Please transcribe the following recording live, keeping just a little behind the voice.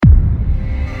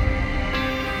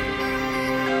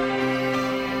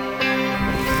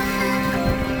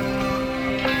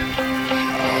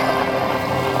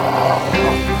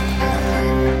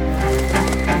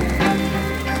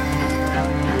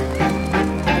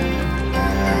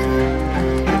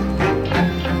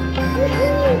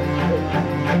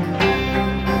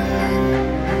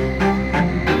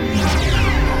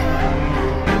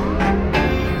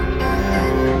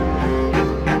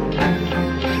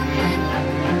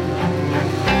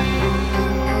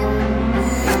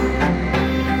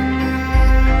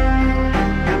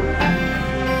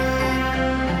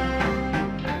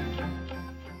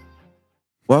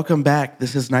Welcome back.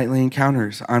 This is Nightly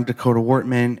Encounters. I'm Dakota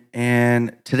Wortman,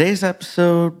 and today's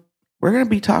episode, we're going to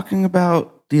be talking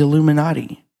about the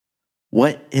Illuminati.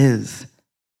 What is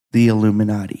the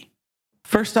Illuminati?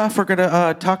 First off, we're going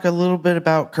to talk a little bit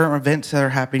about current events that are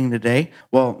happening today.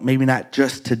 Well, maybe not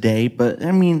just today, but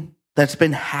that's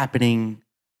been happening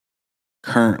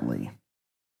currently.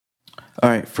 All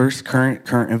right, first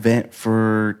current event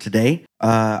for today.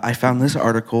 I found this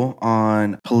article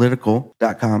on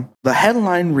political.com. The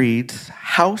headline reads,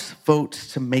 House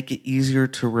votes to make it easier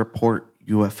to report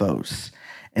UFOs.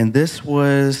 And this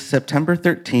was September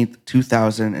 13th,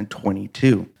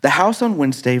 2022. The House on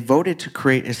Wednesday voted to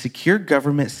create a secure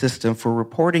government system for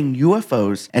reporting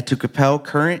UFOs and to compel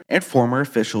current and former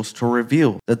officials to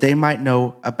reveal that they might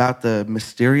know about the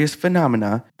mysterious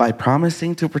phenomena by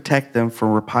promising to protect them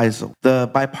from reprisal. The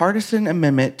bipartisan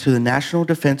amendment to the National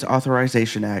Defense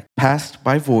Authorization Act, passed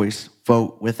by voice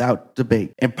vote without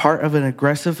debate, and part of an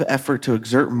aggressive effort to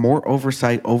exert more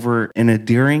oversight over an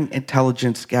enduring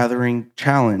intelligence gathering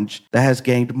challenge that has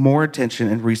gained more attention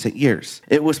in recent years.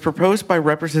 It was proposed by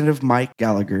Representative Mike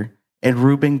Gallagher and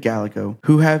Ruben Gallego,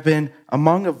 who have been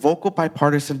among a vocal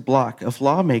bipartisan bloc of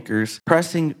lawmakers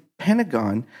pressing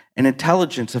Pentagon and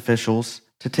intelligence officials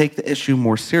to take the issue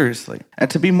more seriously and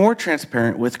to be more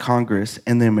transparent with Congress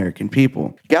and the American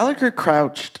people. Gallagher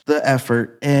couched the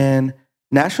effort in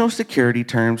national security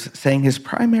terms, saying his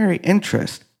primary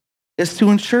interest is to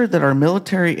ensure that our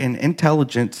military and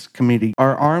intelligence community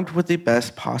are armed with the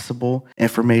best possible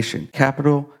information,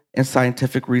 capital, and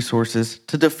scientific resources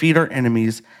to defeat our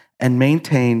enemies and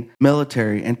maintain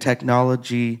military and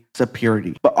technology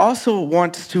superiority, but also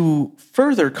wants to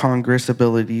further Congress'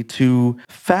 ability to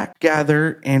fact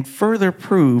gather and further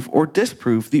prove or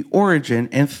disprove the origin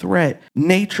and threat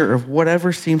nature of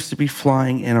whatever seems to be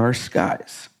flying in our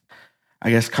skies. I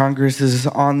guess Congress is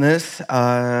on this.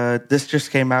 This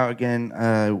just came out again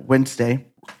Wednesday.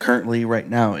 Currently, right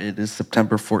now, it is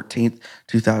September 14th,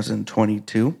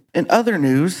 2022. In other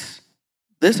news,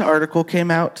 this article came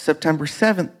out September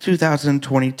 7th,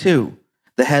 2022.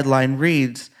 The headline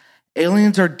reads,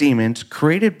 Aliens are demons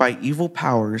created by evil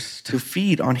powers to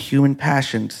feed on human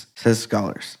passions, says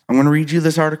scholars. I'm going to read you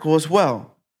this article as well.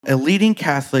 A leading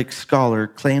Catholic scholar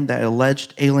claimed that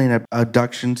alleged alien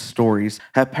abduction stories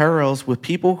have parallels with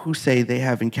people who say they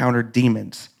have encountered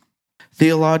demons.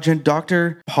 Theologian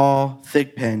Dr. Paul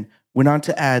Thigpen went on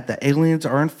to add that aliens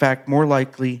are in fact more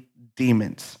likely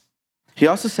demons. He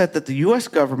also said that the U.S.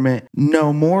 government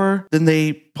know more than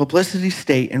they publicity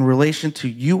state in relation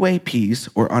to UAPs,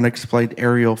 or unexplained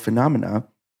aerial phenomena,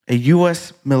 a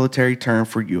U.S. military term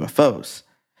for UFOs.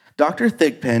 Dr.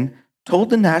 Thigpen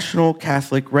told the National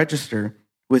Catholic Register,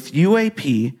 with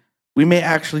UAP, we may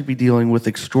actually be dealing with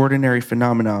extraordinary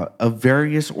phenomena of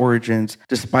various origins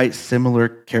despite similar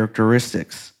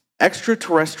characteristics.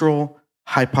 Extraterrestrial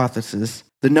hypothesis,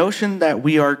 the notion that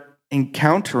we are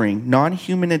encountering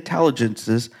non-human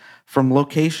intelligences from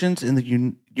locations in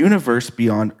the universe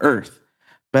beyond Earth,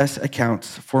 best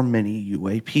accounts for many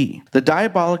UAP. The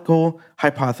diabolical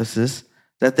hypothesis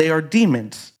that they are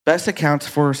demons best accounts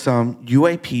for some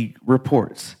UAP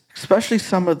reports, especially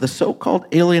some of the so-called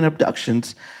alien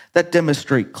abductions that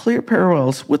demonstrate clear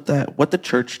parallels with what the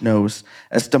church knows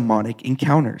as demonic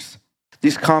encounters.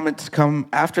 These comments come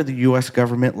after the U.S.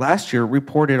 government last year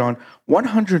reported on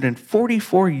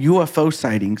 144 UFO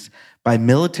sightings by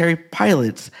military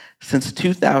pilots since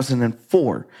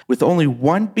 2004, with only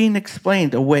one being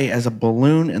explained away as a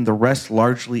balloon and the rest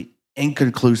largely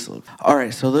inconclusive. All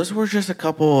right, so those were just a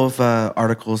couple of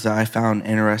articles that I found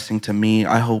interesting to me.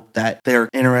 I hope that they're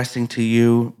interesting to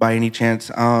you by any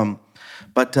chance.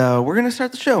 But we're going to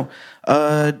start the show.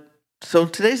 So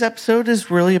today's episode is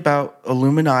really about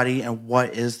Illuminati and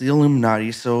what is the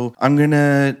Illuminati. So I'm going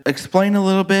to explain a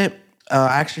little bit.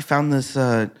 I actually found this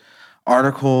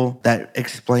article that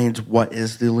explains what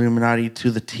is the Illuminati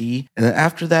to the T. And then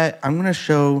after that, I'm going to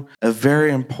show a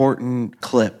very important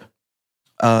clip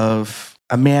of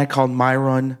a man called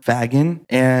Myron Fagan,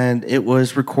 and it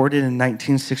was recorded in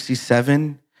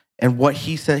 1967. And what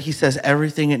he says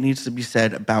everything it needs to be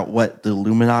said about what the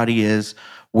Illuminati is,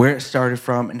 where it started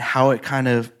from, and how it kind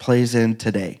of plays in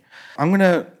today. I'm going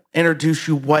to introduce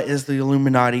you what is the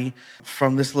Illuminati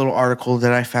from this little article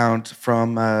that I found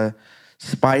from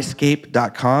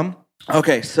Spyscape.com.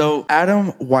 Okay, so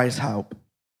Adam Weishaupt,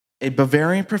 a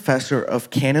Bavarian professor of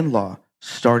canon law,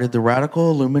 started the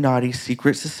radical Illuminati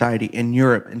secret society in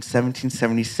Europe in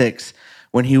 1776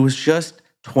 when he was just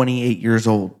 28 years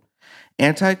old.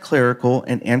 Anti-clerical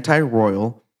and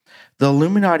anti-royal, the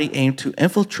Illuminati aimed to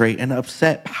infiltrate and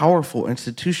upset powerful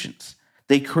institutions.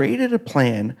 They created a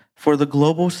plan for the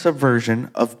global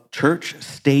subversion of church,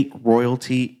 state,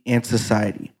 royalty, and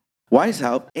society.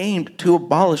 Weishaupt aimed to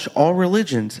abolish all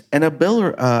religions and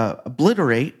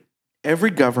obliterate every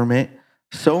government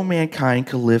so mankind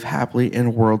could live happily in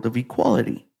a world of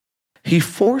equality. He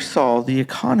foresaw the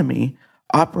economy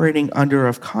operating under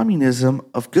a communism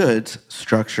of goods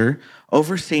structure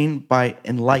overseen by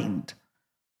enlightened,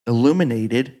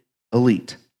 illuminated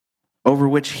elite, over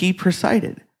which he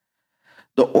presided.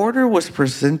 The order was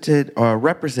represented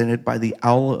by the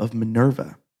owl of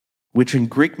Minerva, which in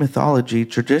Greek mythology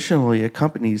traditionally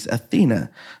accompanies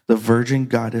Athena, the virgin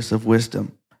goddess of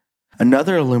wisdom.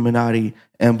 Another Illuminati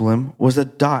emblem was a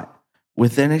dot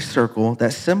within a circle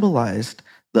that symbolized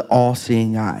the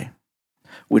all-seeing eye,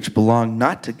 which belonged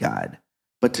not to God,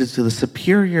 but to the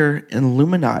superior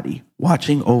Illuminati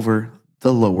watching over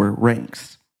the lower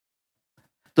ranks.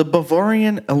 The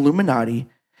Bavarian Illuminati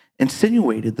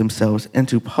insinuated themselves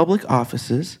into public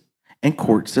offices and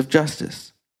courts of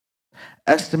justice.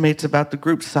 Estimates about the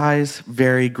group size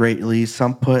vary greatly.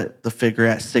 Some put the figure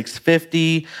at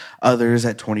 650, others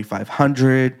at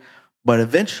 2,500, but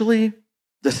eventually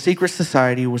the secret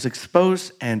society was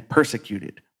exposed and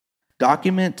persecuted.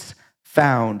 Documents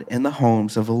found in the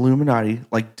homes of Illuminati,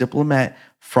 like diplomat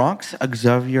Franz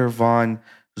Xavier von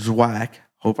Zwack,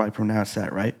 hope I pronounced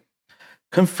that right,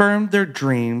 confirmed their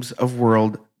dreams of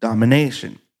world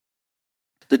domination.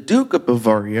 The Duke of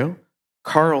Bavaria,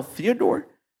 Karl Theodor,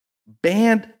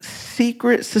 banned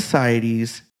secret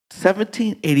societies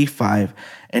 1785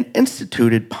 and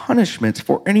instituted punishments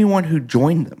for anyone who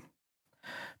joined them.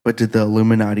 But did the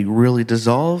Illuminati really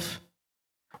dissolve?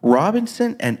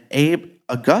 Robinson and Abe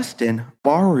Augustin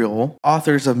Barriol,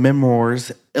 authors of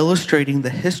memoirs illustrating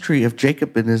the history of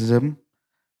Jacobinism,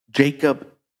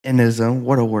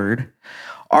 what a word,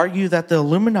 argue that the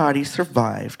Illuminati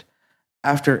survived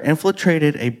after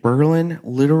infiltrated a Berlin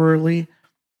literary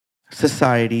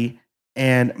society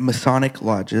and Masonic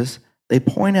lodges. They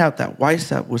point out that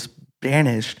Weishaupt was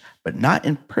banished but not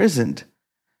imprisoned,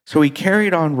 so he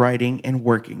carried on writing and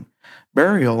working.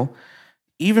 Barriol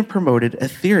even promoted a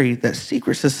theory that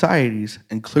secret societies,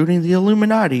 including the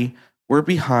Illuminati, were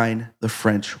behind the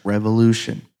French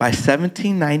Revolution. By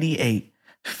 1798,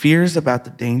 fears about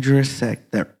the dangerous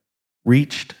sect that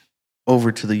reached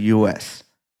over to the U.S.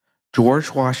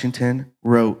 George Washington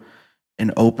wrote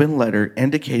an open letter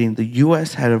indicating the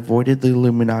U.S. had avoided the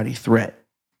Illuminati threat,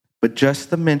 but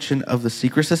just the mention of the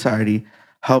secret society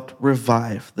helped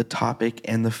revive the topic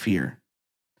and the fear.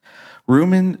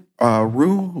 Rumors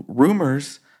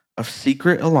of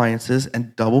secret alliances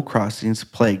and double crossings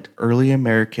plagued early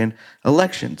American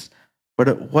elections, but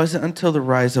it wasn't until the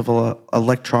rise of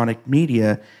electronic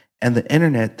media and the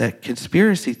internet that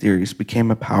conspiracy theories became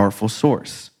a powerful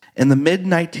source. In the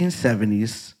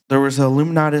mid-1970s, there was an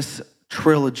Illuminatus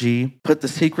trilogy put the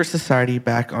secret society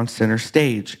back on center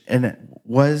stage, and it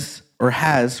was or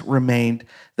has remained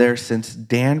there since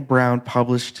Dan Brown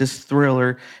published his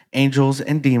thriller Angels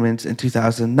and Demons in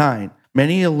 2009.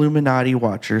 Many Illuminati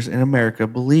watchers in America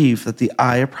believe that the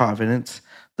Eye of Providence,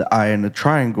 the eye in a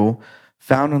triangle,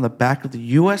 found on the back of the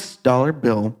U.S. dollar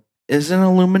bill is an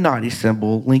Illuminati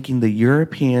symbol linking the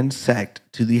European sect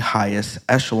to the highest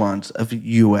echelons of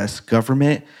U.S.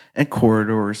 government and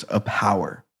corridors of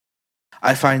power.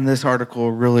 I find this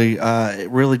article really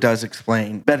does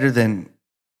explain better than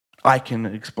I can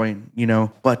explain,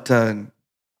 But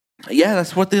yeah,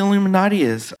 that's what the Illuminati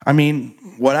is. I mean,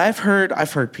 what I've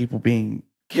heard people being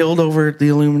killed over the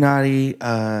Illuminati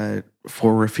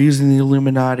for refusing the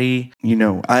Illuminati.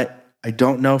 I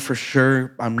don't know for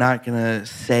sure. I'm not going to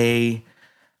say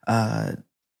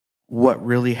what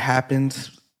really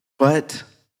happens, but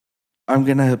I'm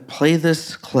going to play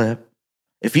this clip.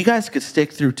 If you guys could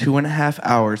stick through 2.5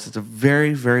 hours, it's a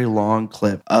very, very long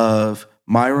clip of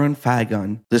Myron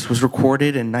Fagan. This was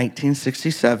recorded in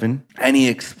 1967, and he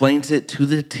explains it to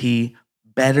the T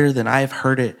better than I've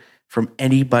heard it from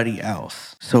anybody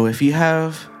else. So if you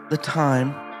have the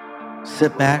time,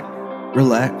 sit back,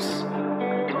 relax,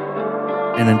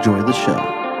 and enjoy the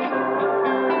show.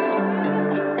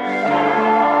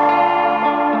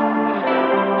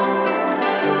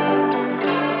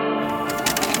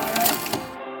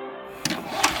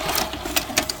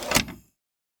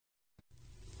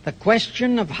 The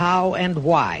question of how and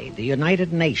why the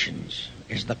United Nations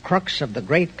is the crux of the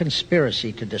great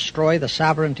conspiracy to destroy the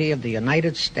sovereignty of the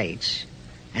United States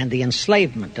and the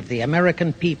enslavement of the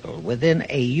American people within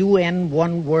a UN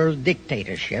one-world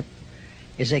dictatorship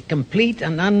is a complete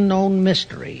and unknown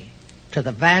mystery to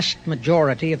the vast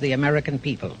majority of the American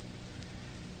people.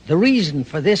 The reason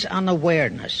for this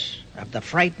unawareness of the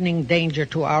frightening danger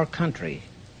to our country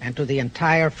and to the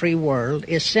entire free world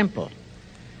is simple.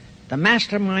 The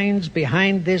masterminds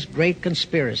behind this great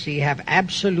conspiracy have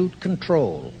absolute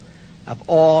control of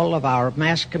all of our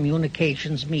mass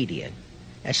communications media,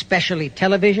 especially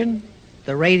television,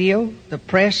 the radio, the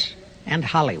press, and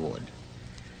Hollywood.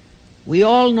 We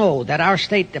all know that our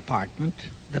State Department,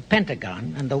 the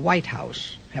Pentagon, and the White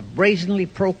House have brazenly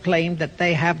proclaimed that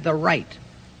they have the right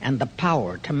and the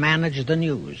power to manage the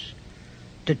news,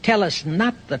 to tell us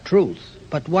not the truth,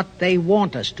 but what they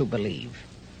want us to believe.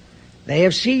 They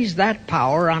have seized that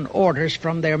power on orders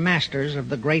from their masters of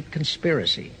the great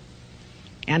conspiracy.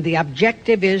 And the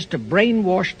objective is to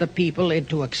brainwash the people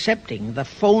into accepting the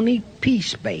phony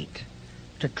peace bait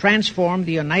to transform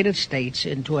the United States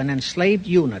into an enslaved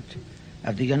unit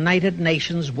of the United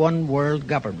Nations one world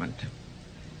government.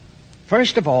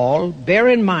 First of all, bear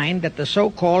in mind that the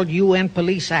so-called UN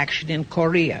police action in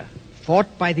Korea,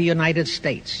 fought by the United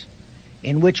States,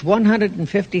 in which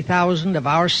 150,000 of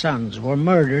our sons were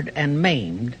murdered and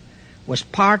maimed, was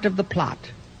part of the plot,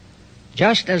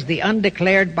 just as the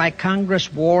undeclared by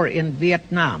Congress war in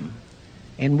Vietnam,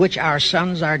 in which our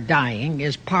sons are dying,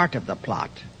 is part of the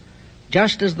plot,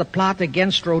 just as the plot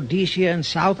against Rhodesia and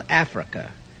South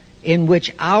Africa, in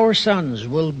which our sons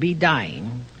will be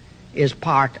dying, is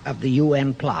part of the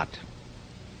UN plot.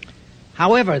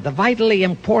 However, the vitally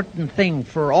important thing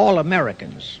for all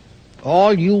Americans,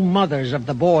 all you mothers of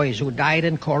the boys who died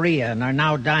in Korea and are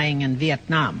now dying in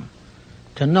Vietnam,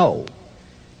 to know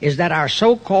is that our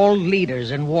so-called leaders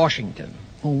in Washington,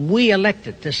 whom we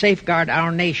elected to safeguard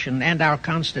our nation and our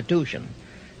Constitution,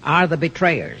 are the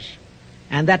betrayers,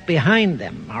 and that behind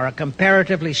them are a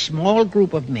comparatively small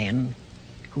group of men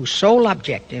whose sole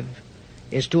objective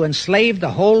is to enslave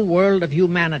the whole world of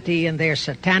humanity in their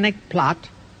satanic plot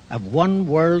of one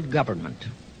world government.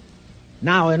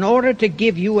 Now, in order to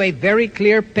give you a very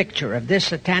clear picture of this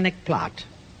satanic plot,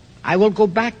 I will go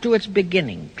back to its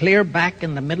beginning, clear back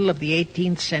in the middle of the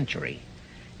 18th century,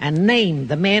 and name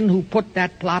the men who put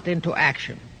that plot into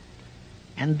action,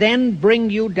 and then bring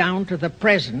you down to the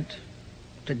present,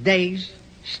 today's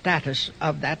status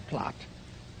of that plot.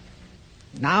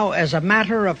 Now, as a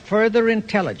matter of further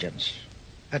intelligence,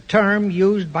 a term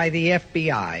used by the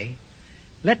FBI,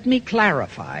 let me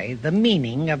clarify the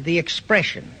meaning of the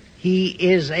expression, "He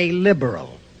is a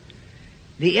liberal."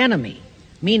 The enemy,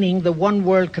 meaning the one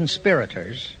world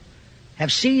conspirators,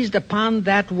 have seized upon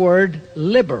that word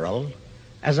liberal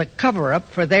as a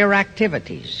cover-up for their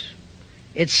activities.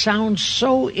 It sounds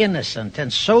so innocent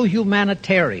and so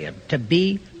humanitarian to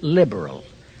be liberal.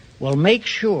 Well, make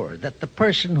sure that the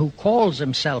person who calls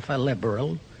himself a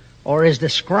liberal or is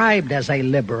described as a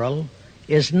liberal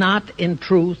is not in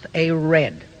truth a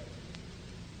red.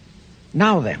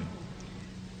 Now then,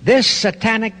 this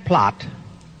satanic plot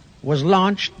was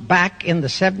launched back in the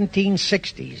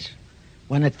 1760s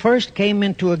when it first came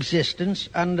into existence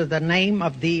under the name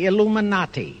of the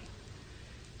Illuminati.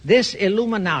 This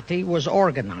Illuminati was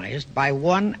organized by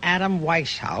one Adam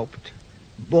Weishaupt,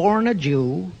 born a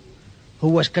Jew, who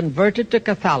was converted to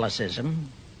Catholicism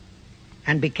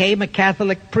and became a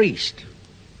Catholic priest,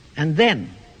 and then,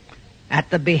 at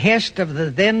the behest of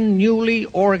the then newly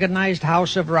organized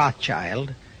House of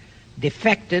Rothschild,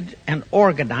 defected and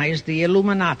organized the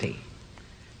Illuminati.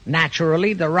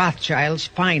 Naturally, the Rothschilds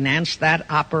financed that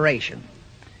operation.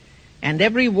 And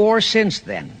every war since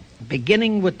then,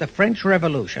 beginning with the French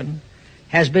Revolution,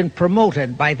 has been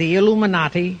promoted by the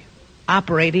Illuminati,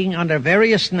 operating under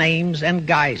various names and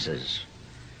guises.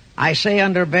 I say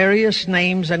under various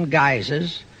names and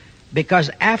guises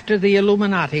because after the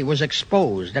Illuminati was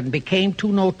exposed and became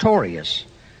too notorious,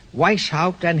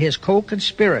 Weishaupt and his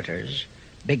co-conspirators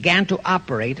began to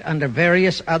operate under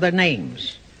various other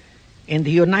names. In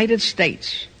the United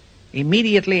States,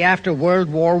 immediately after World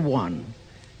War I,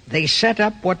 they set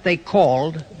up what they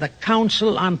called the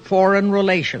Council on Foreign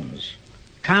Relations,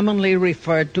 commonly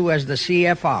referred to as the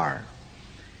CFR.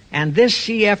 And this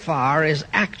CFR is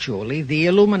actually the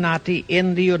Illuminati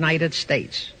in the United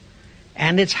States.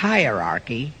 And its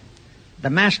hierarchy, the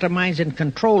masterminds in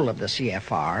control of the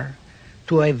CFR,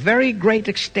 to a very great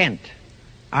extent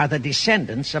are the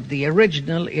descendants of the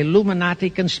original Illuminati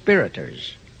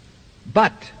conspirators.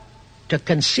 But to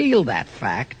conceal that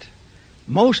fact,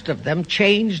 most of them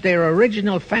changed their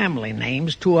original family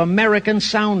names to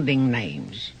American-sounding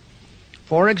names.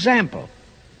 For example,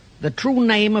 the true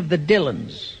name of the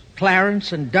Dillons,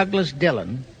 Clarence and Douglas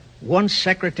Dillon, once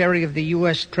Secretary of the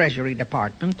U.S. Treasury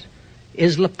Department,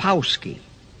 is Lepowski.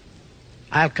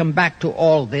 I'll come back to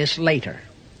all this later.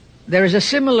 There is a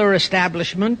similar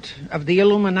establishment of the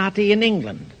Illuminati in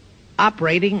England,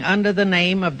 operating under the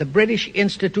name of the British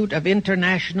Institute of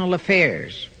International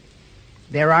Affairs.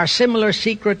 There are similar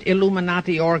secret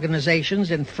Illuminati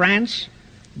organizations in France,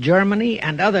 Germany,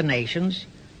 and other nations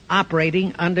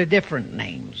operating under different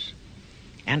names.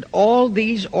 And all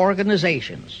these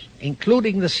organizations,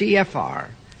 including the CFR,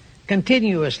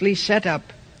 continuously set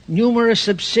up numerous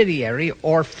subsidiary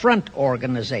or front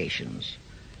organizations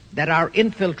that are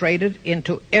infiltrated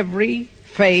into every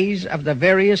phase of the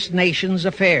various nations'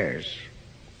 affairs.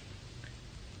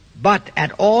 But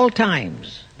at all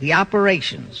times, the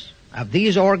operations of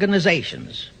these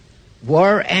organizations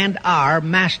were and are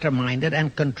masterminded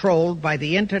and controlled by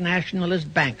the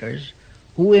internationalist bankers,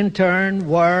 who in turn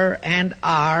were and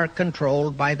are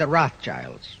controlled by the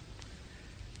Rothschilds.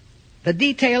 The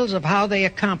details of how they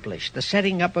accomplished the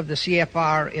setting up of the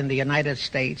CFR in the United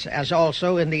States, as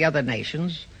also in the other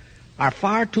nations, are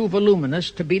far too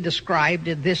voluminous to be described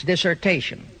in this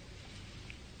dissertation.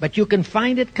 But you can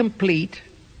find it complete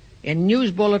in News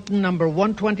Bulletin number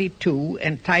 122,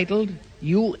 entitled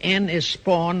UN is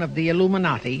Spawn of the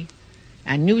Illuminati,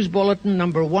 and News Bulletin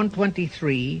number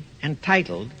 123,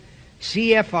 entitled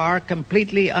CFR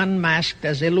Completely Unmasked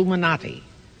as Illuminati.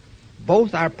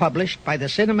 Both are published by the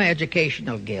Cinema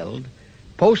Educational Guild,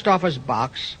 Post Office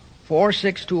Box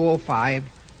 46205,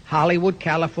 Hollywood,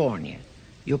 California.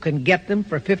 You can get them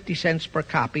for 50 cents per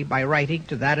copy by writing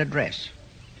to that address.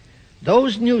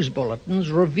 Those news bulletins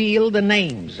reveal the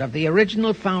names of the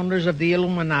original founders of the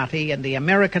Illuminati and the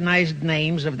Americanized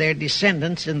names of their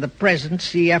descendants in the present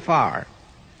CFR.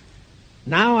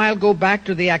 Now I'll go back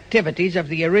to the activities of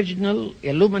the original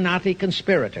Illuminati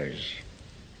conspirators.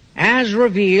 As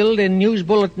revealed in News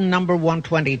Bulletin number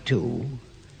 122,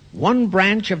 one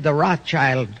branch of the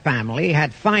Rothschild family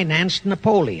had financed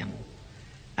Napoleon.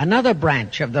 Another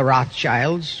branch of the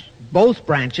Rothschilds, both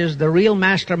branches the real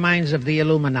masterminds of the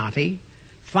Illuminati,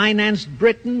 financed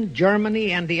Britain,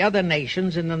 Germany, and the other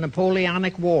nations in the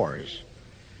Napoleonic Wars.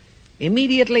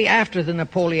 Immediately after the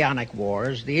Napoleonic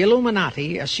Wars, the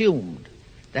Illuminati assumed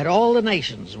that all the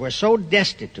nations were so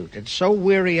destitute and so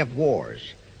weary of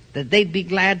wars that they'd be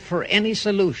glad for any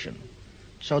solution.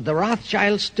 So the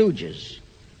Rothschild stooges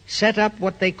set up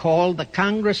what they called the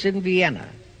Congress in Vienna,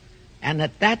 and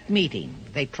at that meeting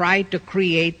they tried to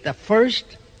create the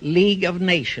first League of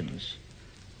Nations,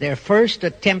 their first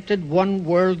attempted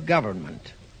one-world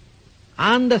government,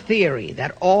 on the theory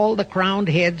that all the crowned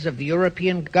heads of the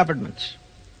European governments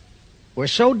were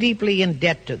so deeply in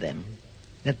debt to them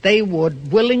that they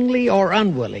would willingly or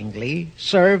unwillingly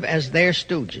serve as their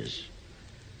stooges.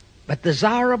 But the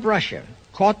Tsar of Russia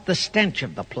caught the stench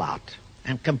of the plot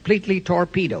and completely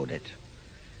torpedoed it.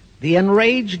 The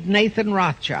enraged Nathan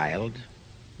Rothschild,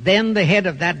 then the head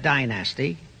of that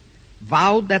dynasty,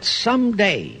 vowed that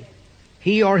someday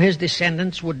he or his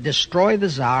descendants would destroy the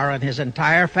Tsar and his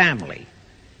entire family.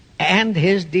 And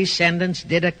his descendants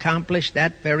did accomplish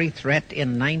that very threat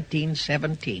in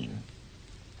 1917.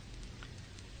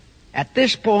 At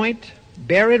this point,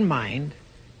 bear in mind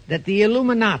that the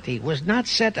Illuminati was not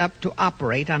set up to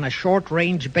operate on a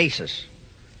short-range basis.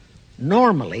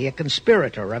 Normally, a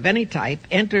conspirator of any type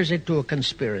enters into a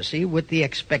conspiracy with the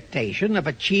expectation of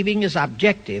achieving his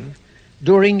objective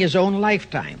during his own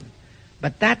lifetime.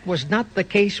 But that was not the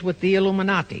case with the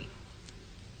Illuminati.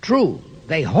 True,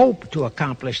 they hoped to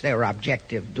accomplish their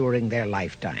objective during their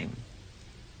lifetime.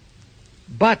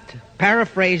 But,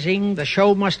 paraphrasing The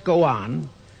Show Must Go On,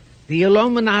 the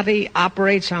Illuminati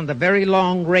operates on the very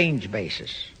long-range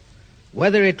basis.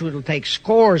 Whether it will take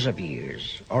scores of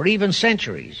years or even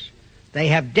centuries, they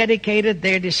have dedicated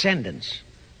their descendants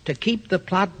to keep the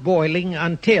plot boiling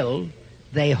until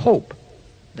they hope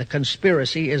the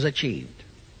conspiracy is achieved.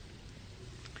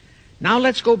 Now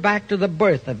let's go back to the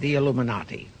birth of the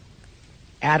Illuminati.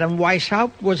 Adam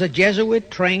Weishaupt was a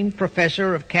Jesuit-trained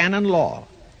professor of canon law,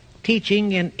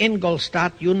 teaching in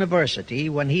Ingolstadt University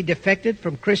when he defected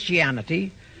from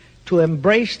Christianity to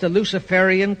embrace the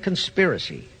Luciferian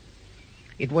conspiracy.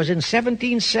 It was in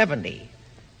 1770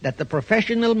 that the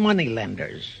professional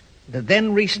moneylenders, the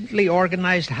then recently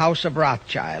organized House of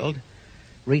Rothschild,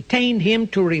 retained him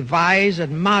to revise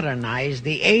and modernize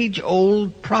the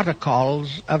age-old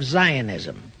protocols of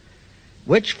Zionism,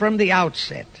 which from the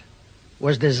outset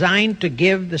was designed to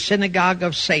give the synagogue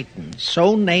of Satan,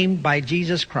 so named by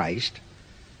Jesus Christ,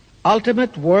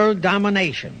 ultimate world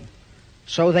domination,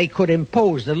 so they could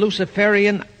impose the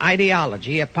Luciferian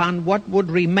ideology upon what would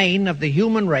remain of the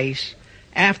human race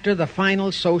after the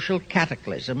final social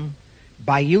cataclysm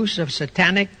by use of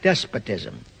satanic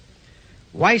despotism.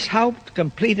 Weishaupt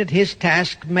completed his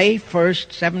task May 1st,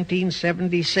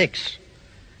 1776.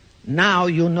 Now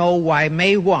you know why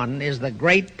May 1 is the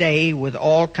great day with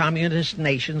all communist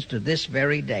nations to this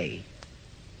very day.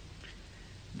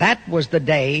 That was the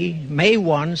day, May 1,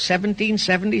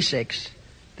 1776,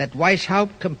 that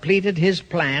Weishaupt completed his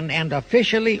plan and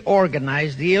officially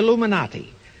organized the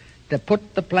Illuminati to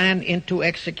put the plan into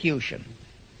execution.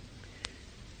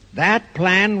 That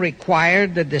plan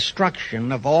required the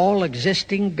destruction of all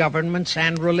existing governments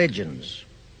and religions.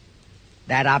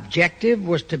 That objective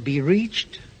was to be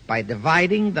reached by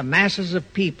dividing the masses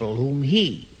of people whom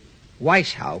he,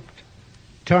 Weishaupt,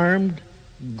 termed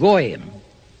Goyim,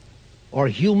 or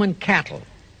human cattle,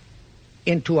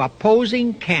 into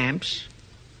opposing camps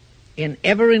in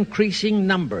ever-increasing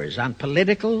numbers on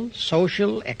political,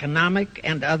 social, economic,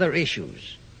 and other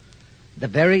issues, the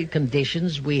very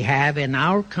conditions we have in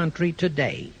our country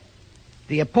today.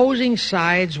 The opposing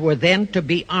sides were then to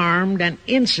be armed and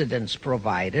incidents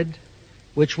provided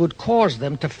which would cause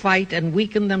them to fight and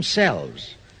weaken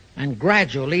themselves and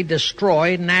gradually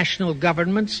destroy national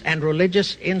governments and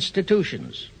religious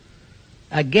institutions.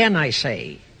 Again, I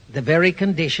say, the very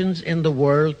conditions in the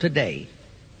world today.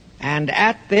 And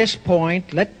at this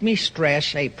point, let me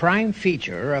stress a prime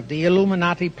feature of the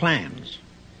Illuminati plans.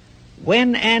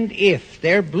 When and if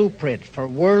their blueprint for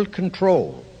world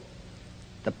control,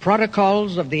 the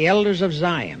protocols of the elders of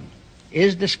Zion,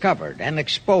 is discovered and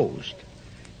exposed,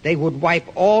 they would wipe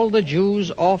all the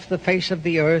Jews off the face of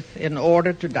the earth in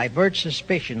order to divert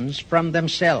suspicions from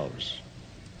themselves.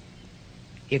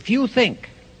 If you think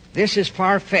this is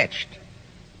far-fetched,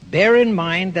 bear in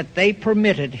mind that they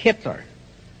permitted Hitler,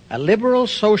 a liberal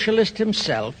socialist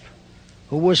himself,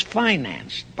 who was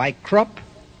financed by Krupp,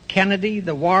 Kennedy,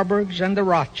 the Warburgs, and the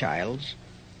Rothschilds,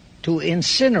 to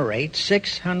incinerate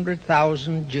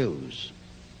 600,000 Jews.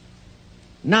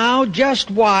 Now, just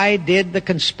why did the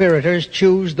conspirators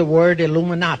choose the word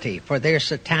Illuminati for their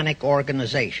satanic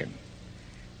organization?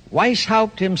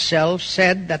 Weishaupt himself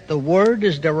said that the word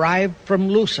is derived from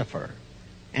Lucifer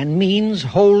and means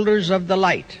holders of the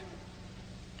light,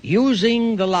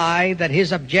 using the lie that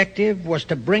his objective was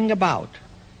to bring about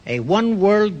a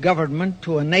one-world government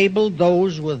to enable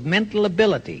those with mental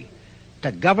ability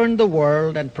to govern the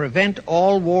world and prevent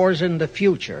all wars in the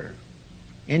future.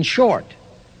 In short,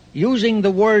 using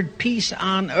the word peace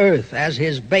on earth as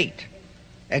his bait,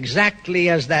 exactly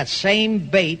as that same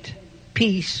bait,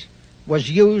 peace,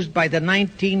 was used by the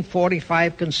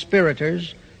 1945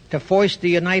 conspirators to foist the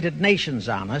United Nations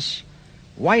on us.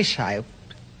 Weishaupt,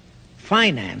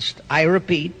 financed, I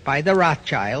repeat, by the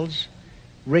Rothschilds,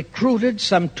 recruited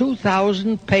some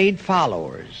 2,000 paid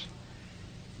followers.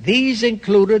 These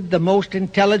included the most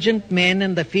intelligent men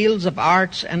in the fields of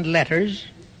arts and letters,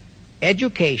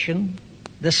 education,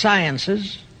 the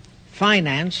sciences,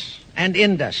 finance, and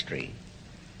industry.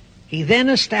 He then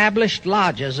established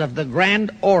lodges of the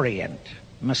Grand Orient,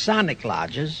 Masonic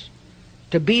lodges,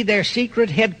 to be their secret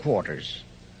headquarters.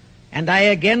 And I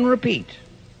again repeat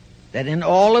that in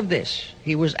all of this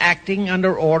he was acting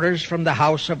under orders from the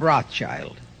House of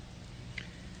Rothschild.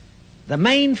 The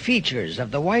main features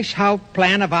of the Weishaupt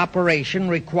plan of operation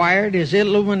required his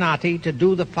Illuminati to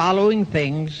do the following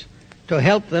things to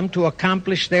help them to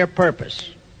accomplish their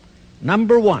purpose.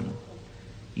 Number one,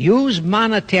 use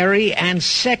monetary and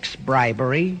sex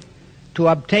bribery to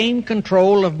obtain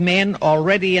control of men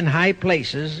already in high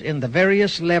places in the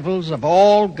various levels of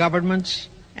all governments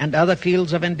and other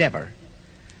fields of endeavor.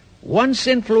 Once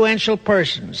influential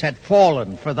persons had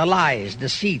fallen for the lies,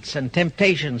 deceits, and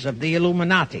temptations of the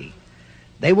Illuminati,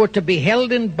 they were to be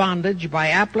held in bondage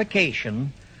by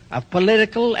application of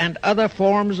political and other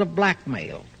forms of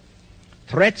blackmail,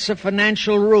 threats of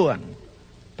financial ruin,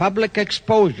 public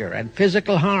exposure and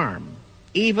physical harm,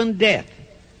 even death,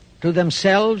 to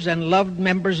themselves and loved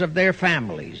members of their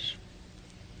families.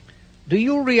 Do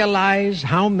you realize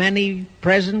how many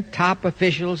present top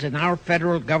officials in our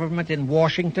federal government in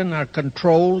Washington are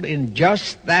controlled in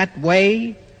just that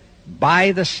way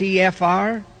by the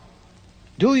CFR?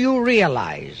 Do you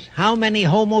realize how many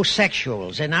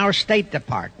homosexuals in our State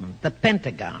Department, the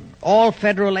Pentagon, all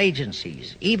federal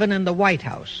agencies, even in the White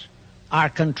House, are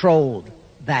controlled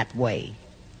that way?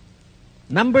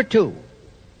 Number two,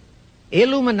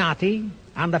 Illuminati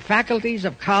on the faculties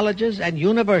of colleges and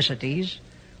universities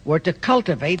were to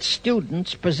cultivate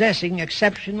students possessing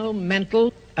exceptional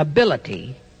mental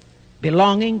ability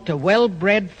belonging to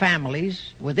well-bred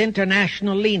families with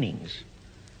international leanings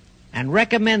and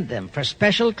recommend them for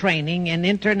special training in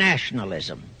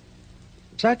internationalism.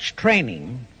 Such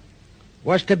training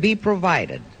was to be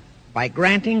provided by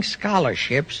granting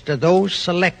scholarships to those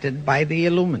selected by the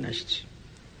Illuminists.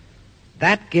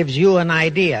 That gives you an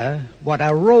idea what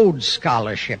a Rhodes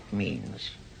Scholarship means.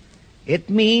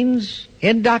 It means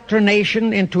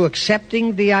indoctrination into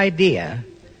accepting the idea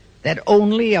that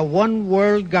only a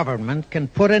one-world government can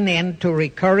put an end to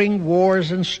recurring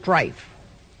wars and strife.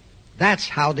 That's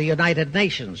how the United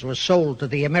Nations was sold to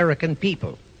the American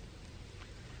people.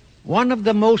 One of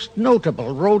the most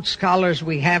notable Rhodes Scholars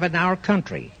we have in our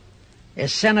country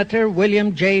is Senator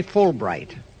William J.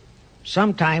 Fulbright,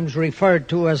 sometimes referred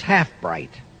to as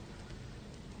Half-Bright.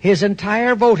 His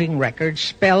entire voting record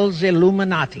spells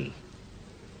Illuminati.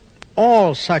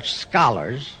 All such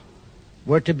scholars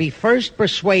were to be first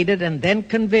persuaded and then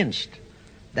convinced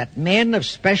that men of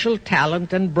special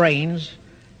talent and brains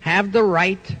have the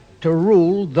right to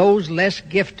rule those less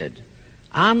gifted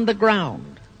on the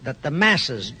ground that the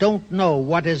masses don't know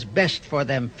what is best for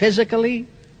them physically,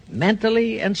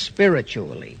 mentally, and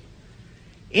spiritually.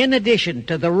 In addition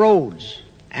to the Rhodes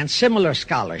and similar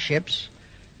scholarships,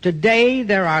 today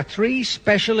there are 3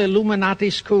 special Illuminati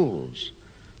schools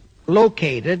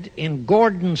located in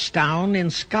Gordonstown in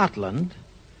Scotland,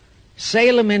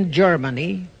 Salem in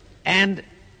Germany, and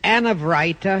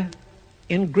Anavryta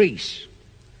in Greece.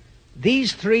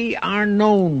 These 3 are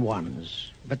known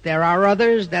ones, but there are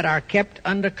others that are kept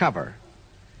under cover.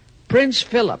 Prince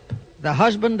Philip, the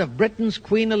husband of Britain's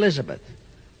Queen Elizabeth,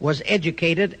 was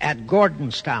educated at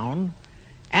Gordonstown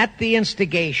at the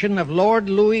instigation of Lord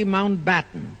Louis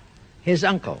Mountbatten, his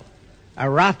uncle, a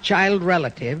Rothschild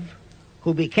relative,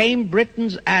 who became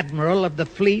Britain's admiral of the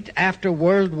fleet after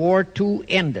World War II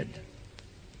ended.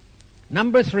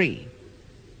 Number 3,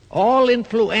 all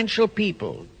influential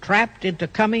people trapped into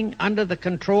coming under the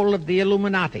control of the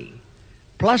Illuminati,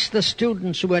 plus the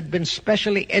students who had been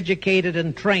specially educated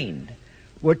and trained,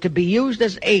 were to be used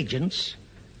as agents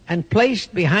and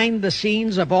placed behind the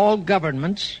scenes of all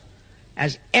governments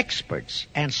as experts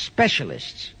and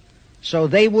specialists, so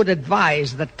they would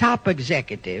advise the top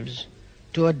executives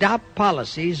to adopt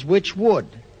policies which would,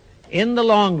 in the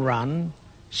long run,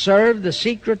 serve the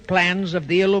secret plans of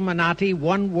the Illuminati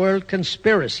one-world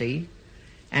conspiracy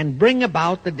and bring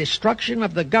about the destruction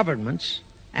of the governments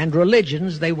and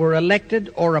religions they were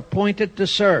elected or appointed to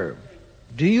serve.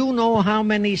 Do you know how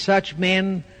many such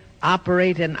men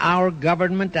operate in our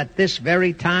government at this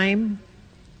very time?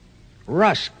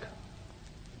 Rusk,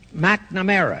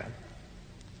 McNamara,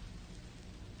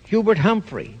 Hubert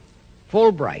Humphrey,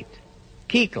 Fulbright,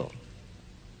 Kuchel,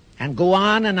 and go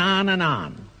on and on and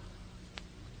on.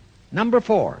 Number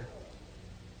 4,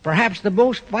 perhaps the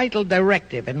most vital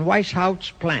directive in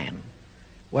Weishaupt's plan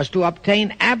was to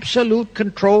obtain absolute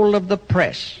control of the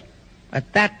press,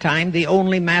 at that time the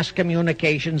only mass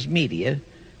communications media,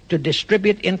 to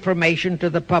distribute information to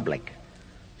the public,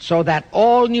 so that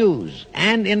all news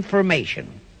and information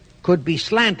could be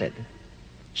slanted,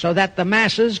 so that the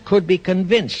masses could be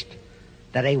convinced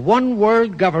that a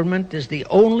one-world government is the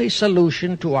only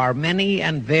solution to our many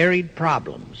and varied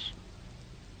problems.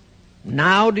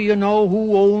 Now do you know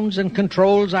who owns and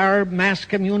controls our mass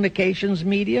communications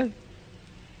media?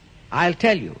 I'll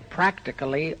tell you,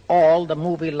 practically all the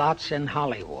movie lots in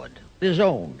Hollywood is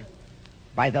owned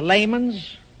by the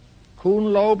Lehmans,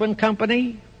 Kuhn Loeb and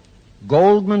Company,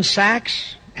 Goldman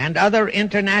Sachs, and other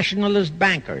internationalist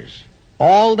bankers.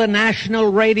 All the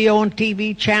national radio and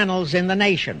TV channels in the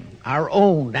nation are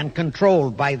owned and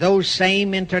controlled by those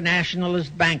same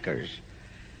internationalist bankers.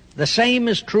 The same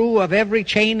is true of every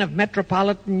chain of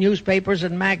metropolitan newspapers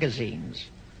and magazines,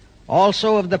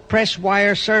 also of the press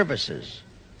wire services,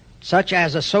 such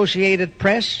as Associated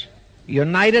Press,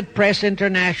 United Press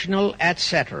International,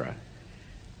 etc.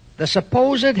 The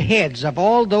supposed heads of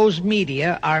all those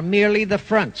media are merely the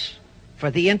fronts for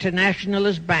the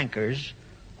internationalist bankers,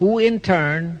 who in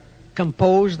turn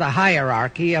compose the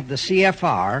hierarchy of the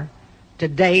CFR,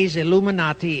 today's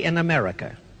Illuminati in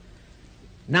America.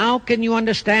 Now can you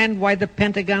understand why the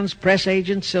Pentagon's press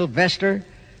agent Sylvester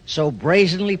so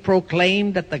brazenly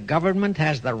proclaimed that the government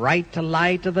has the right to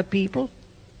lie to the people?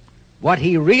 What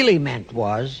he really meant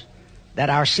was that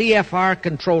our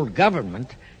CFR-controlled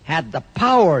government had the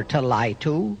power to lie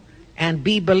to and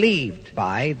be believed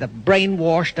by the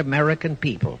brainwashed American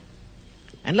people.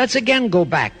 And let's again go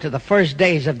back to the first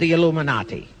days of the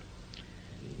Illuminati.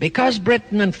 Because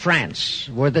Britain and France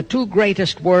were the 2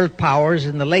 greatest world powers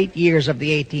in the late years of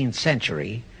the 18th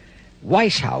century,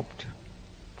 Weishaupt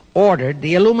ordered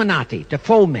the Illuminati to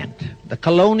foment the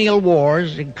colonial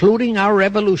wars, including our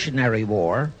Revolutionary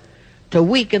War, to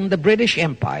weaken the British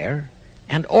Empire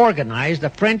and organize the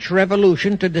French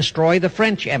Revolution to destroy the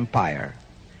French Empire.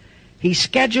 He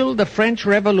scheduled the French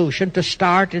Revolution to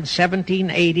start in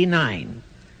 1789.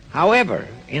 However,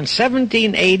 in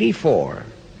 1784,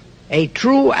 a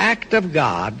true act of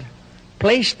God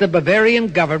placed the Bavarian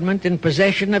government in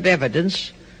possession of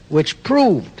evidence which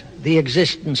proved the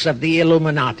existence of the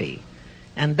Illuminati,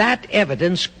 and that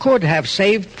evidence could have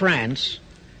saved France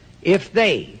if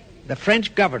they, the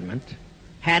French government,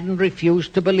 hadn't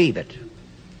refused to believe it.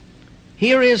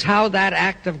 Here is how that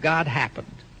act of God happened.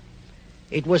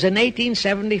 It was in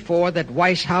 1874 that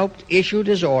Weishaupt issued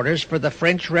his orders for the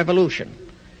French Revolution.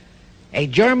 A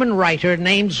German writer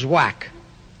named Zwack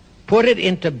put it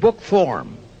into book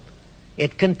form.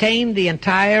 It contained the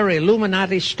entire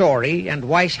Illuminati story and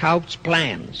Weishaupt's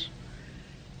plans.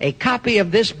 A copy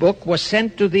of this book was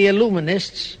sent to the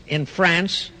Illuminists in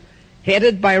France,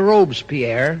 headed by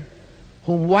Robespierre,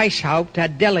 whom Weishaupt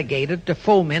had delegated to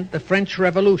foment the French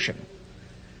Revolution.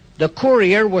 The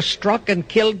courier was struck and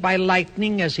killed by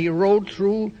lightning as he rode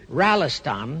through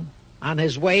Raleston on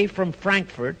his way from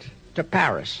Frankfurt to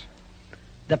Paris.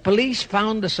 The police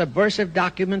found the subversive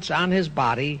documents on his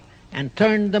body and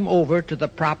turned them over to the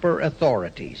proper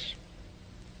authorities.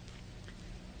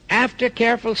 After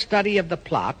careful study of the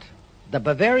plot, the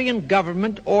Bavarian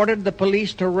government ordered the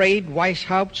police to raid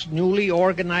Weishaupt's newly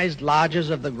organized lodges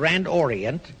of the Grand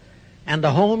Orient and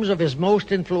the homes of his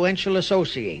most influential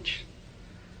associates.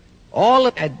 All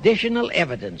additional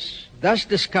evidence thus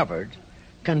discovered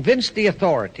convinced the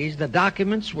authorities the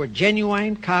documents were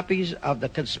genuine copies of the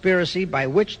conspiracy by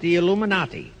which the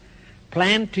Illuminati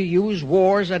planned to use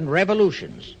wars and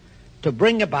revolutions to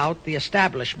bring about the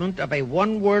establishment of a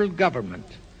one-world government,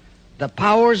 the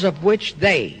powers of which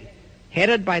they,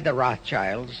 headed by the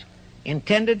Rothschilds,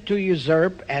 intended to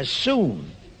usurp as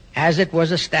soon as it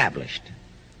was established,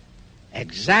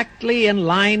 exactly in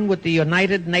line with the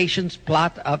United Nations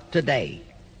plot of today.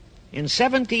 In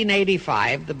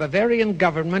 1785, the Bavarian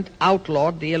government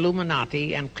outlawed the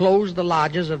Illuminati and closed the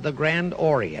lodges of the Grand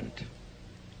Orient.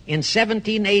 In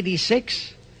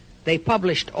 1786, they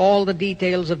published all the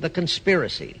details of the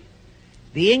conspiracy.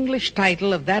 The English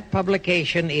title of that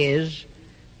publication is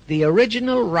The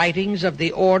Original Writings of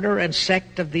the Order and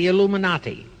Sect of the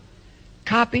Illuminati.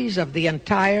 Copies of the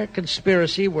entire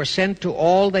conspiracy were sent to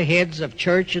all the heads of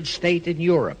church and state in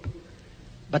Europe.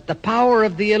 But the power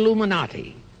of the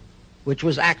Illuminati, which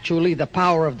was actually the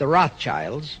power of the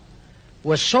Rothschilds,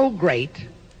 was so great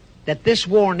that this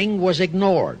warning was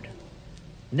ignored.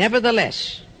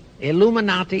 Nevertheless,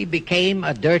 Illuminati became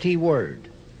a dirty word,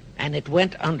 and it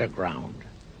went underground.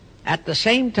 At the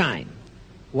same time,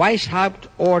 Weishaupt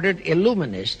ordered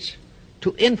Illuminists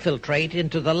to infiltrate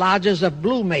into the lodges of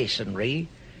Blue Masonry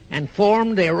and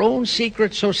form their own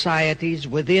secret societies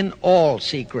within all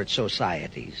secret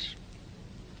societies.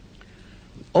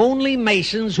 Only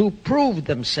Masons who proved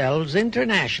themselves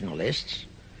internationalists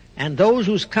and those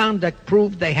whose conduct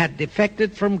proved they had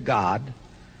defected from God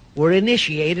were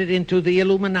initiated into the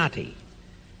Illuminati.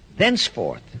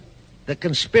 Thenceforth, the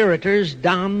conspirators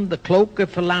donned the cloak of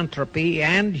philanthropy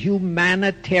and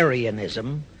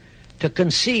humanitarianism to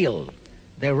conceal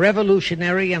their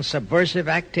revolutionary and subversive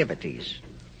activities.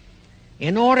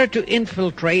 In order to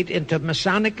infiltrate into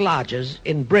Masonic lodges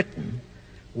in Britain,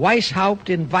 Weishaupt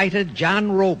invited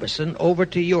John Robison over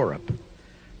to Europe.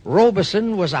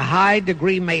 Robison was a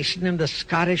high-degree Mason in the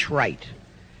Scottish Rite.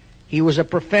 He was a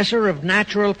professor of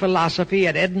natural philosophy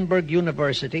at Edinburgh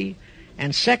University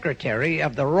and secretary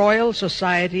of the Royal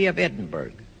Society of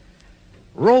Edinburgh.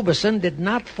 Robison did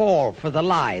not fall for the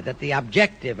lie that the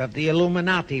objective of the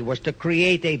Illuminati was to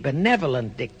create a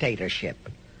benevolent dictatorship,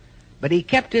 but he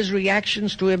kept his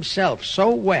reactions to himself so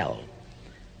well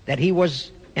that he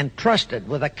was entrusted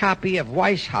with a copy of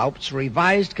Weishaupt's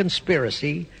revised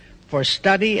conspiracy for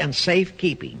study and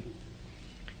safekeeping.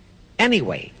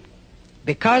 Anyway,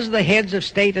 because the heads of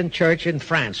state and church in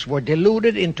France were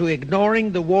deluded into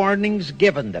ignoring the warnings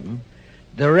given them,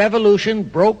 the revolution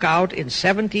broke out in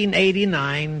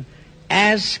 1789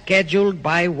 as scheduled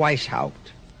by Weishaupt.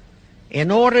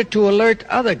 In order to alert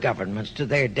other governments to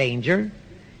their danger,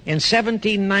 in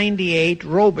 1798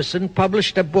 Robison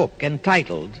published a book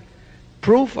entitled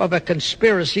Proof of a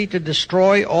Conspiracy to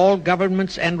Destroy All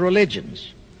Governments and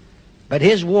Religions. But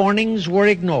his warnings were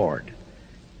ignored,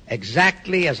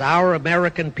 exactly as our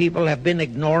American people have been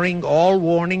ignoring all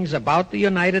warnings about the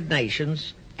United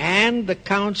Nations and the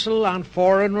Council on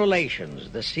Foreign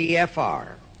Relations, the CFR.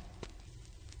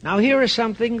 Now here is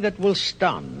something that will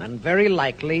stun and very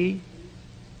likely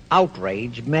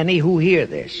outrage many who hear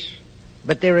this.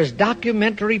 But there is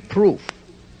documentary proof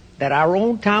that our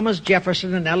own Thomas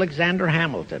Jefferson and Alexander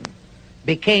Hamilton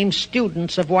became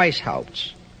students of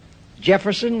Weishaupt's.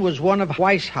 Jefferson was one of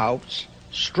Weishaupt's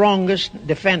strongest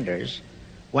defenders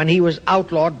when he was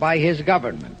outlawed by his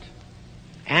government.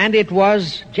 And it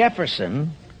was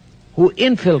Jefferson who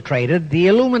infiltrated the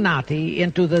Illuminati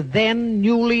into the then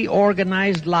newly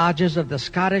organized lodges of the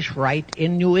Scottish Rite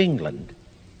in New England.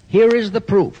 Here is the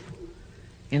proof.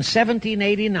 In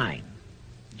 1789,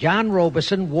 John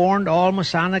Robeson warned all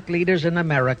Masonic leaders in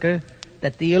America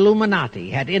that the Illuminati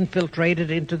had infiltrated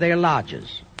into their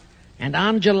lodges. And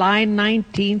on July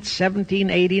 19,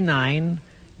 1789,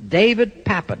 David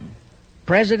Papin,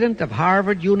 president of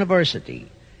Harvard University,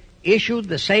 issued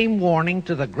the same warning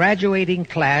to the graduating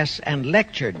class and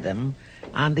lectured them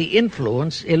on the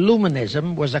influence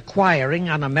Illuminism was acquiring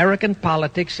on American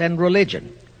politics and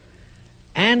religion.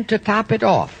 And to top it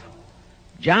off,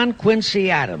 John Quincy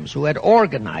Adams, who had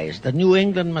organized the New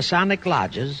England Masonic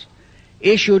Lodges,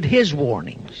 issued his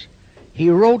warnings. He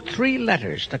wrote 3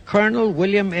 letters to Colonel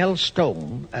William L.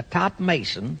 Stone, a top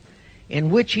Mason,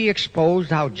 in which he exposed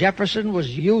how Jefferson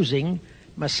was using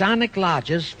Masonic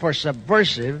lodges for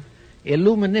subversive,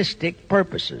 Illuministic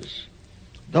purposes.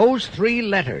 Those 3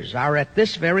 letters are at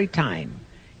this very time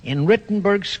in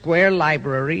Rittenberg Square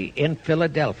Library in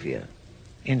Philadelphia.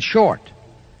 In short,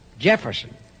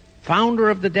 Jefferson, founder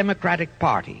of the Democratic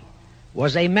Party,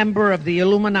 was a member of the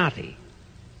Illuminati,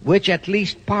 which at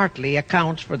least partly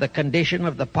accounts for the condition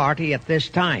of the party at this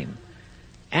time.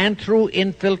 And through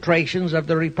infiltrations of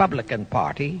the Republican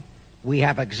Party, we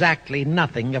have exactly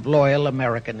nothing of loyal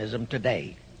Americanism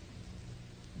today.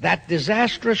 That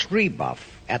disastrous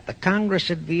rebuff at the Congress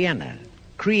at Vienna,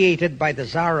 created by the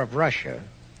Tsar of Russia,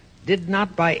 did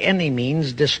not by any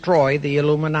means destroy the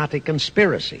Illuminati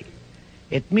conspiracy.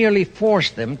 It merely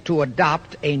forced them to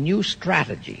adopt a new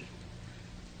strategy.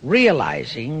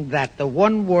 Realizing that the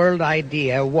one world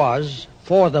idea was,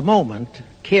 for the moment,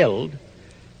 killed,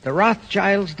 the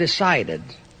Rothschilds decided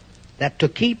that to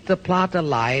keep the plot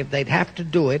alive, they'd have to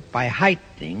do it by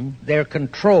heightening their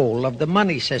control of the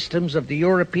money systems of the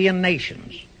European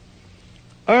nations.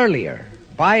 Earlier,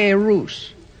 by a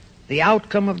ruse, the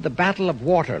outcome of the Battle of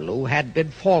Waterloo had been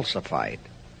falsified.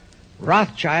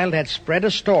 Rothschild had spread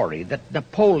a story that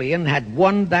Napoleon had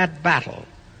won that battle.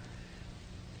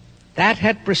 That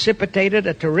had precipitated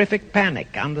a terrific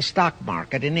panic on the stock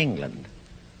market in England.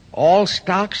 All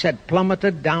stocks had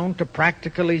plummeted down to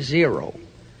practically zero,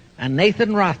 and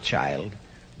Nathan Rothschild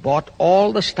bought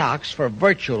all the stocks for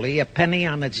virtually a penny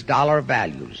on its dollar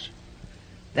values.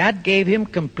 That gave him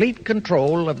complete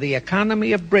control of the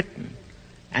economy of Britain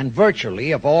and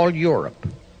virtually of all Europe.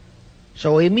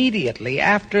 So immediately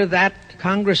after that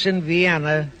Congress in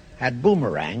Vienna had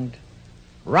boomeranged,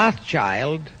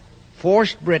 Rothschild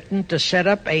forced Britain to set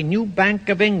up a new Bank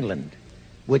of England,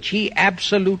 which he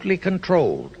absolutely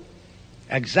controlled.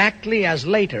 Exactly as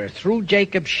later, through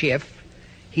Jacob Schiff,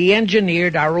 he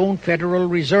engineered our own Federal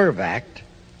Reserve Act,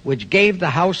 which gave the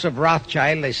House of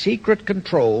Rothschild a secret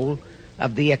control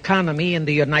of the economy in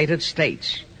the United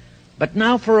States. But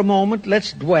now for a moment,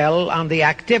 let's dwell on the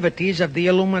activities of the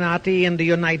Illuminati in the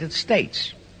United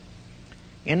States.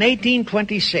 In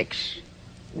 1826,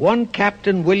 one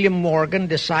Captain William Morgan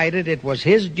decided it was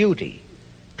his duty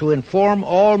to inform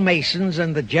all Masons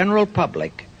and the general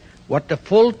public what the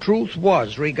full truth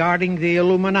was regarding the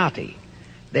Illuminati,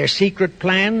 their secret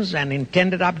plans and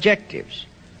intended objectives.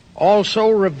 Also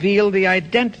reveal the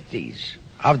identities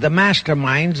of the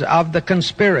masterminds of the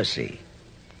conspiracy.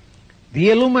 The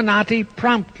Illuminati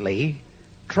promptly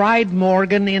tried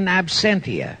Morgan in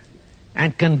absentia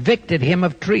and convicted him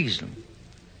of treason.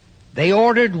 They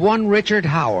ordered one Richard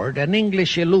Howard, an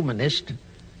English Illuminist,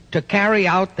 to carry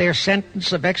out their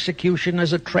sentence of execution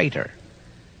as a traitor.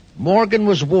 Morgan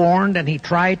was warned and he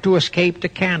tried to escape to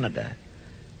Canada,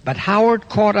 but Howard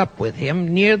caught up with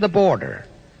him near the border,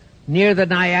 near the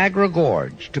Niagara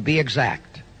Gorge, to be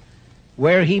exact,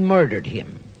 where he murdered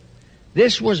him.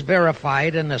 This was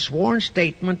verified in a sworn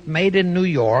statement made in New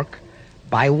York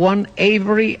by one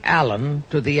Avery Allen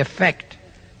to the effect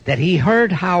that he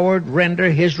heard Howard render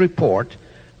his report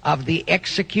of the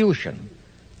execution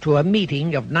to a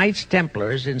meeting of Knights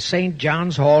Templars in St.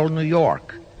 John's Hall, New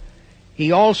York.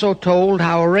 He also told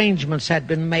how arrangements had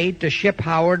been made to ship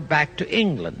Howard back to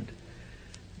England.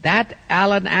 That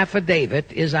Allen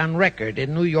affidavit is on record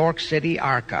in New York City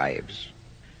archives.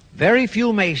 Very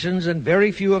few Masons and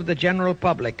very few of the general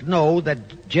public know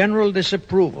that general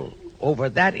disapproval over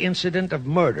that incident of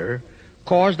murder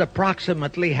caused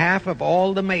approximately half of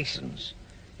all the Masons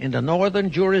in the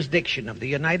northern jurisdiction of the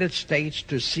United States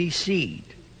to secede.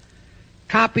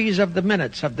 Copies of the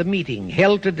minutes of the meeting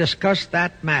held to discuss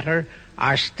that matter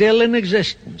are still in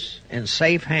existence in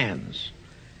safe hands,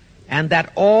 and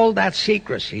that all that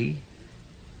secrecy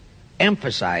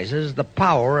emphasizes the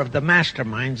power of the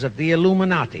masterminds of the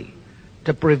Illuminati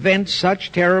to prevent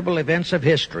such terrible events of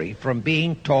history from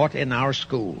being taught in our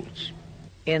schools.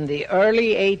 In the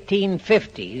early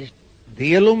 1850s,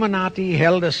 the Illuminati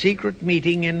held a secret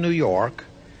meeting in New York,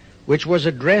 which was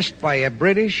addressed by a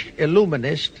British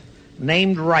Illuminist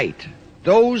named Wright.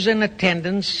 Those in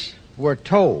attendance were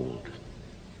told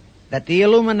that the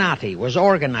Illuminati was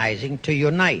organizing to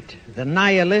unite the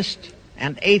nihilist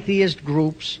and atheist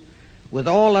groups with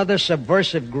all other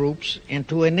subversive groups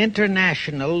into an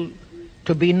international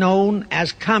to be known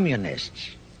as communists.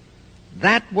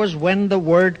 That was when the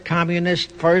word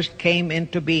communist first came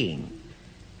into being,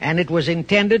 and it was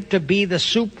intended to be the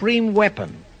supreme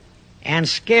weapon and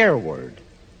scare word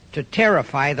to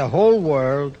terrify the whole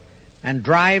world and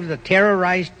drive the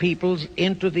terrorized peoples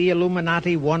into the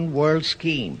Illuminati one world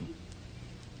scheme.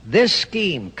 This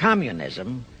scheme,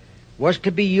 communism, was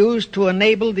to be used to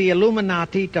enable the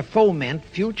Illuminati to foment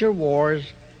future wars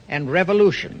and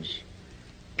revolutions.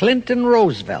 Clinton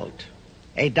Roosevelt,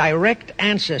 a direct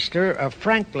ancestor of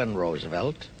Franklin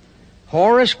Roosevelt,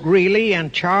 Horace Greeley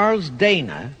and Charles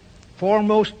Dana,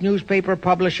 foremost newspaper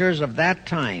publishers of that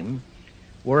time,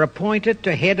 were appointed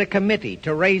to head a committee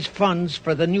to raise funds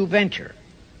for the new venture.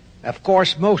 Of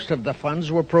course, most of the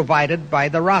funds were provided by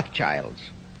the Rothschilds.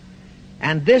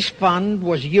 And this fund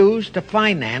was used to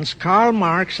finance Karl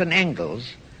Marx and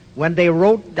Engels when they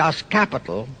wrote Das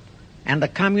Kapital and the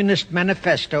Communist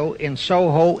Manifesto in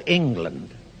Soho, England.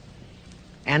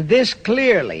 And this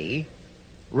clearly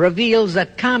reveals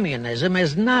that communism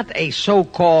is not a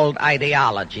so-called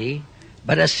ideology,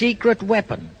 but a secret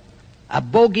weapon, a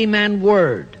bogeyman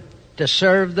word to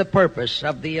serve the purpose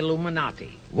of the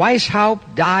Illuminati.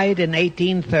 Weishaupt died in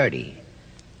 1830,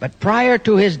 but prior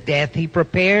to his death he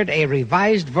prepared a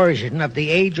revised version of the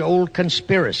age-old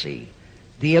conspiracy,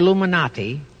 the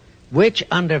Illuminati, which,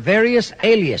 under various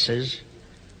aliases,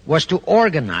 was to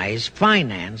organize,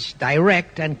 finance,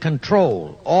 direct, and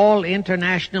control all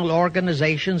international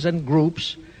organizations and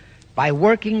groups by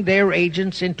working their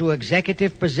agents into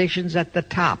executive positions at the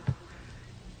top.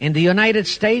 In the United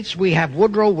States, we have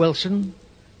Woodrow Wilson,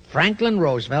 Franklin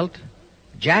Roosevelt,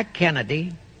 Jack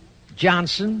Kennedy,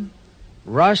 Johnson,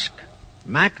 Rusk,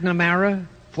 McNamara,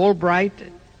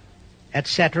 Fulbright,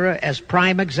 etc. as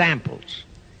prime examples.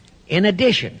 In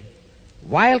addition,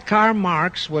 while Karl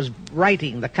Marx was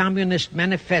writing the Communist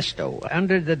Manifesto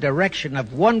under the direction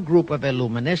of one group of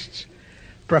Illuminists,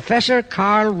 Professor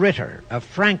Karl Ritter of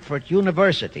Frankfurt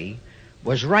University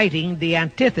was writing the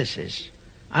Antithesis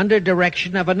under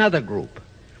direction of another group.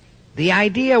 The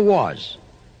idea was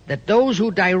that those who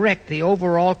direct the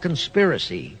overall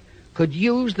conspiracy could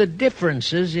use the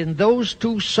differences in those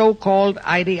two so-called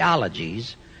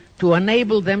ideologies to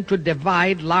enable them to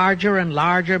divide larger and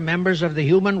larger members of the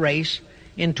human race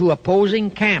into opposing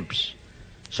camps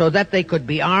so that they could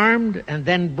be armed and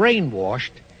then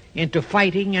brainwashed into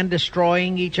fighting and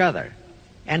destroying each other,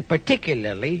 and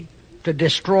particularly to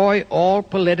destroy all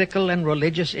political and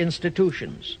religious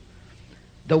institutions.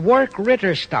 The work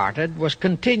Ritter started was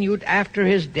continued after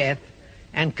his death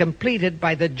and completed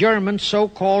by the German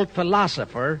so-called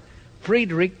philosopher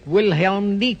Friedrich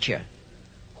Wilhelm Nietzsche,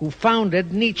 who founded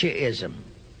Nietzscheism.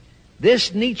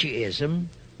 This Nietzscheism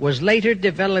was later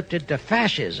developed into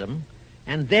fascism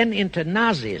and then into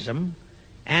Nazism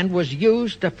and was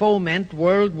used to foment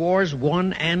World Wars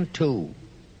I and II.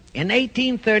 In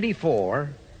 1834,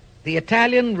 the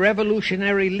Italian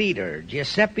revolutionary leader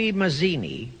Giuseppe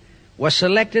Mazzini was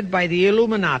selected by the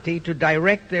Illuminati to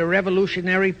direct their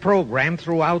revolutionary program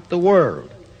throughout the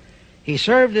world. He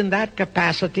served in that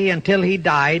capacity until he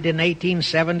died in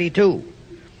 1872.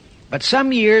 But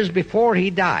some years before he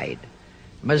died,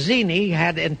 Mazzini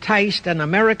had enticed an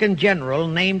American general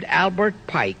named Albert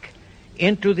Pike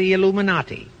into the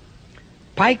Illuminati.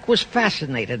 Pike was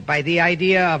fascinated by the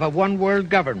idea of a one-world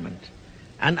government,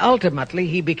 and ultimately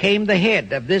he became the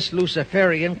head of this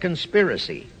Luciferian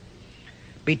conspiracy.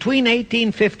 Between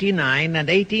 1859 and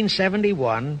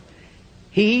 1871,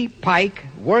 he, Pike,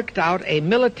 worked out a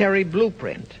military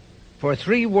blueprint for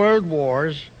 3 world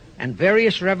wars and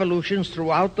various revolutions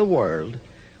throughout the world,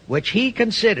 which he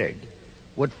considered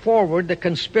would forward the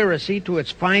conspiracy to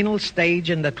its final stage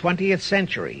in the 20th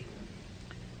century.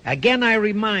 Again, I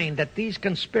remind that these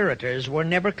conspirators were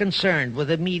never concerned with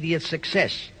immediate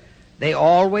success. They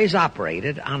always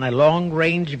operated on a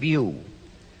long-range view.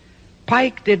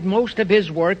 Pike did most of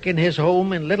his work in his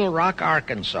home in Little Rock,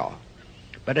 Arkansas.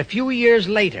 But a few years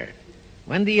later,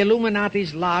 when the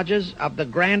Illuminati's lodges of the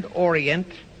Grand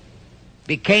Orient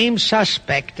became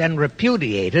suspect and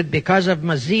repudiated because of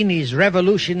Mazzini's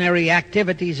revolutionary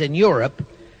activities in Europe,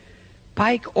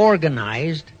 Pike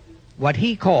organized what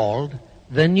he called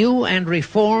the New and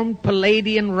Reformed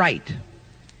Palladian Rite.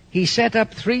 He set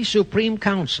up 3 supreme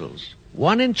councils,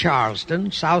 one in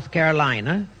Charleston, South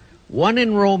Carolina, one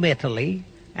in Rome, Italy,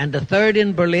 and the third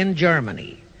in Berlin,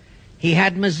 Germany. he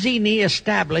had Mazzini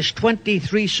establish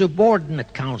 23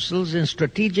 subordinate councils in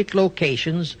strategic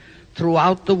locations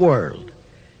throughout the world.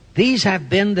 These have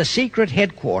been the secret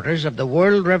headquarters of the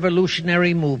world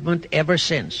revolutionary movement ever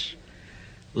since.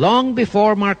 Long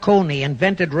before Marconi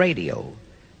invented radio,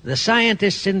 the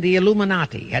scientists in the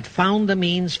Illuminati had found the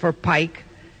means for Pike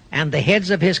and the heads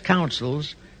of his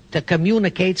councils to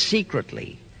communicate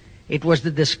secretly. It was the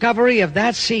discovery of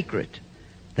that secret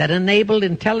that enabled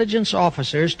intelligence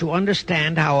officers to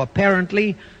understand how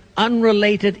apparently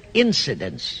unrelated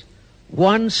incidents,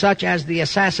 one such as the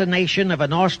assassination of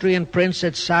an Austrian prince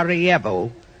at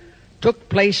Sarajevo, took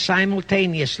place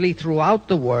simultaneously throughout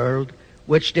the world,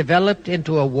 which developed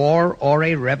into a war or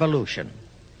a revolution.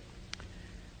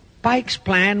 Pike's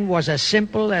plan was as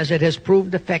simple as it has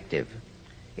proved effective.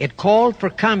 It called for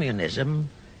communism,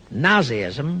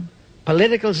 Nazism,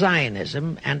 political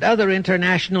Zionism, and other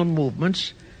international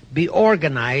movements be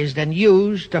organized and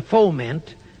used to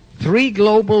foment 3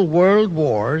 global world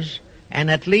wars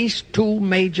and at least 2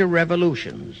 major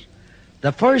revolutions.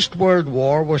 The First World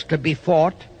War was to be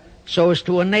fought so as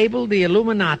to enable the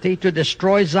Illuminati to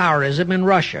destroy Tsarism in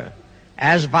Russia,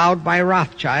 as vowed by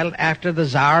Rothschild after the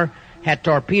Tsar had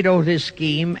torpedoed his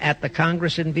scheme at the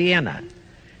Congress in Vienna,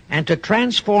 and to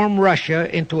transform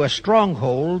Russia into a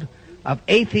stronghold of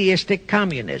atheistic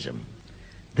communism.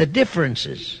 The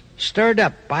differences stirred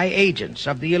up by agents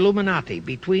of the Illuminati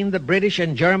between the British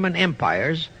and German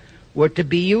empires were to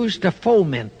be used to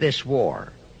foment this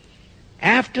war.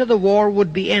 After the war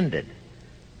would be ended,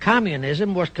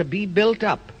 communism was to be built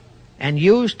up and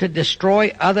used to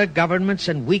destroy other governments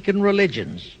and weaken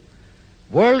religions.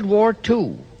 World War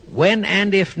II, when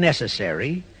and if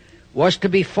necessary, was to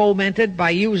be fomented by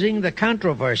using the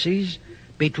controversies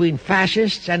between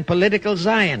fascists and political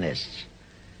Zionists.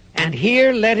 And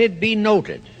here let it be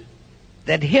noted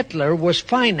that Hitler was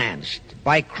financed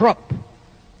by Krupp,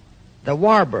 the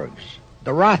Warburgs,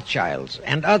 the Rothschilds,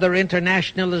 and other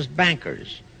internationalist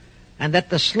bankers, and that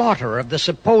the slaughter of the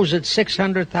supposed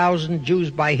 600,000 Jews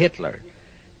by Hitler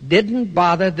didn't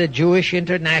bother the Jewish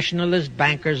internationalist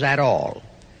bankers at all.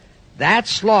 That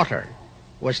slaughter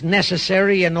was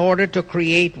necessary in order to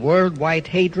create worldwide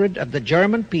hatred of the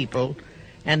German people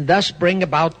and thus bring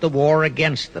about the war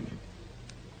against them.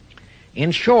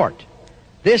 In short,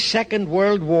 this Second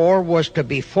World War was to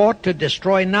be fought to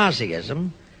destroy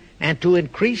Nazism and to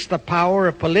increase the power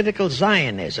of political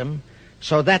Zionism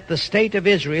so that the State of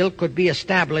Israel could be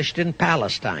established in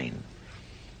Palestine.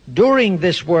 During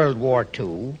this World War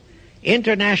II,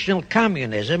 international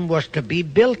communism was to be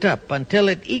built up until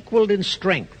it equaled in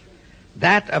strength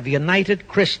that of united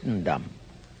Christendom.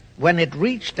 When it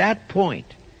reached that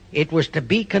point, it was to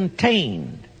be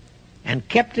contained and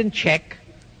kept in check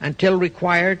until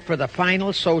required for the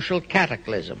final social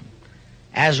cataclysm.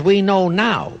 As we know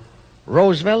now,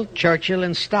 Roosevelt, Churchill,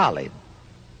 and Stalin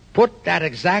put that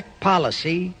exact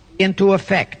policy into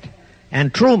effect,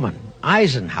 and Truman,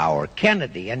 Eisenhower,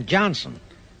 Kennedy, and Johnson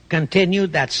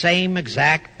continued that same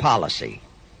exact policy.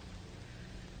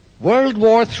 World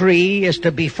War III is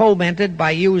to be fomented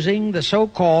by using the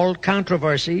so-called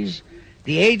controversies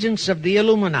the agents of the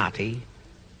Illuminati,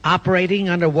 operating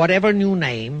under whatever new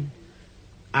name,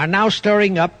 are now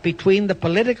stirring up between the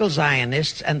political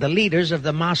Zionists and the leaders of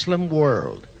the Muslim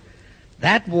world.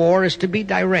 That war is to be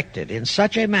directed in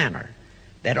such a manner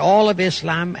that all of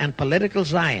Islam and political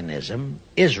Zionism,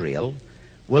 Israel,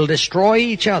 will destroy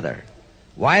each other,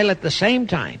 while at the same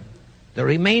time the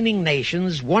remaining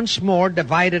nations, once more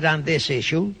divided on this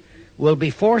issue, will be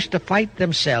forced to fight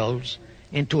themselves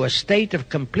into a state of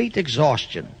complete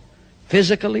exhaustion,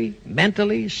 physically,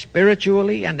 mentally,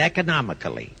 spiritually, and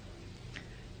economically.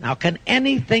 Now, can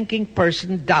any thinking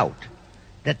person doubt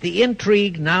that the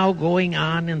intrigue now going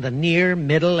on in the Near,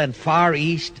 Middle, and Far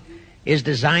East is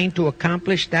designed to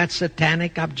accomplish that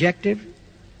satanic objective?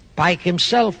 Pike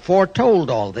himself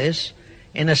foretold all this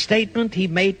in a statement he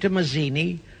made to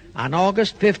Mazzini on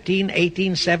August 15,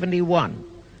 1871.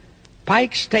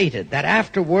 Pike stated that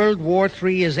after World War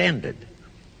III is ended,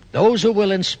 those who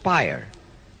will inspire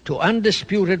to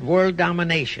undisputed world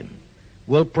domination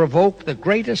will provoke the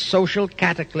greatest social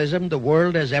cataclysm the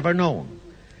world has ever known.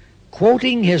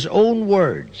 Quoting his own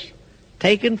words,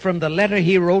 taken from the letter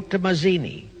he wrote to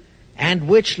Mazzini, and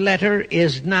which letter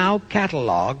is now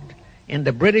catalogued in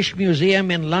the British Museum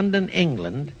in London,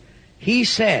 England, he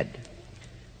said,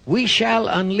 "We shall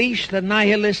unleash the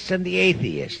nihilists and the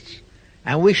atheists,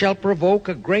 and we shall provoke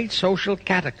a great social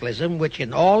cataclysm which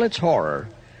in all its horror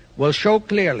will show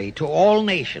clearly to all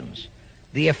nations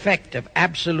the effect of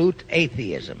absolute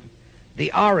atheism,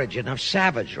 the origin of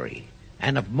savagery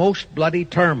and of most bloody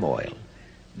turmoil.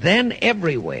 Then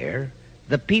everywhere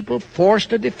the people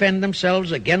forced to defend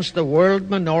themselves against the world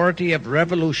minority of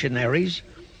revolutionaries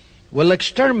will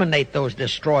exterminate those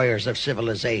destroyers of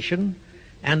civilization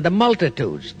and the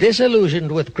multitudes disillusioned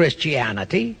with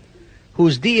Christianity,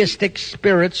 whose deistic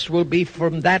spirits will be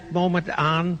from that moment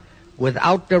on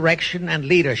without direction and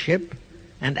leadership,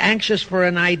 and anxious for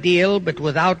an ideal but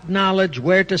without knowledge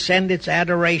where to send its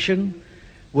adoration,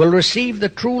 will receive the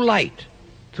true light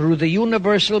through the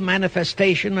universal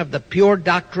manifestation of the pure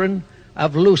doctrine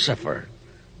of Lucifer,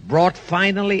 brought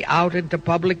finally out into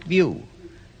public view,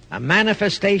 a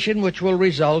manifestation which will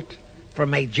result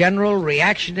from a general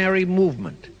reactionary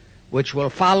movement which will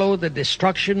follow the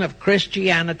destruction of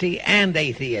Christianity and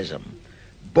atheism,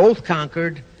 both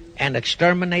conquered and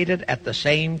exterminated at the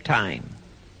same time.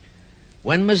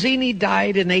 When Mazzini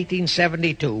died in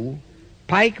 1872,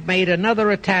 Pike made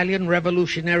another Italian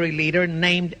revolutionary leader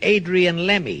named Adrian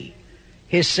Lemmi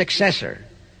his successor.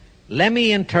 Lemmi,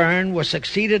 in turn, was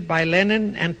succeeded by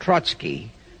Lenin and Trotsky,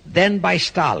 then by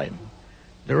Stalin.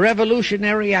 The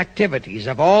revolutionary activities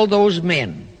of all those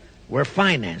men were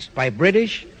financed by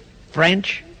British,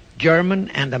 French, German,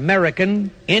 and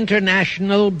American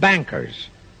international bankers,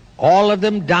 all of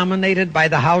them dominated by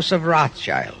the House of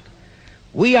Rothschild.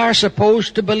 We are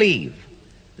supposed to believe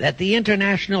that the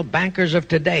international bankers of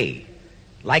today,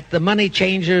 like the money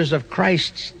changers of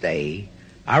Christ's day,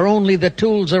 are only the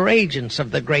tools or agents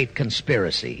of the great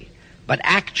conspiracy, but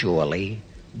actually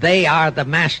they are the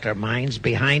masterminds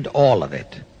behind all of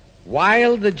it.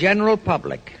 While the general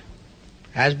public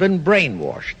has been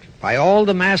brainwashed by all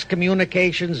the mass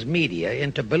communications media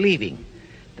into believing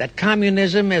that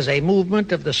communism is a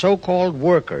movement of the so-called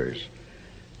workers,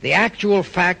 the actual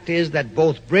fact is that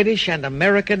both British and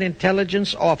American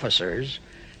intelligence officers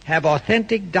have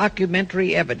authentic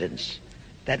documentary evidence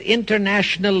that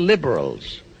international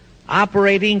liberals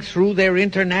operating through their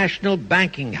international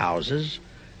banking houses,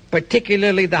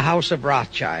 particularly the House of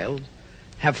Rothschild,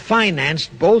 have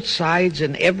financed both sides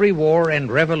in every war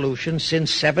and revolution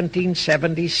since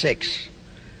 1776.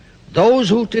 Those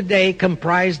who today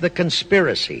comprise the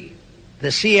conspiracy, the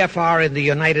CFR in the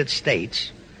United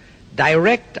States,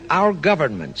 direct our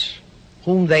governments,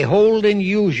 whom they hold in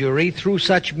usury through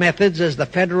such methods as the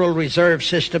Federal Reserve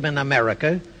System in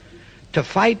America, to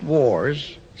fight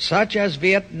wars such as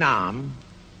Vietnam,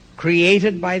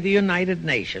 created by the United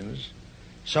Nations,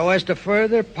 so as to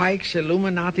further Pike's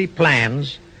Illuminati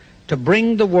plans to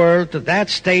bring the world to that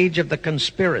stage of the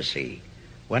conspiracy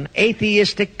when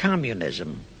atheistic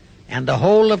communism and the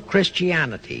whole of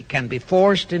Christianity can be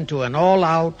forced into an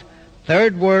all-out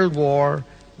Third World War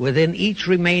within each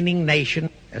remaining nation,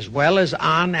 as well as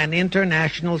on an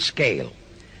international scale.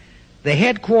 The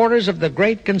headquarters of the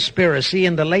great conspiracy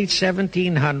in the late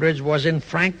 1700s was in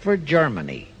Frankfurt,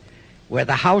 Germany, where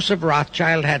the House of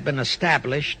Rothschild had been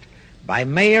established by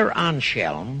Mayer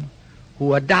Anschelm,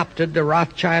 who adopted the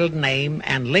Rothschild name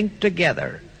and linked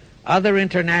together other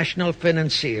international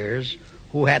financiers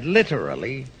who had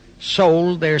literally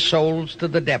sold their souls to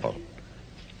the devil.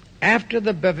 After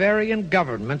the Bavarian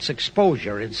government's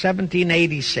exposure in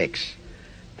 1786,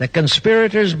 the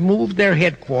conspirators moved their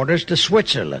headquarters to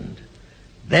Switzerland,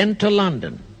 then to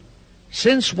London.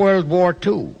 Since World War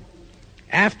II,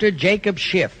 after Jacob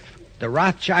Schiff, the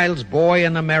Rothschild's boy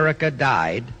in America,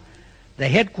 died, the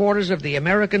headquarters of the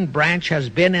American branch has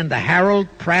been in the Harold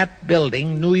Pratt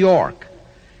Building, New York,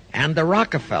 and the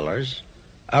Rockefellers,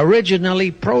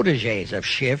 originally protégés of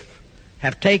Schiff,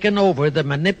 have taken over the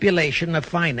manipulation of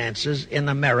finances in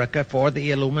America for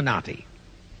the Illuminati.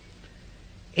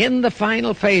 In the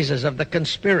final phases of the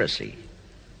conspiracy,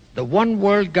 the one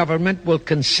world government will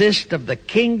consist of the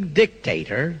king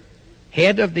dictator,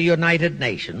 head of the United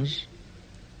Nations,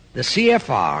 the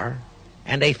CFR,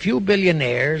 and a few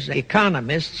billionaires,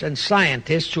 economists, and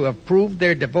scientists who have proved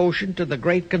their devotion to the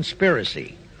great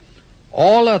conspiracy.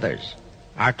 All others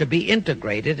are to be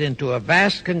integrated into a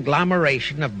vast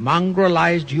conglomeration of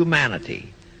mongrelized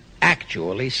humanity,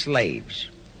 actually slaves.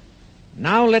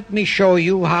 Now let me show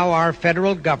you how our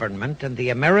federal government and the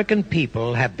American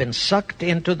people have been sucked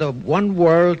into the one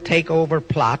world takeover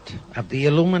plot of the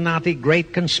Illuminati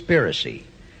great conspiracy.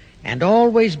 And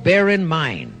always bear in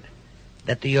mind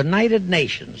that the United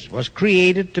Nations was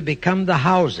created to become the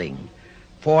housing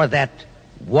for that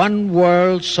one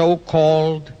world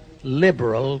so-called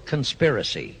liberal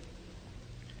conspiracy.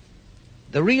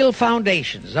 The real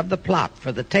foundations of the plot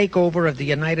for the takeover of the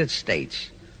United States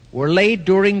were laid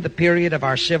during the period of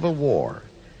our Civil War.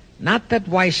 Not that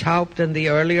Weishaupt and the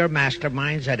earlier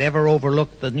masterminds had ever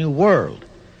overlooked the New World.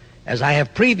 As I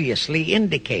have previously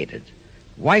indicated,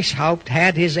 Weishaupt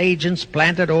had his agents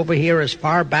planted over here as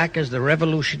far back as the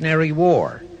Revolutionary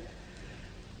War.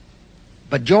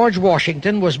 But George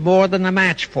Washington was more than a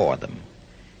match for them.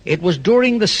 It was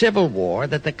during the Civil War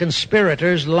that the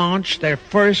conspirators launched their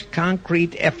first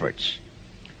concrete efforts.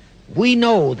 We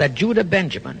know that Judah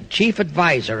Benjamin, chief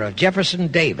advisor of Jefferson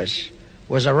Davis,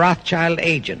 was a Rothschild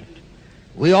agent.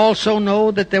 We also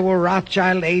know that there were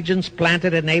Rothschild agents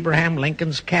planted in Abraham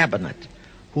Lincoln's cabinet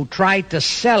who tried to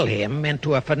sell him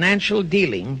into a financial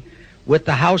dealing with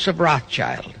the House of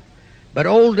Rothschild. But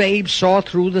old Abe saw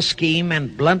through the scheme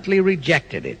and bluntly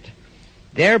rejected it,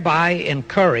 thereby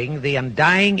incurring the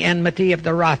undying enmity of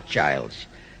the Rothschilds,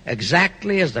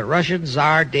 exactly as the Russian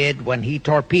Tsar did when he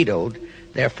torpedoed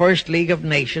their first League of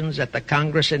Nations at the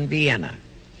Congress in Vienna.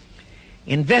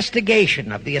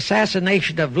 Investigation of the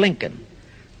assassination of Lincoln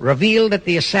revealed that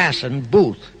the assassin,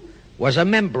 Booth, was a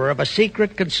member of a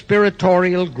secret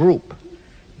conspiratorial group.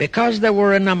 Because there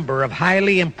were a number of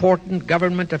highly important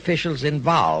government officials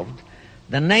involved,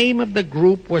 the name of the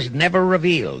group was never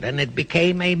revealed, and it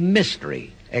became a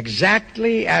mystery,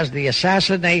 exactly as the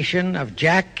assassination of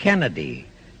Jack Kennedy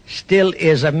still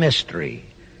is a mystery.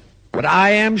 But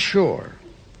I am sure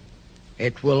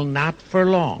it will not for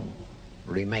long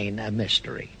remain a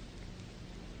mystery.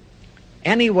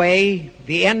 Anyway,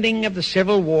 the ending of the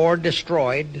Civil War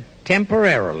destroyed,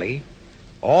 temporarily,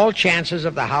 all chances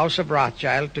of the House of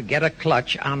Rothschild to get a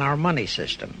clutch on our money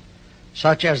system,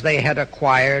 such as they had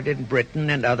acquired in Britain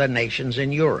and other nations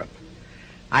in Europe.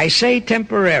 I say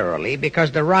temporarily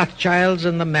because the Rothschilds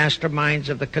and the masterminds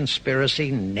of the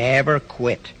conspiracy never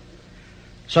quit.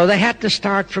 So they had to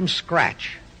start from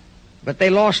scratch, but they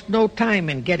lost no time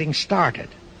in getting started.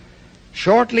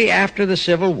 Shortly after the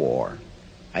Civil War,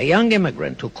 a young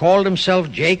immigrant who called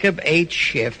himself Jacob H.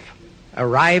 Schiff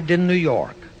arrived in New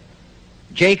York.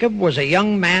 Jacob was a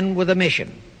young man with a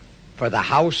mission for the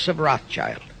House of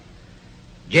Rothschild.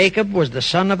 Jacob was the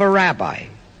son of a rabbi,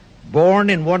 born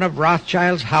in one of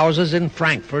Rothschild's houses in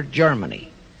Frankfurt, Germany.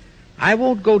 I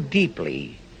won't go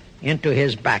deeply into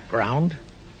his background.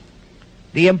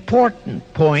 The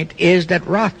important point is that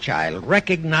Rothschild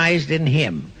recognized in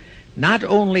him not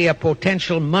only a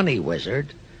potential money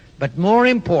wizard, but more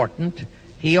important,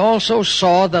 he also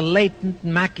saw the latent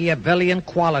Machiavellian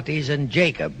qualities in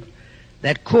Jacob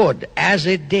that could, as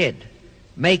it did,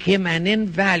 make him an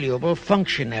invaluable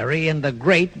functionary in the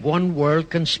great one-world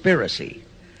conspiracy.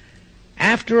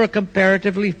 After a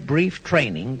comparatively brief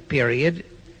training period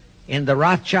in the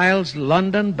Rothschilds'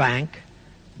 London bank,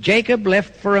 Jacob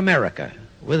left for America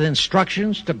with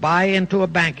instructions to buy into a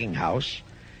banking house,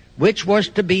 which was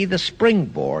to be the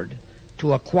springboard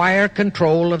to acquire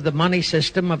control of the money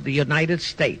system of the United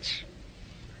States.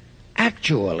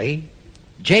 Actually,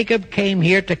 Jacob came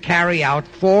here to carry out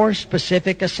 4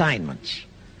 specific assignments.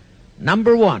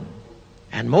 Number 1,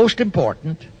 and most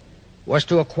important, was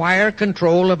to acquire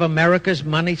control of America's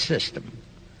money system.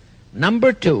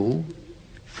 Number 2,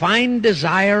 find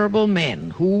desirable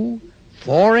men who,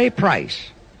 for a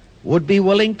price, would be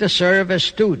willing to serve as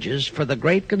stooges for the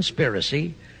great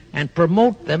conspiracy and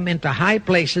promote them into high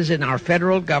places in our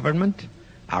federal government,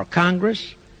 our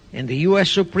Congress, in the U.S.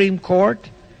 Supreme Court,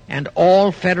 and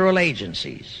all federal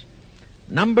agencies.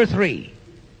 Number 3,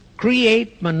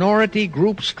 create minority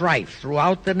group strife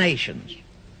throughout the nations,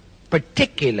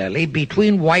 particularly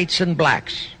between whites and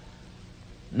blacks.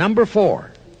 Number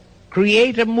 4,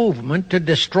 create a movement to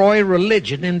destroy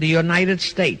religion in the United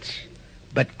States,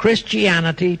 but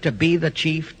Christianity to be the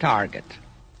chief target.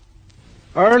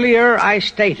 Earlier, I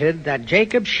stated that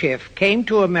Jacob Schiff came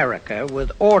to America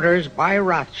with orders by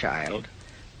Rothschild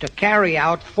to carry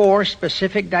out 4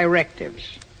 specific directives.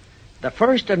 The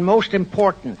first and most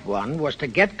important one was to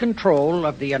get control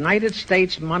of the United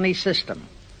States money system.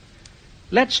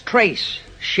 Let's trace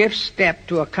Schiff's step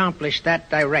to accomplish that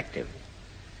directive.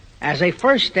 As a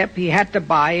first step, he had to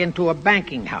buy into a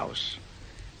banking house,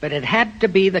 but it had to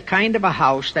be the kind of a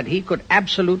house that he could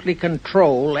absolutely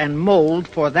control and mold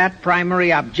for that primary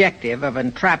objective of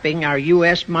entrapping our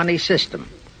U.S. money system.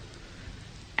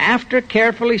 After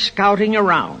carefully scouting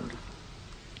around,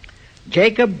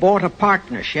 Jacob bought a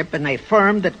partnership in a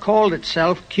firm that called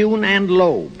itself Kuhn and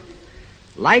Loeb.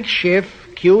 Like Schiff,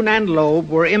 Kuhn and Loeb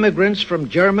were immigrants from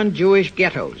German Jewish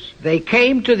ghettos. They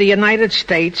came to the United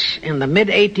States in the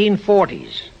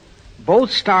mid-1840s.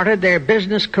 Both started their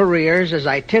business careers as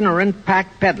itinerant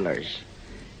pack peddlers.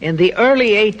 In the early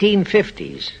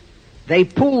 1850s, they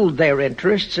pooled their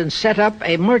interests and set up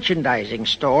a merchandising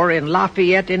store in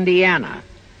Lafayette, Indiana,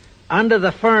 under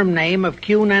the firm name of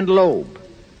Kuhn and Loeb,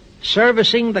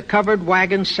 servicing the covered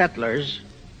wagon settlers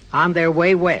on their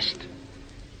way west.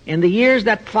 In the years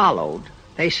that followed,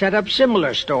 they set up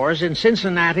similar stores in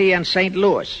Cincinnati and St.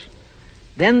 Louis.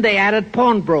 Then they added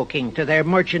pawnbroking to their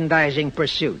merchandising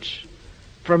pursuits.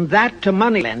 From that to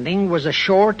money lending was a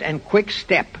short and quick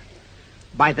step.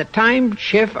 By the time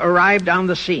Schiff arrived on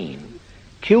the scene,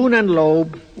 Kuhn and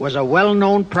Loeb was a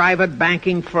well-known private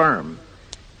banking firm,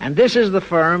 and this is the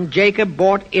firm Jacob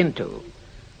bought into.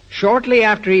 Shortly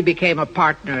after he became a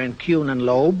partner in Kuhn and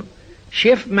Loeb,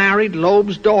 Schiff married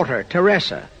Loeb's daughter,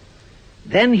 Teresa.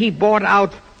 Then he bought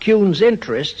out Kuhn's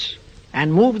interests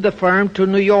and moved the firm to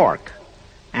New York,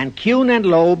 and Kuhn and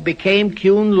Loeb became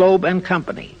Kuhn, Loeb and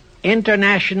Company,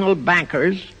 international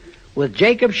bankers, with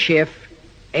Jacob Schiff,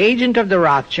 agent of the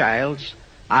Rothschilds,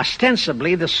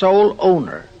 ostensibly the sole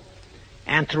owner.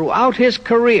 And throughout his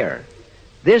career,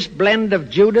 this blend of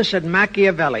Judas and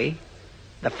Machiavelli,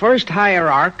 the first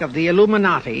hierarch of the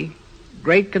Illuminati,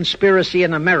 great conspiracy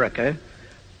in America,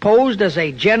 posed as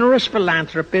a generous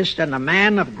philanthropist and a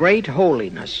man of great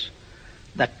holiness,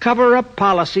 the cover-up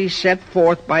policy set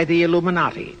forth by the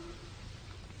Illuminati.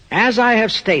 As I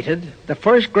have stated, the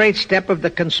first great step of the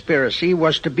conspiracy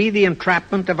was to be the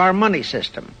entrapment of our money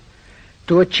system.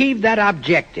 To achieve that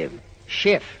objective,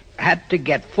 Schiff had to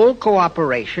get full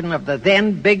cooperation of the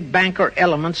then big banker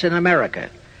elements in America,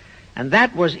 and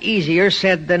that was easier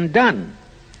said than done.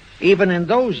 Even in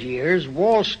those years,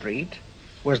 Wall Street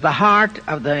was the heart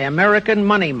of the American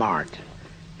money mart,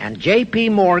 and J.P.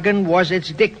 Morgan was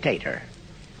its dictator.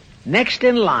 Next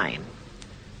in line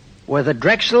were the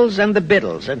Drexels and the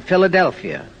Biddles in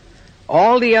Philadelphia.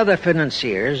 All the other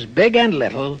financiers, big and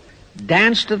little,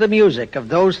 danced to the music of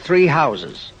those three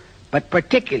houses, but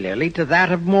particularly to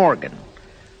that of Morgan.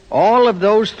 All of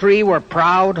those three were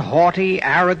proud, haughty,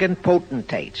 arrogant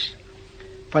potentates.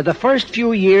 For the first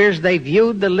few years they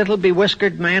viewed the little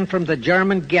bewhiskered man from the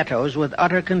German ghettos with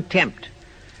utter contempt.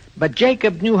 But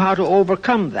Jacob knew how to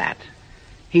overcome that.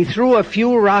 He threw a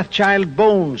few Rothschild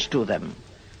bones to them,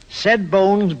 said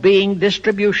bones being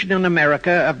distribution in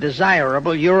America of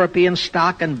desirable European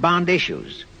stock and bond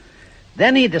issues.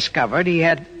 Then he discovered he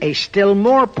had a still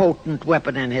more potent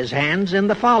weapon in his hands in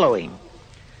the following.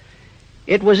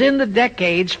 It was in the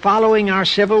decades following our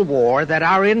Civil War that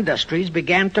our industries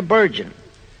began to burgeon.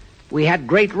 We had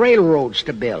great railroads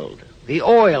to build. The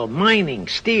oil, mining,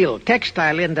 steel,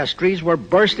 textile industries were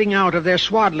bursting out of their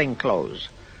swaddling clothes.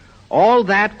 All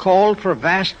that called for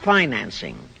vast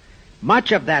financing.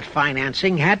 Much of that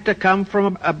financing had to come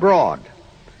from abroad.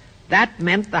 That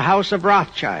meant the House of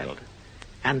Rothschild.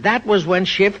 And that was when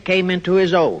Schiff came into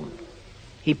his own.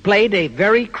 He played a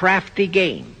very crafty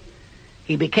game.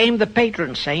 He became the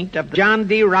patron saint of John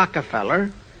D.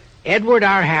 Rockefeller, Edward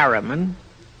R. Harriman,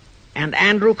 and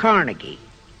Andrew Carnegie.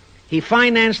 He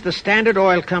financed the Standard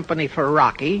Oil Company for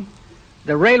Rocky,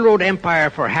 the railroad empire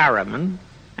for Harriman,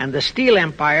 and the steel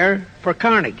empire for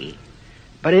Carnegie.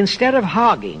 But instead of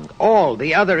hogging all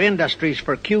the other industries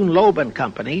for Kuhn, Loeb and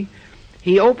Company,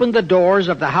 he opened the doors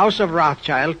of the House of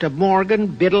Rothschild to Morgan,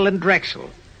 Biddle, and Drexel.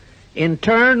 In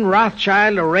turn,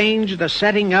 Rothschild arranged the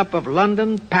setting up of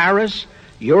London, Paris,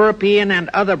 European, and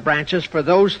other branches for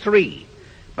those three,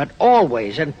 but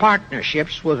always in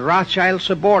partnerships with Rothschild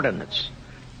subordinates.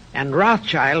 And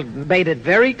Rothschild made it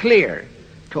very clear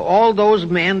to all those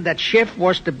men that Schiff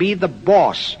was to be the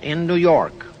boss in New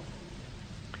York.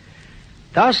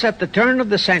 Thus, at the turn of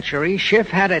the century, Schiff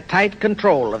had a tight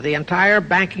control of the entire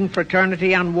banking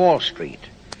fraternity on Wall Street,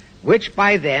 which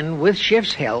by then, with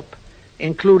Schiff's help,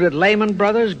 included Lehman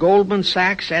Brothers, Goldman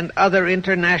Sachs, and other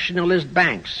internationalist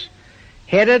banks,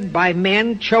 headed by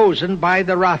men chosen by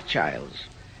the Rothschilds.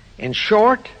 In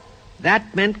short,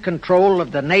 that meant control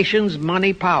of the nation's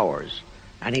money powers,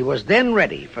 and he was then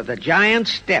ready for the giant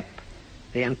step,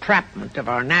 the entrapment of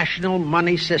our national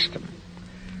money system.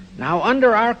 Now,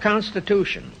 under our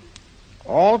Constitution,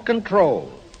 all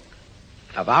control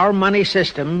of our money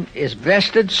system is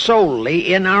vested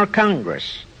solely in our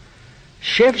Congress.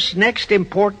 Schiff's next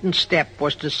important step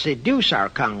was to seduce our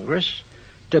Congress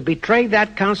to betray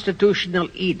that constitutional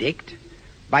edict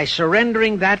by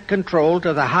surrendering that control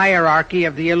to the hierarchy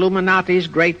of the Illuminati's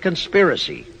great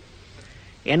conspiracy.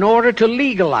 In order to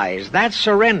legalize that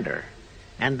surrender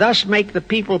and thus make the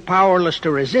people powerless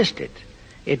to resist it,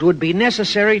 it would be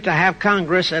necessary to have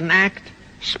Congress enact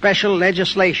special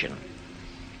legislation.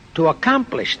 To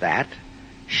accomplish that,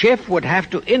 Schiff would have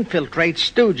to infiltrate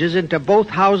stooges into both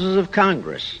houses of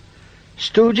Congress,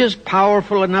 stooges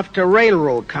powerful enough to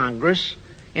railroad Congress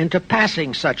into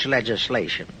passing such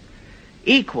legislation.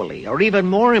 Equally, or even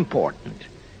more important,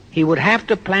 he would have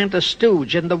to plant a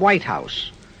stooge in the White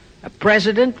House, a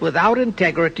president without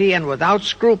integrity and without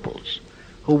scruples,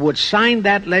 who would sign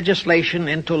that legislation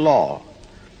into law.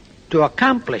 To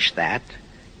accomplish that,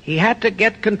 he had to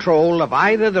get control of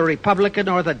either the Republican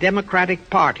or the Democratic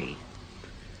Party.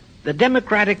 The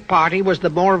Democratic Party was the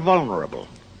more vulnerable.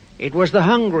 It was the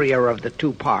hungrier of the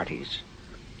two parties.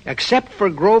 Except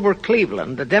for Grover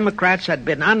Cleveland, the Democrats had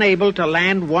been unable to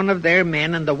land one of their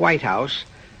men in the White House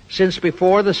since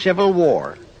before the Civil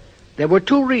War. There were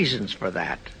two reasons for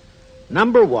that.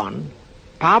 Number one,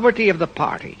 poverty of the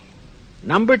party.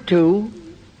 Number two,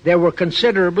 there were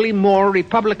considerably more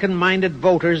Republican-minded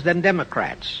voters than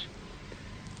Democrats.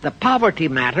 The poverty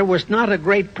matter was not a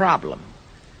great problem,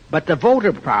 but the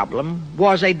voter problem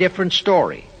was a different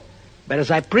story. But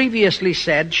as I previously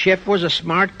said, Schiff was a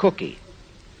smart cookie.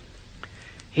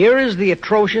 Here is the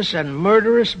atrocious and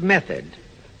murderous method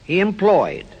he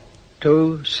employed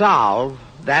to solve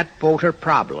that voter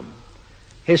problem.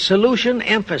 His solution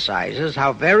emphasizes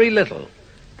how very little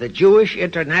the Jewish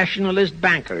internationalist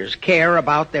bankers care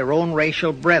about their own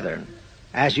racial brethren,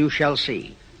 as you shall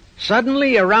see.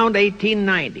 Suddenly, around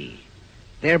 1890,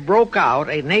 there broke out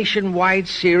a nationwide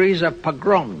series of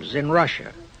pogroms in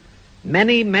Russia.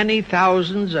 Many, many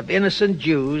thousands of innocent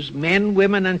Jews, men,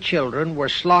 women, and children, were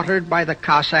slaughtered by the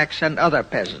Cossacks and other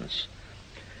peasants.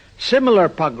 Similar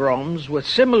pogroms with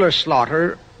similar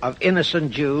slaughter of innocent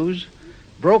Jews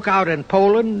broke out in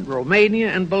Poland,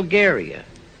 Romania, and Bulgaria.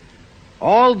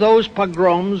 All those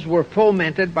pogroms were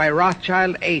fomented by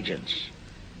Rothschild agents.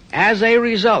 As a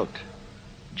result,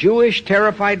 Jewish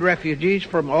terrified refugees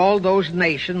from all those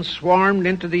nations swarmed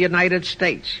into the United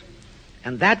States.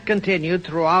 And that continued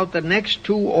throughout the next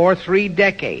 2 or 3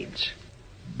 decades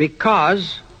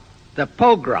because the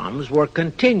pogroms were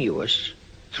continuous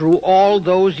through all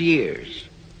those years.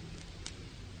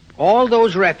 All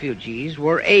those refugees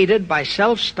were aided by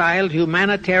self-styled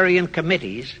humanitarian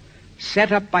committees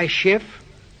set up by Schiff,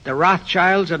 the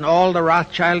Rothschilds, and all the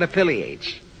Rothschild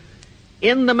affiliates.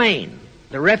 In the main,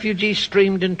 the refugees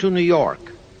streamed into New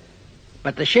York.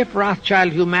 But the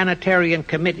Schiff-Rothschild humanitarian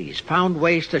committees found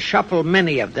ways to shuffle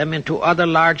many of them into other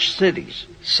large cities,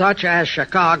 such as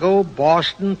Chicago,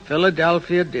 Boston,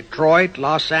 Philadelphia, Detroit,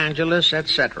 Los Angeles,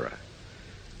 etc.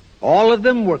 All of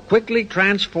them were quickly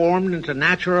transformed into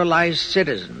naturalized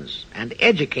citizens and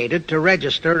educated to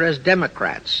register as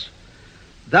Democrats.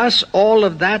 Thus, all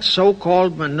of that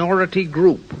so-called minority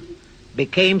group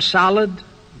became solid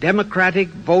Democratic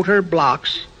voter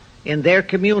blocs in their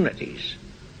communities,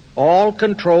 all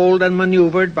controlled and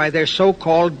maneuvered by their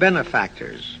so-called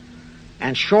benefactors.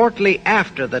 And shortly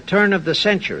after the turn of the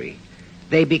century,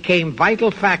 they became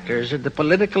vital factors in the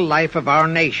political life of our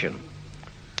nation.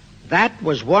 That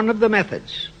was one of the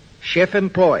methods Schiff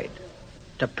employed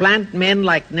to plant men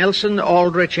like Nelson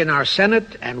Aldrich in our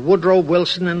Senate and Woodrow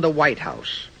Wilson in the White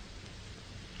House.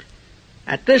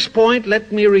 At this point,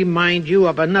 let me remind you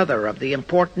of another of the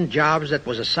important jobs that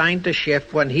was assigned to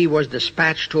Schiff when he was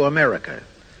dispatched to America.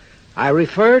 I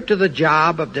refer to the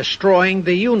job of destroying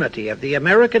the unity of the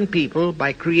American people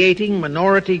by creating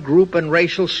minority group and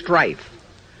racial strife.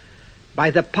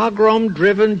 By the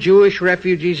pogrom-driven Jewish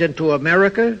refugees into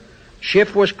America,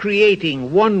 Schiff was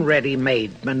creating one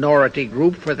ready-made minority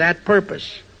group for that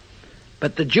purpose.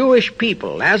 But the Jewish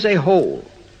people as a whole,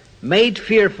 made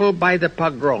fearful by the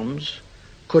pogroms,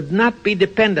 could not be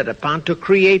depended upon to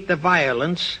create the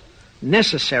violence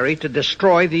necessary to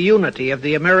destroy the unity of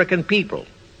the American people.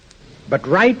 But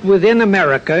right within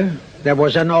America, there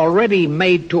was an already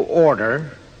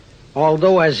made-to-order,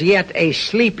 although as yet a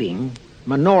sleeping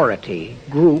minority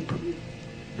group,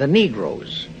 the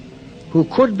Negroes, who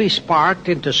could be sparked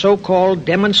into so-called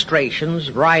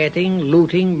demonstrations, rioting,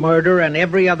 looting, murder, and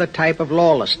every other type of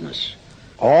lawlessness.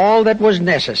 All that was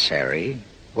necessary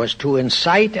was to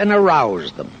incite and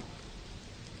arouse them.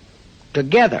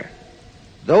 Together,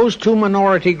 those two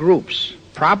minority groups,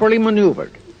 properly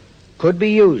maneuvered, could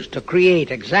be used to create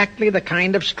exactly the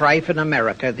kind of strife in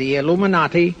America the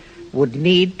Illuminati would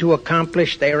need to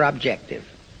accomplish their objective.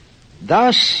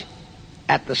 Thus,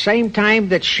 at the same time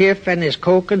that Schiff and his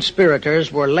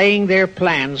co-conspirators were laying their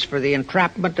plans for the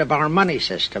entrapment of our money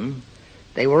system,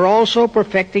 they were also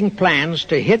perfecting plans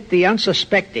to hit the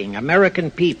unsuspecting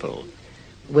American people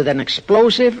with an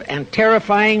explosive and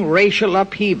terrifying racial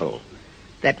upheaval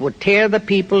that would tear the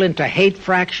people into hate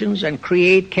fractions and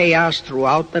create chaos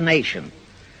throughout the nation,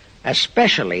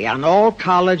 especially on all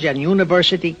college and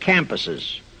university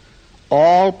campuses,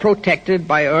 all protected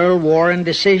by Earl Warren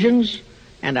decisions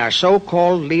and our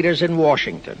so-called leaders in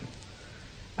Washington.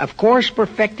 Of course,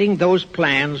 perfecting those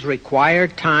plans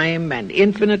required time and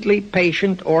infinitely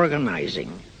patient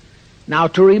organizing. Now,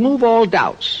 to remove all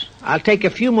doubts, I'll take a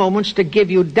few moments to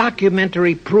give you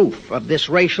documentary proof of this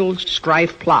racial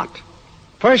strife plot.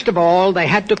 First of all, they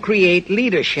had to create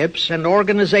leaderships and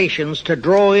organizations to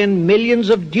draw in millions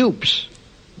of dupes,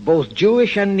 both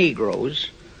Jewish and Negroes,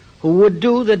 who would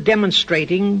do the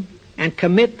demonstrating and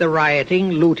commit the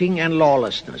rioting, looting, and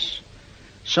lawlessness.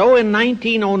 So in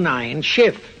 1909,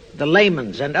 Schiff, the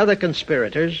Layman's, and other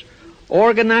conspirators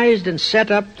organized and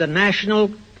set up the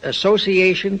National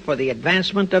Association for the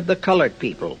Advancement of the Colored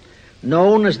People,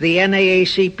 known as the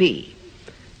NAACP.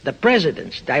 The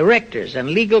presidents, directors, and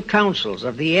legal counsels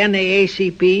of the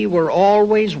NAACP were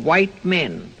always white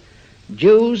men,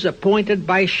 Jews appointed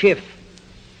by Schiff.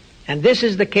 And this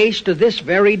is the case to this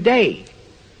very day.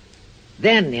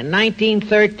 Then, in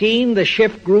 1913, the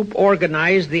Schiff Group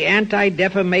organized the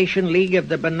Anti-Defamation League of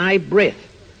the B'nai B'rith,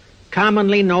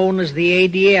 commonly known as the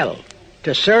ADL,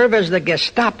 to serve as the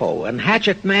Gestapo and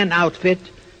hatchet man outfit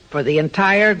for the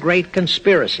entire Great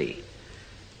Conspiracy.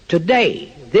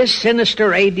 Today, this sinister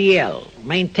ADL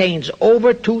maintains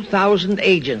over 2,000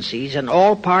 agencies in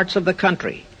all parts of the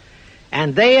country,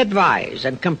 and they advise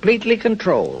and completely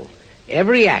control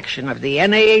every action of the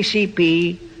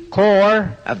NAACP,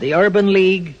 CORE, of the Urban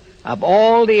League, of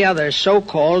all the other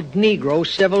so-called Negro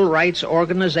civil rights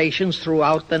organizations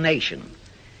throughout the nation,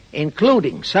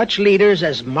 including such leaders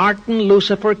as Martin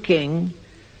Lucifer King,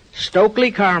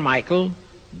 Stokely Carmichael,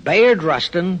 Bayard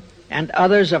Rustin, and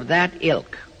others of that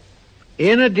ilk.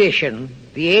 In addition,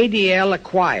 the ADL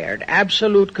acquired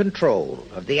absolute control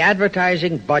of the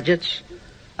advertising budgets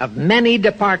of many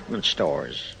department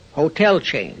stores, hotel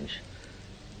chains,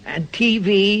 and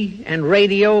TV and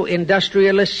radio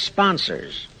industrialist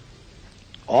sponsors,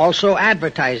 also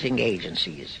advertising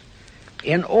agencies,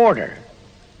 in order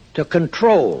to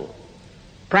control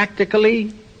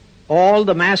practically all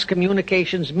the mass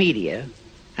communications media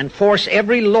and force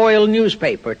every loyal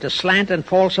newspaper to slant and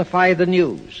falsify the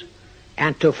news,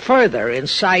 and to further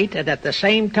incite and at the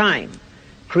same time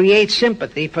create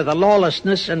sympathy for the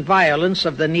lawlessness and violence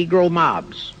of the Negro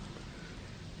mobs.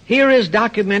 Here is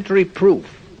documentary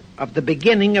proof of the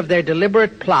beginning of their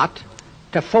deliberate plot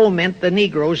to foment the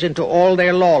Negroes into all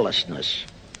their lawlessness.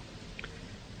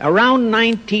 Around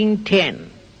 1910,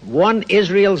 one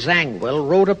Israel Zangwill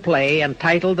wrote a play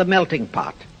entitled The Melting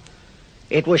Pot.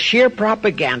 It was sheer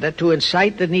propaganda to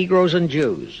incite the Negroes and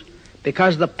Jews,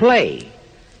 because the play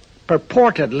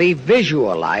purportedly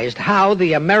visualized how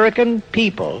the American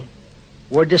people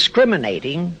were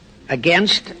discriminating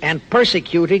against and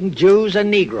persecuting Jews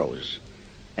and Negroes.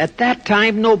 At that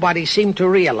time, nobody seemed to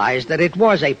realize that it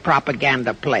was a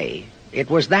propaganda play. It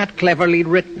was that cleverly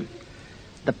written.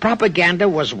 The propaganda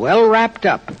was well wrapped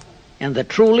up in the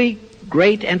truly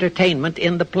great entertainment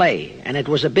in the play, and it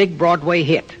was a big Broadway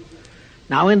hit.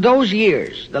 Now, in those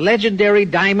years, the legendary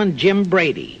Diamond Jim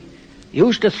Brady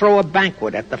used to throw a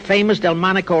banquet at the famous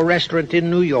Delmonico restaurant in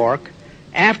New York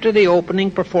after the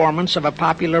opening performance of a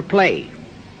popular play.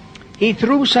 He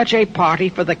threw such a party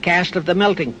for the cast of The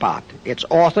Melting Pot, its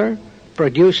author,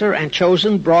 producer, and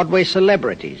chosen Broadway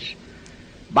celebrities.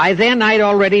 By then, I'd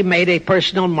already made a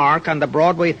personal mark on the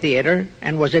Broadway theater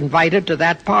and was invited to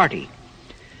that party.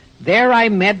 There I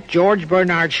met George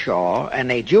Bernard Shaw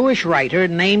and a Jewish writer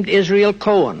named Israel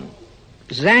Cohen.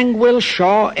 Zangwill,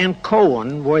 Shaw, and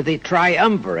Cohen were the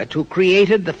triumvirate who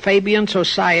created the Fabian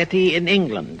Society in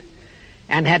England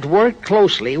and had worked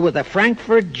closely with a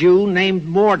Frankfurt Jew named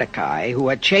Mordecai, who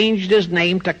had changed his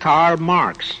name to Karl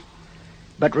Marx.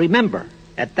 But remember,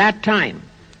 at that time,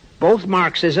 both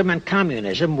Marxism and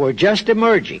communism were just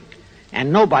emerging,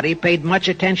 and nobody paid much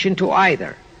attention to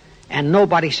either, and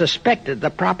nobody suspected the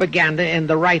propaganda in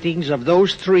the writings of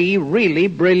those three really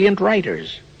brilliant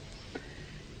writers.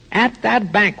 At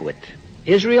that banquet,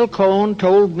 Israel Cohen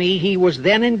told me he was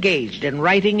then engaged in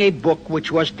writing a book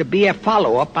which was to be a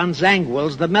follow-up on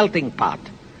Zangwill's The Melting Pot.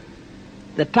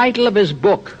 The title of his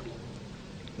book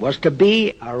was to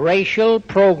be A Racial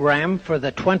Program for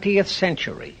the 20th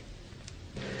Century.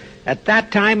 At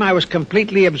that time, I was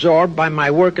completely absorbed by my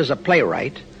work as a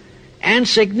playwright, and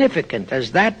significant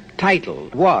as that title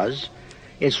was,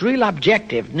 its real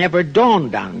objective never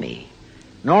dawned on me,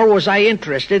 nor was I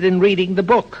interested in reading the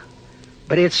book.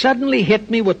 But it suddenly hit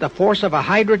me with the force of a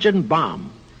hydrogen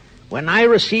bomb when I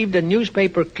received a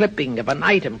newspaper clipping of an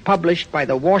item published by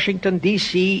the Washington,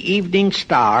 D.C. Evening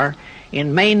Star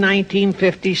in May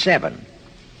 1957.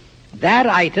 That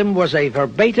item was a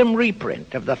verbatim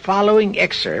reprint of the following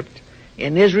excerpt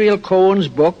in Israel Cohen's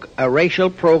book, A Racial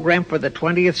Program for the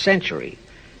 20th Century,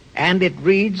 and it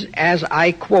reads as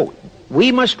I quote,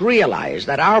 "We must realize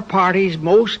that our party's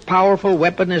most powerful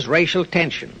weapon is racial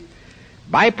tension.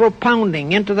 By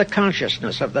propounding into the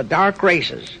consciousness of the dark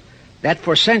races that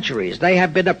for centuries they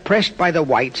have been oppressed by the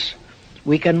whites,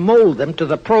 we can mold them to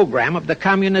the program of the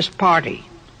Communist Party.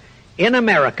 In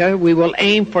America, we will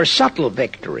aim for subtle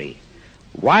victory.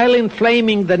 While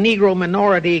inflaming the Negro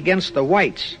minority against the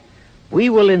whites, We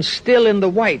will instill in the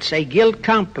whites a guilt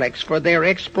complex for their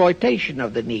exploitation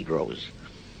of the Negroes.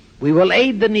 We will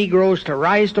aid the Negroes to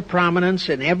rise to prominence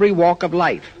in every walk of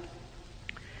life,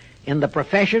 in the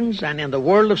professions and in the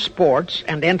world of sports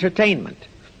and entertainment.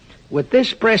 With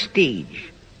this prestige,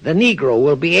 the Negro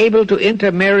will be able to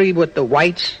intermarry with the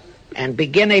whites and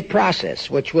begin a process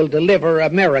which will deliver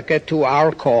America to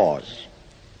our cause.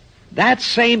 That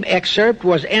same excerpt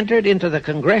was entered into the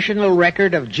Congressional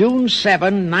Record of June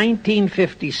 7,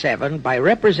 1957 by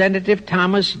Representative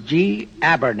Thomas G.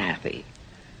 Abernathy.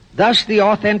 Thus the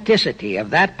authenticity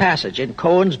of that passage in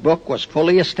Cohen's book was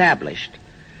fully established.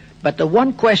 But the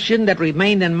one question that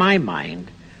remained in my mind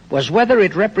was whether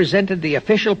it represented the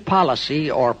official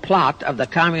policy or plot of the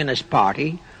Communist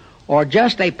Party or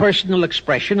just a personal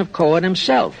expression of Cohen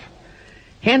himself.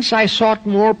 Hence I sought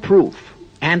more proof,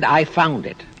 and I found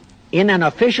it. In an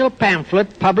official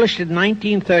pamphlet published in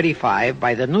 1935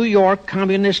 by the New York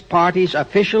Communist Party's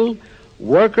official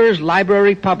Workers'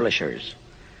 Library Publishers.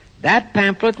 That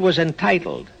pamphlet was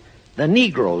entitled, "The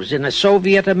Negroes in a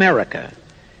Soviet America."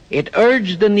 It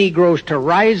urged the Negroes to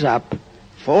rise up,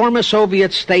 form a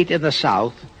Soviet state in the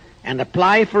South, and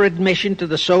apply for admission to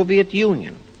the Soviet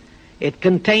Union. It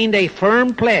contained a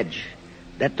firm pledge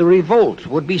that the revolt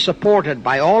would be supported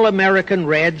by all American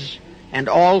Reds and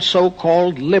all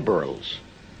so-called liberals.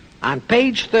 On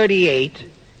page 38,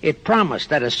 it promised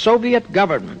that a Soviet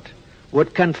government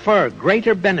would confer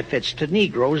greater benefits to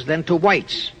Negroes than to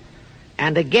whites.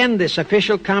 And again, this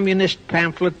official communist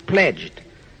pamphlet pledged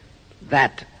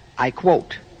that, I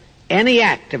quote, "Any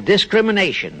act of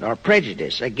discrimination or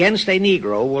prejudice against a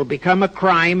Negro will become a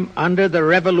crime under the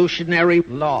revolutionary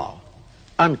law,"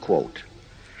 unquote.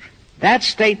 That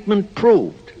statement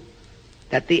proved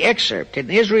that the excerpt in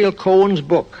Israel Cohen's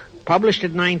book, published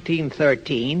in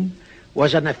 1913,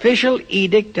 was an official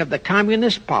edict of the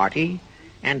Communist Party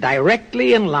and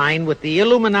directly in line with the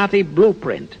Illuminati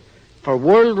blueprint for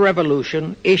world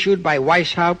revolution issued by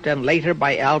Weishaupt and later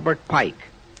by Albert Pike.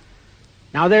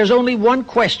 Now there's only one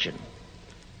question,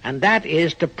 and that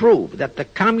is to prove that the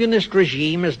communist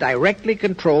regime is directly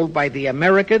controlled by the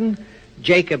American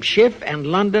Jacob Schiff and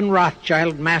London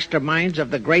Rothschild masterminds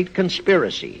of the Great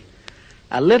Conspiracy.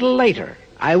 A little later,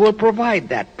 I will provide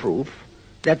that proof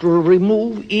that will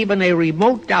remove even a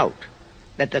remote doubt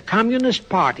that the Communist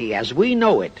Party, as we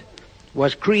know it,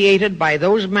 was created by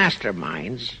those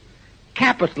masterminds,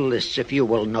 capitalists, if you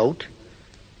will note,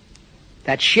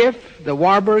 that Schiff, the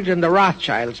Warburgs, and the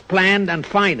Rothschilds planned and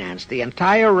financed the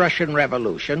entire Russian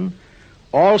Revolution,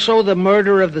 also the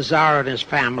murder of the Tsar and his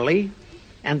family,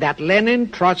 and that Lenin,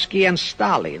 Trotsky, and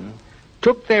Stalin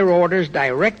took their orders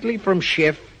directly from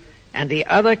Schiff and the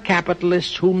other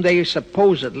capitalists whom they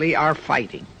supposedly are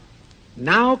fighting.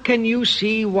 Now can you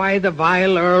see why the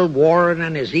vile Earl Warren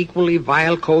and his equally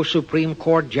vile co-Supreme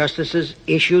Court justices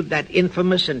issued that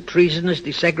infamous and treasonous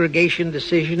desegregation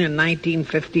decision in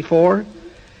 1954?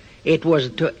 It was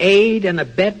to aid and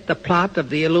abet the plot of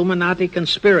the Illuminati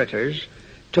conspirators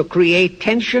to create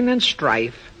tension and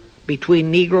strife between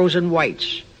Negroes and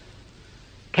whites.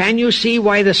 Can you see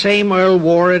why the same Earl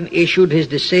Warren issued his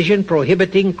decision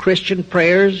prohibiting Christian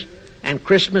prayers and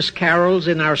Christmas carols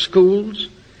in our schools?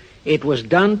 It was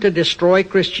done to destroy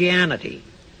Christianity.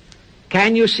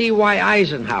 Can you see why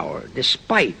Eisenhower,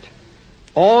 despite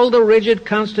all the rigid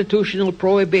constitutional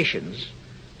prohibitions,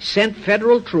 sent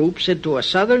federal troops into a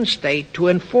southern state to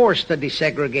enforce the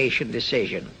desegregation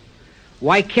decision?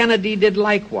 Why Kennedy did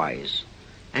likewise?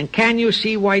 And can you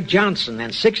see why Johnson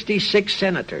and 66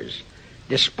 senators,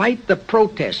 despite the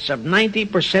protests of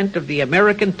 90% of the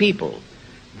American people,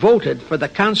 voted for the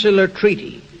Consular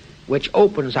Treaty, which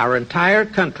opens our entire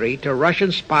country to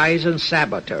Russian spies and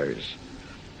saboteurs?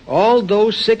 All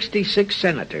those 66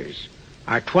 senators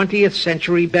are 20th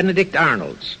century Benedict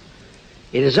Arnolds.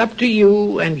 It is up to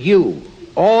you and you,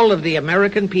 all of the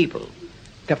American people,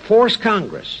 to force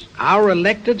Congress, our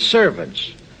elected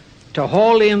servants, to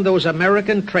haul in those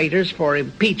American traitors for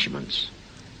impeachments,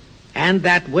 and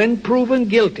that when proven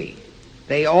guilty,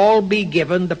 they all be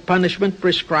given the punishment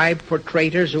prescribed for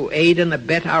traitors who aid and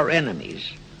abet our enemies.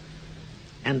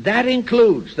 And that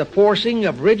includes the forcing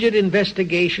of rigid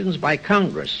investigations by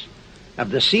Congress of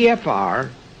the CFR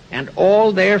and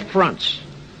all their fronts,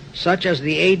 such as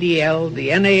the ADL, the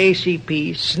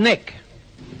NAACP, SNCC,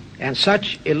 and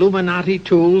such Illuminati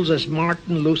tools as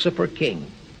Martin Lucifer King.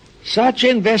 Such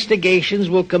investigations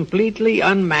will completely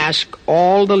unmask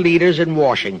all the leaders in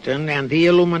Washington and the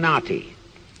Illuminati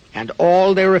and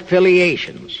all their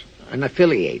affiliations and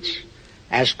affiliates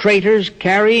as traitors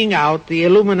carrying out the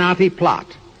Illuminati plot.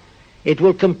 It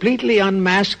will completely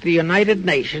unmask the United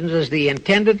Nations as the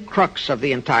intended crux of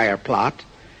the entire plot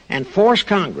and force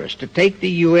Congress to take the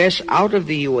U.S. out of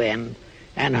the UN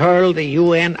and hurl the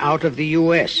UN out of the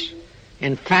U.S.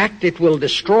 In fact, it will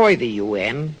destroy the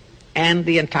UN and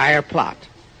the entire plot.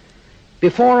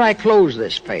 Before I close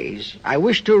this phase, I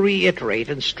wish to reiterate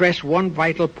and stress one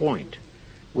vital point,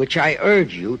 which I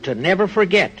urge you to never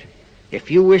forget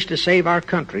if you wish to save our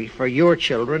country for your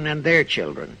children and their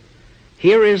children.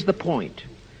 Here is the point.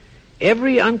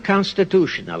 Every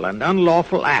unconstitutional and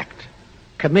unlawful act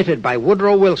committed by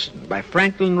Woodrow Wilson, by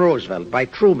Franklin Roosevelt, by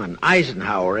Truman,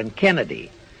 Eisenhower, and Kennedy,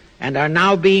 and are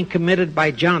now being committed by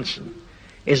Johnson,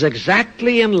 is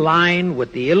exactly in line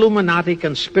with the Illuminati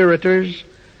conspirators'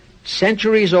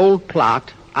 centuries-old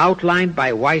plot outlined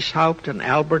by Weishaupt and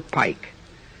Albert Pike.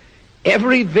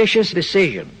 Every vicious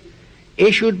decision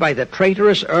issued by the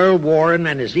traitorous Earl Warren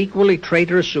and his equally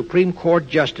traitorous Supreme Court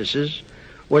justices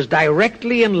was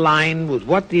directly in line with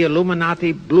what the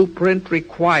Illuminati blueprint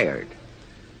required.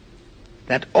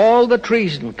 That all the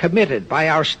treason committed by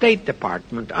our State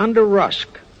Department under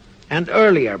Rusk and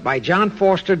earlier by John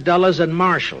Foster Dulles and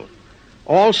Marshall,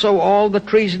 also all the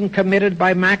treason committed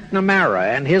by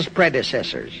McNamara and his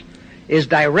predecessors, is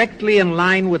directly in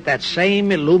line with that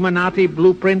same Illuminati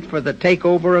blueprint for the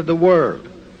takeover of the world.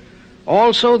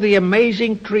 Also the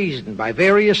amazing treason by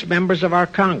various members of our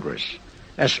Congress,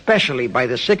 especially by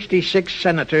the 66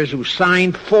 senators who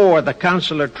signed for the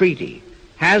Consular Treaty,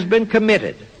 has been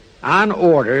committed on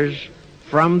orders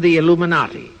from the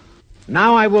Illuminati.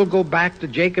 Now I will go back to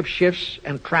Jacob Schiff's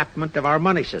entrapment of our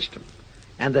money system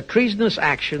and the treasonous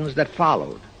actions that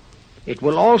followed. It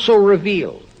will also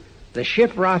reveal the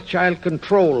Schiff-Rothschild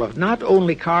control of not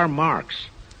only Karl Marx,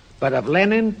 but of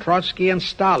Lenin, Trotsky, and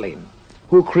Stalin,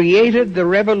 who created the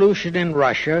revolution in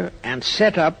Russia and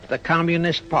set up the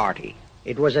Communist Party.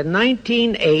 It was in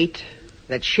 1908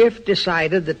 that Schiff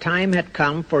decided the time had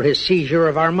come for his seizure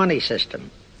of our money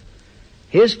system.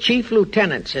 His chief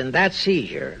lieutenants in that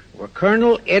seizure were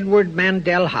Colonel Edward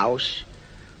Mandell House,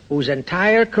 whose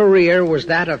entire career was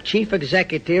that of chief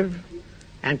executive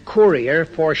and courier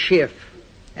for Schiff,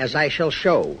 as I shall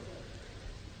show,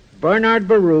 Bernard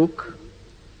Baruch,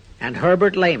 and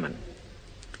Herbert Lehman.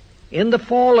 In the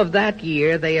fall of that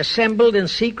year, they assembled in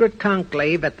secret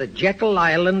conclave at the Jekyll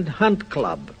Island Hunt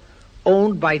Club,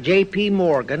 owned by J.P.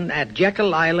 Morgan at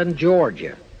Jekyll Island,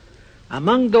 Georgia.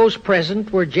 Among those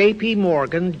present were J.P.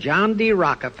 Morgan, John D.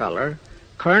 Rockefeller,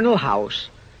 Colonel House,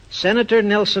 Senator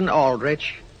Nelson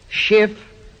Aldrich, Schiff,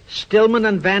 Stillman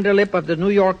and Vanderlip of the New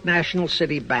York National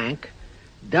City Bank,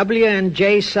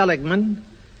 W.N.J. Seligman,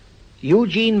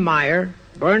 Eugene Meyer,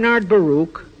 Bernard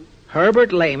Baruch,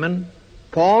 Herbert Lehman,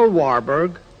 Paul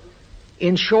Warburg,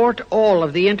 in short, all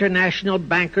of the international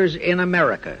bankers in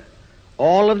America,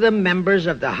 all of them members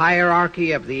of the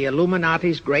hierarchy of the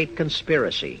Illuminati's great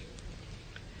conspiracy.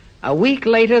 A week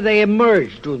later, they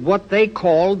emerged with what they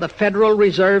called the Federal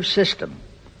Reserve System.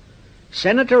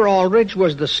 Senator Aldrich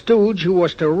was the stooge who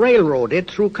was to railroad it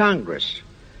through Congress.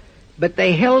 But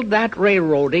they held that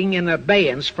railroading in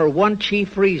abeyance for one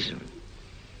chief reason.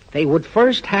 They would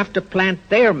first have to plant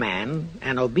their man,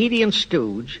 an obedient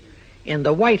stooge, in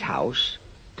the White House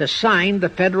to sign the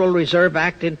Federal Reserve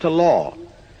Act into law.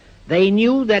 They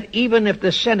knew that even if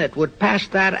the Senate would pass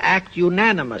that act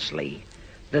unanimously,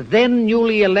 the then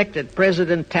newly elected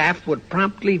President Taft would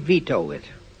promptly veto it.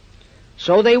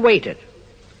 So they waited.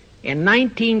 In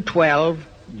 1912,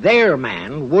 their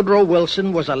man, Woodrow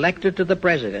Wilson, was elected to the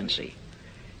presidency.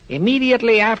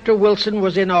 Immediately after Wilson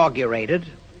was inaugurated,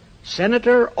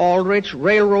 Senator Aldrich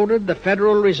railroaded the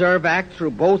Federal Reserve Act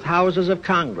through both houses of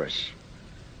Congress,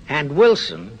 and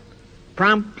Wilson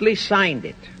promptly signed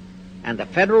it, and the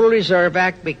Federal Reserve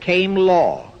Act became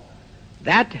law.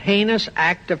 That heinous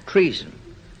act of treason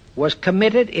was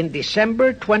committed in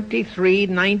December 23,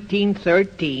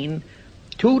 1913,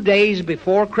 2 days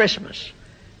before Christmas,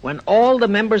 when all the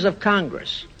members of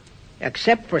Congress,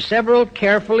 except for several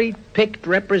carefully picked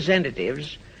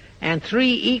representatives and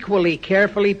 3 equally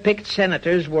carefully picked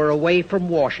senators, were away from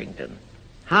Washington.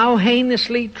 How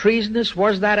heinously treasonous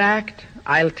was that act?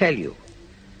 I'll tell you.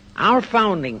 Our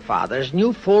founding fathers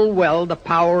knew full well the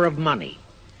power of money.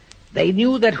 They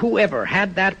knew that whoever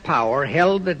had that power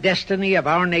held the destiny of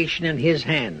our nation in his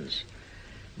hands.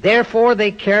 Therefore,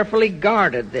 they carefully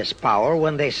guarded this power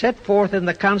when they set forth in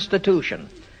the Constitution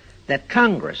that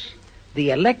Congress,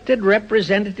 the elected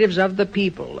representatives of the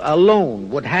people, alone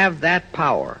would have that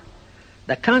power.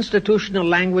 The constitutional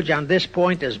language on this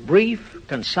point is brief,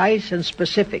 concise, and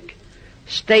specific,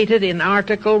 stated in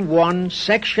Article 1,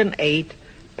 Section 8,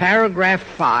 Paragraph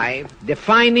 5,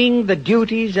 defining the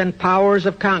duties and powers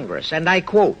of Congress, and I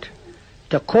quote,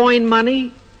 "To coin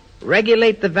money,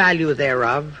 regulate the value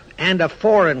thereof, and a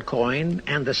foreign coin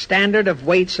and the standard of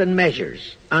weights and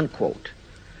measures, unquote.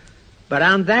 But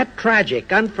on that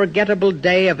tragic, unforgettable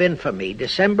day of infamy,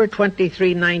 December 23,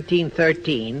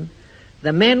 1913,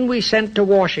 the men we sent to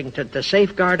Washington to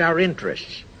safeguard our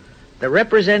interests, the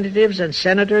representatives and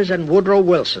senators and Woodrow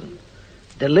Wilson,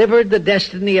 delivered the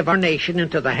destiny of our nation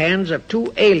into the hands of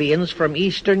two aliens from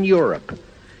Eastern Europe,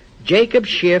 Jacob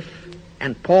Schiff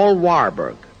and Paul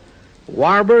Warburg.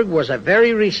 Warburg was a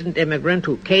very recent immigrant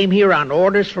who came here on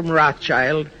orders from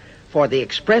Rothschild for the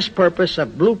express purpose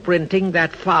of blueprinting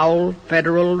that foul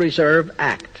Federal Reserve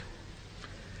Act.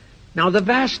 Now, the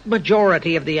vast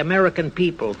majority of the American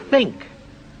people think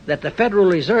that the Federal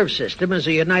Reserve System is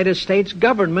a United States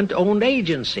government-owned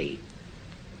agency.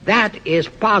 That is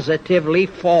positively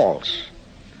false.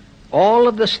 All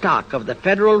of the stock of the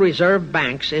Federal Reserve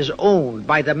banks is owned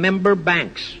by the member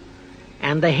banks,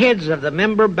 and the heads of the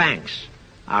member banks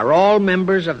are all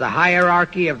members of the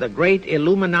hierarchy of the great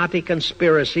Illuminati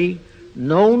conspiracy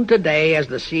known today as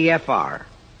the CFR.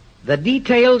 The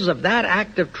details of that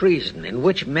act of treason in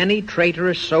which many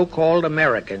traitorous so-called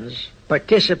Americans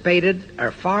participated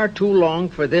are far too long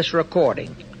for this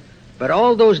recording, but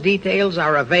all those details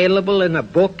are available in a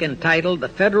book entitled The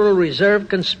Federal Reserve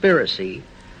Conspiracy,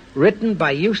 written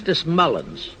by Eustace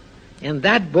Mullins. In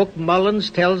that book, Mullins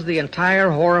tells the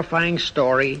entire horrifying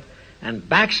story and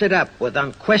backs it up with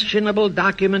unquestionable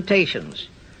documentations.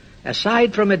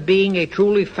 Aside from it being a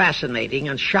truly fascinating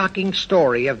and shocking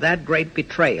story of that great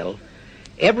betrayal,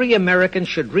 every American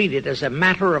should read it as a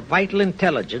matter of vital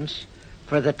intelligence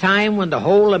for the time when the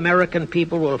whole American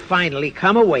people will finally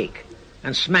come awake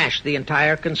and smash the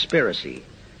entire conspiracy.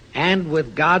 And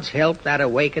with God's help, that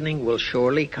awakening will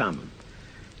surely come.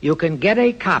 You can get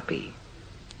a copy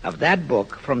of that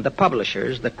book from the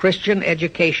publishers, the Christian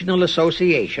Educational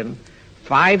Association,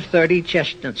 530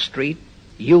 Chestnut Street,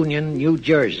 Union, New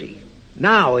Jersey.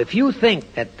 Now, if you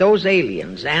think that those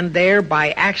aliens and their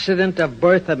by accident of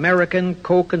birth American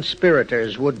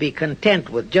co-conspirators would be content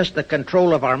with just the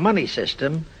control of our money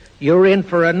system, you're in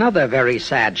for another very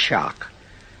sad shock.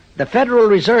 The Federal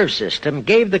Reserve System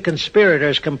gave the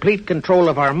conspirators complete control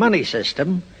of our money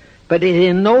system, but it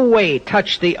in no way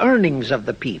touched the earnings of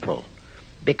the people,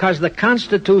 because the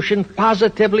Constitution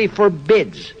positively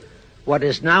forbids what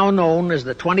is now known as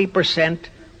the 20%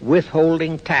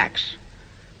 withholding tax.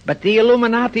 But the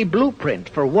Illuminati blueprint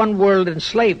for one-world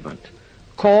enslavement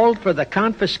called for the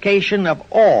confiscation of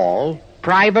all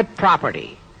private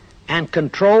property and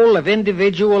control of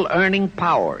individual earning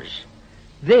powers.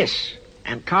 This,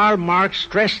 and Karl Marx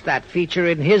stressed that feature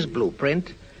in his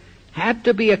blueprint, had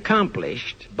to be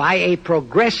accomplished by a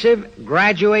progressive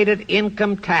graduated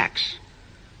income tax.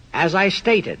 As I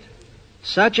stated,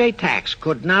 such a tax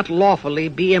could not lawfully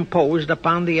be imposed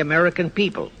upon the American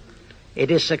people. It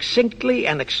is succinctly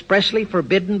and expressly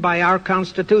forbidden by our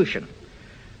Constitution.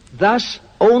 Thus,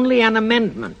 only an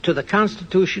amendment to the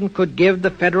Constitution could give the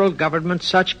federal government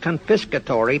such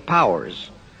confiscatory powers.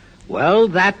 Well,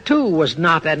 that too was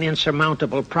not an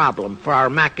insurmountable problem for our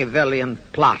Machiavellian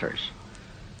plotters.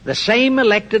 The same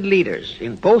elected leaders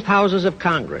in both houses of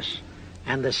Congress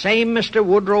and the same Mr.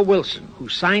 Woodrow Wilson, who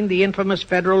signed the infamous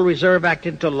Federal Reserve Act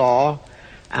into law,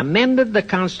 amended the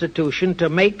Constitution to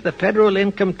make the federal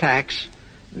income tax,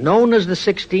 known as the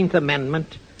 16th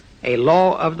Amendment, a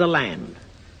law of the land.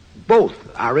 Both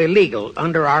are illegal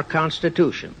under our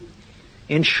Constitution.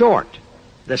 In short,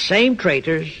 the same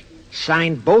traitors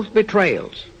signed both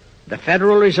betrayals, the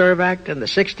Federal Reserve Act and the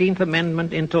 16th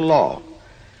Amendment, into law.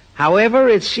 However,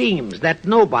 it seems that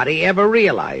nobody ever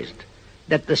realized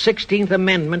that the 16th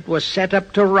Amendment was set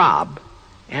up to rob,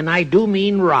 and I do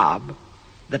mean rob,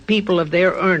 the people of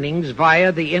their earnings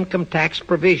via the income tax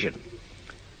provision.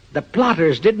 The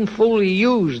plotters didn't fully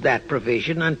use that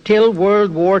provision until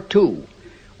World War II,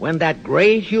 when that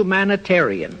great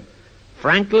humanitarian,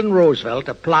 Franklin Roosevelt,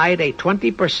 applied a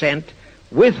 20%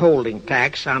 withholding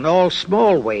tax on all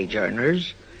small wage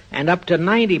earners and up to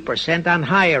 90% on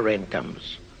higher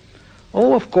incomes.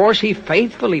 Oh, of course, he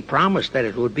faithfully promised that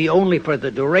it would be only for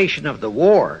the duration of the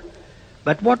war.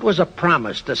 But what was a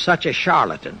promise to such a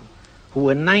charlatan who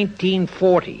in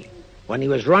 1940, when he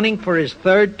was running for his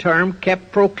third term,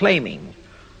 kept proclaiming,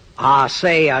 "I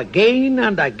say again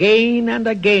and again and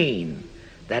again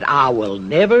that I will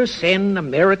never send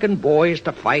American boys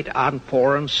to fight on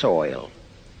foreign soil"?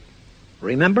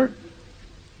 Remember?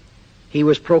 He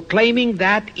was proclaiming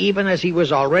that even as he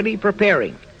was already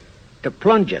preparing to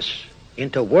plunge us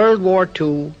into World War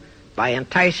II by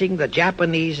enticing the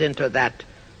Japanese into that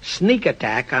sneak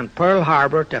attack on Pearl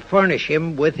Harbor to furnish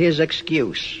him with his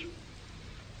excuse.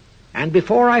 And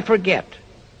before I forget,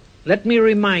 Let me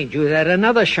remind you that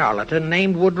another charlatan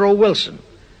named Woodrow Wilson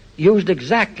used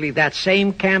exactly that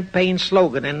same campaign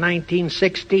slogan in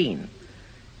 1916.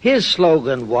 His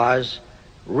slogan was,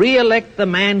 "Re-elect the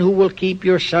man who will keep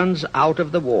your sons out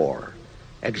of the war."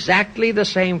 Exactly the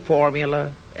same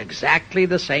formula, exactly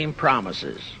the same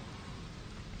promises.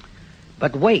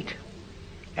 But wait.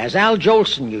 As Al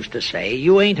Jolson used to say,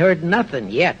 you ain't heard nothing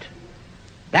yet.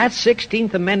 That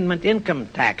 16th Amendment income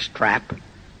tax trap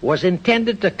was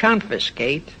intended to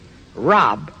confiscate,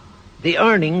 rob, the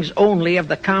earnings only of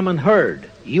the common herd,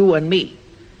 you and me.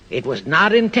 It was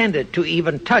not intended to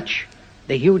even touch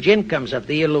the huge incomes of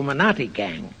the Illuminati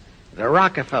gang, the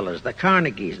Rockefellers, the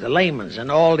Carnegies, the Lehmans, and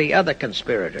all the other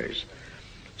conspirators.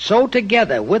 So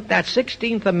together with that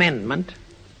 16th Amendment,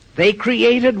 they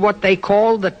created what they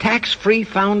called the tax-free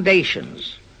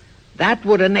foundations. That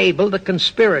would enable the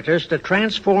conspirators to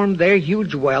transform their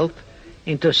huge wealth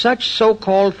into such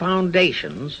so-called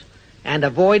foundations and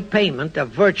avoid payment of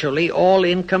virtually all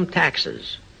income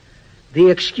taxes. The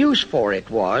excuse for it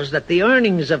was that the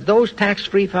earnings of those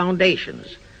tax-free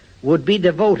foundations would be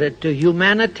devoted to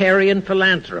humanitarian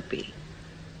philanthropy.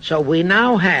 So we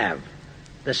now have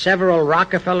the several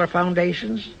Rockefeller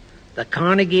foundations, the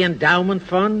Carnegie Endowment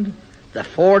Fund, the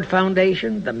Ford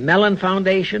Foundation, the Mellon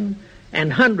Foundation,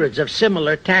 and hundreds of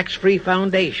similar tax-free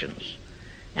foundations.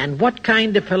 And what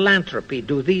kind of philanthropy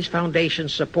do these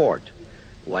foundations support?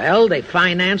 Well, they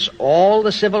finance all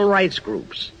the civil rights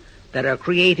groups that are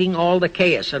creating all the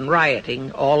chaos and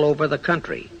rioting all over the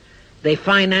country. They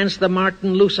finance the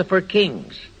Martin Lucifer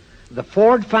Kings. The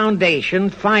Ford Foundation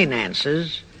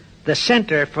finances the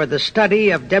Center for the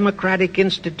Study of Democratic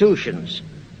Institutions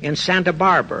in Santa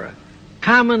Barbara,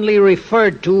 commonly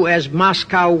referred to as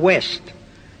Moscow West,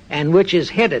 and which is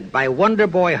headed by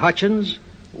Wonderboy Hutchins,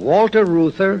 Walter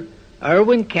Reuther,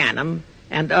 Erwin Canham,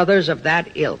 and others of that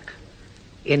ilk.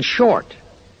 In short,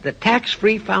 the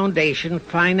tax-free foundation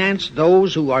financed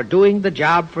those who are doing the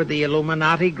job for the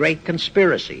Illuminati great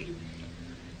conspiracy.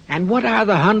 And what are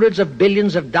the hundreds of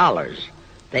billions of dollars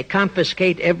they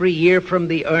confiscate every year from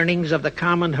the earnings of the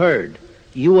common herd,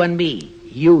 you and me,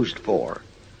 used for?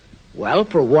 Well,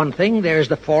 for one thing, there's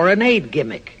the foreign aid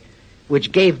gimmick,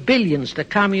 which gave billions to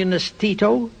Communist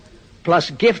Tito, plus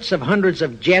gifts of hundreds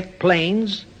of jet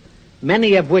planes,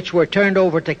 many of which were turned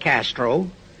over to Castro,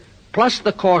 plus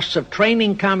the costs of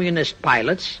training communist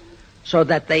pilots so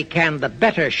that they can the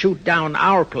better shoot down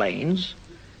our planes,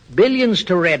 billions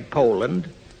to Red Poland,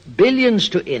 billions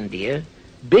to India,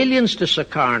 billions to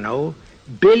Sukarno,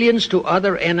 billions to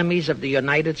other enemies of the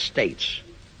United States.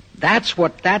 That's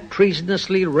what that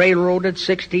treasonously railroaded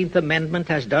 16th Amendment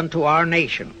has done to our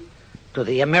nation, to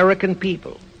the American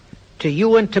people, to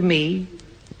you and to me,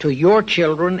 to your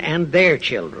children and their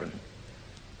children.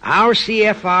 Our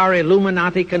CFR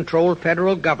Illuminati-controlled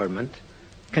federal government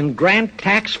can grant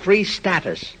tax-free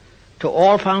status to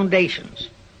all foundations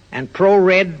and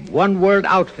pro-red one-world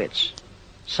outfits,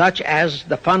 such as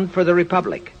the Fund for the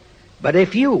Republic. But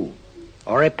if you,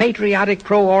 or a patriotic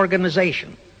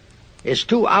pro-organization, is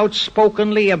too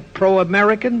outspokenly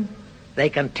pro-American, they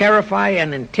can terrify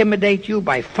and intimidate you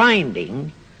by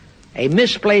finding a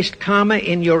misplaced comma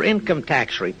in your income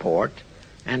tax report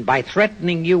and by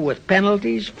threatening you with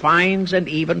penalties, fines, and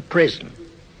even prison.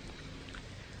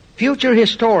 Future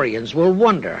historians will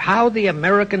wonder how the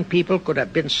American people could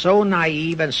have been so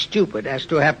naive and stupid as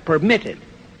to have permitted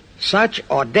such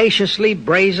audaciously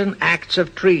brazen acts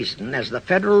of treason as the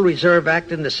Federal Reserve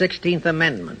Act and the 16th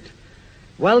Amendment.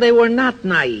 Well, they were not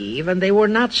naive and they were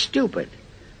not stupid.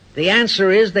 The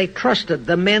answer is they trusted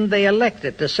the men they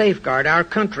elected to safeguard our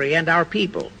country and our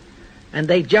people, and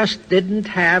they just didn't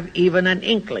have even an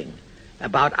inkling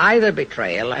about either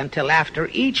betrayal until after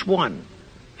each one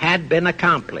had been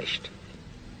accomplished.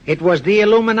 It was the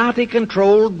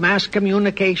Illuminati-controlled mass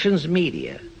communications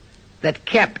media that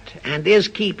kept and is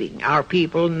keeping our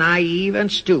people naive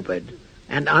and stupid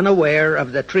and unaware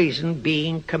of the treason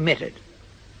being committed.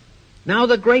 Now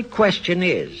the great question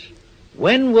is,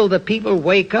 when will the people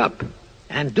wake up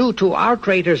and do to our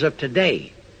traitors of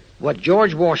today what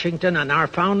George Washington and our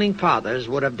founding fathers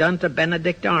would have done to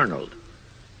Benedict Arnold?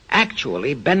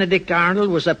 Actually, Benedict Arnold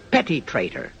was a petty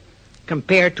traitor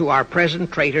compared to our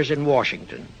present traitors in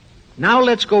Washington. Now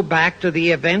let's go back to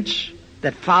the events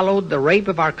that followed the rape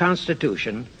of our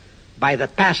Constitution by the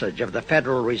passage of the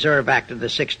Federal Reserve Act of the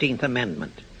 16th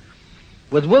Amendment.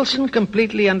 With Wilson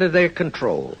completely under their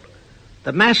control,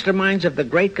 the masterminds of the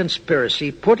great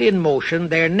conspiracy put in motion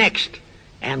their next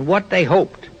and what they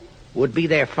hoped would be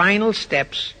their final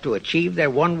steps to achieve their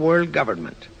one-world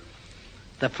government.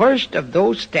 The first of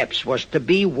those steps was to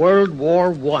be World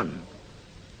War I.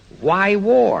 Why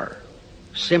war?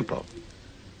 simple.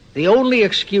 The only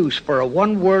excuse for a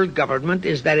one-world government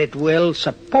is that it will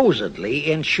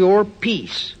supposedly ensure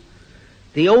peace.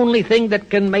 The only thing that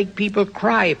can make people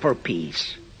cry for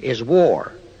peace is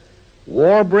war.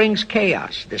 War brings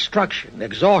chaos, destruction,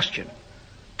 exhaustion,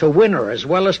 to winner as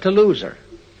well as to loser.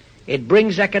 It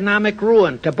brings economic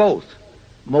ruin to both.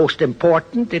 Most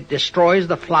important, it destroys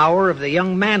the flower of the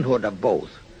young manhood of both.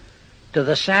 To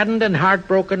the saddened and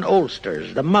heartbroken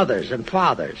oldsters, the mothers and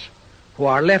fathers, who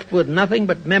are left with nothing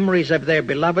but memories of their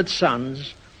beloved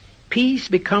sons, peace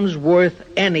becomes worth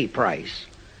any price.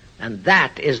 And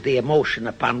that is the emotion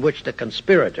upon which the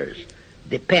conspirators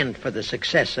depend for the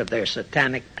success of their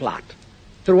satanic plot.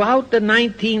 Throughout the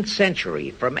 19th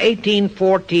century, from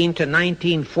 1814 to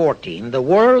 1914, the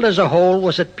world as a whole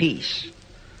was at peace.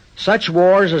 Such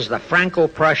wars as the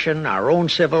Franco-Prussian, our own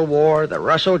Civil War, the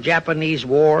Russo-Japanese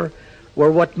War,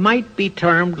 were what might be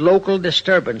termed local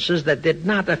disturbances that did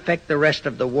not affect the rest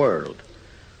of the world.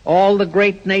 All the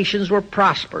great nations were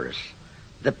prosperous,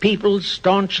 the peoples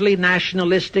staunchly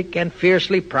nationalistic and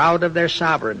fiercely proud of their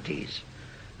sovereignties.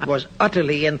 It was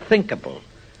utterly unthinkable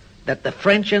that the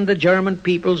French and the German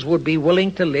peoples would be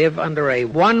willing to live under a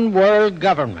one-world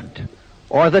government,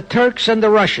 or the Turks and the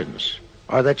Russians,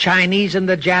 or the Chinese and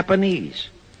the Japanese.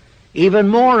 Even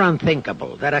more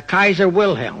unthinkable that a Kaiser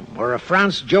Wilhelm or a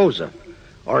Franz Joseph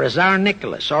or a Tsar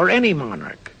Nicholas or any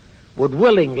monarch would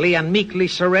willingly and meekly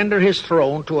surrender his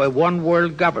throne to a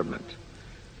one-world government.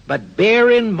 But bear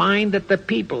in mind that the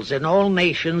peoples in all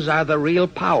nations are the real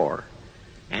power,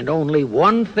 and only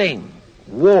one thing,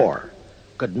 war,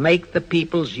 could make the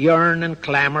peoples yearn and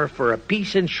clamor for a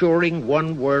peace-ensuring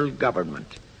one-world government.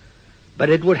 But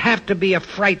it would have to be a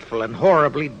frightful and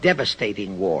horribly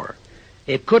devastating war.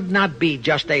 It could not be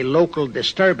just a local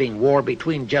disturbing war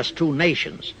between just two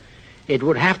nations. It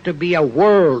would have to be a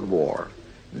world war.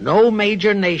 No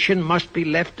major nation must be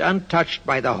left untouched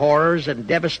by the horrors and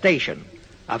devastation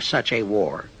of such a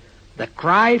war. The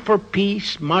cry for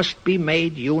peace must be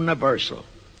made universal.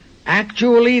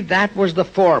 Actually, that was the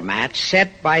format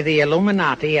set by the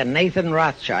Illuminati and Nathan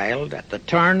Rothschild at the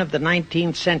turn of the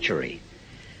 19th century.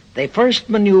 They first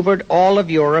maneuvered all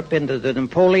of Europe into the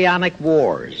Napoleonic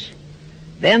Wars.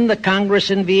 Then the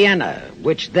Congress in Vienna,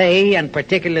 which they, and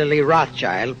particularly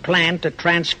Rothschild, planned to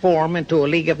transform into a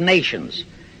League of Nations,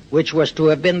 which was to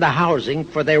have been the housing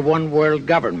for their one-world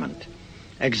government,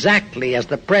 exactly as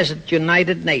the present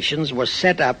United Nations was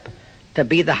set up to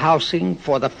be the housing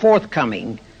for the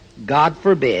forthcoming, God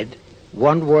forbid,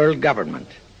 one-world government.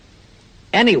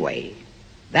 Anyway,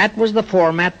 that was the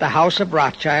format the House of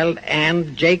Rothschild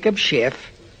and Jacob Schiff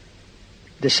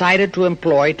decided to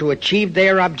employ to achieve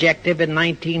their objective in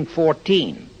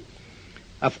 1914.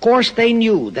 Of course, they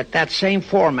knew that that same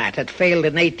format had failed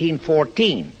in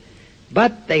 1814,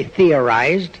 but they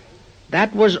theorized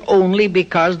that was only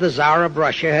because the Tsar of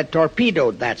Russia had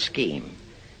torpedoed that scheme.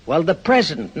 Well, the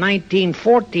present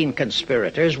 1914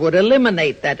 conspirators would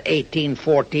eliminate that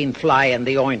 1814 fly in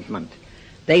the ointment.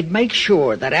 They'd make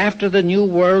sure that after the New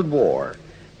World War,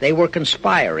 they were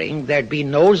conspiring, there'd be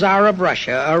no Tsar of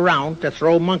Russia around to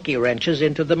throw monkey wrenches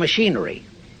into the machinery.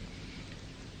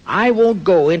 I won't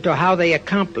go into how they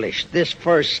accomplished this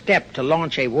first step to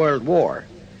launch a world war.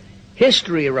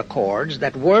 History records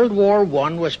that World War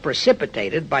I was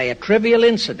precipitated by a trivial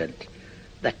incident,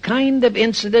 the kind of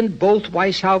incident both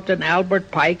Weishaupt and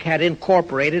Albert Pike had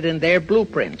incorporated in their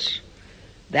blueprints.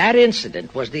 That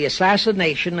incident was the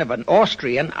assassination of an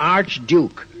Austrian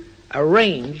archduke,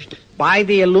 arranged by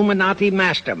the Illuminati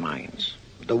masterminds.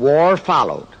 The war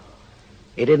followed.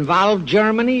 It involved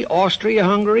Germany,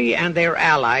 Austria-Hungary, and their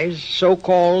allies,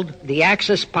 so-called the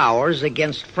Axis powers,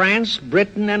 against France,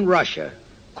 Britain, and Russia,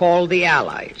 called the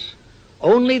Allies.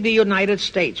 Only the United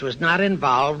States was not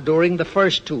involved during the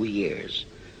first 2 years.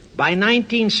 By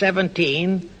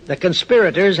 1917, the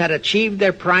conspirators had achieved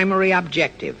their primary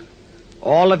objective.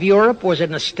 All of Europe was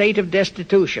in a state of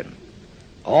destitution.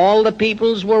 All the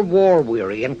peoples were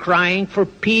war-weary and crying for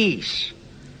peace.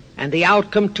 And the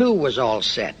outcome, too, was all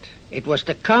set. It was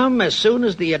to come as soon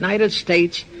as the United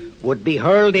States would be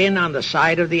hurled in on the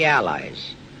side of the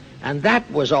Allies. And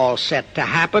that was all set to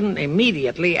happen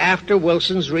immediately after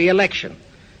Wilson's re-election.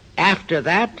 After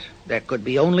that, there could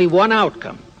be only one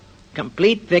outcome: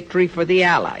 complete victory for the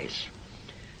Allies.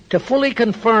 To fully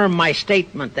confirm my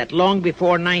statement that long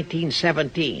before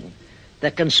 1917,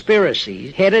 the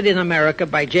conspiracy, headed in America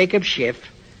by Jacob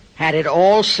Schiff, had it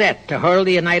all set to hurl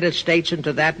the United States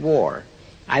into that war,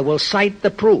 I will cite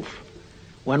the proof.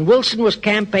 When Wilson was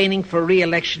campaigning for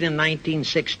re-election in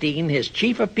 1916, his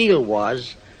chief appeal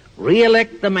was,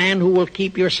 "Re-elect the man who will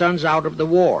keep your sons out of the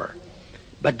war."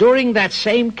 But during that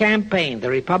same campaign, the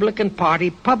Republican Party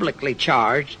publicly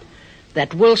charged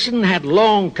that Wilson had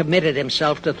long committed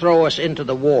himself to throw us into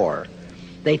the war.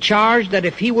 They charged that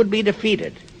if he would be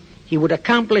defeated, he would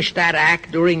accomplish that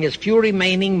act during his few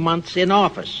remaining months in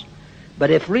office.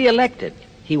 But if re-elected,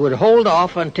 he would hold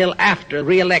off until after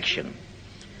re-election.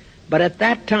 But at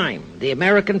that time, the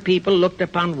American people looked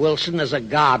upon Wilson as a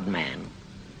God-man.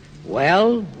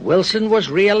 Well, Wilson was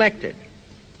re-elected.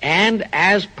 And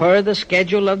as per the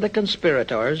schedule of the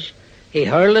conspirators, he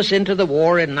hurled us into the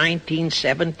war in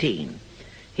 1917.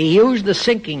 He used the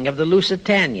sinking of the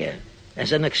Lusitania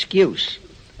as an excuse,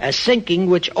 a sinking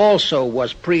which also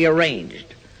was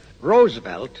prearranged.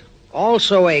 Roosevelt,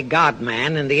 also a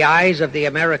God-man in the eyes of the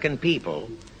American people,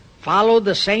 followed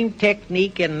the same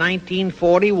technique in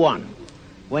 1941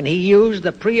 when he used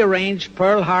the prearranged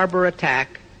Pearl Harbor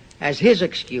attack as his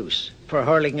excuse for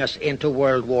hurling us into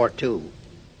World War II.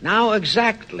 Now,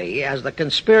 exactly as the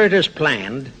conspirators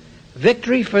planned,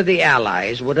 victory for the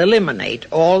Allies would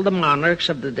eliminate all the monarchs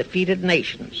of the defeated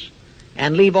nations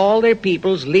and leave all their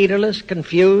peoples leaderless,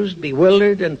 confused,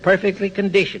 bewildered, and perfectly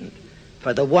conditioned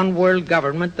for the one-world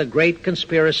government the great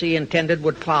conspiracy intended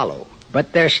would follow.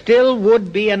 But there still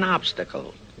would be an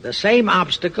obstacle, the same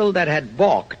obstacle that had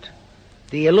balked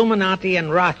the Illuminati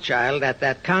and Rothschild at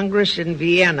that Congress in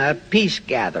Vienna peace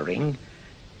gathering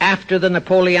after the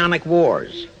Napoleonic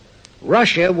Wars.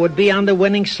 Russia would be on the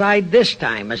winning side this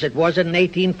time, as it was in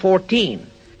 1814.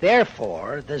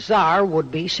 Therefore, the Tsar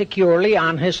would be securely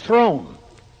on his throne.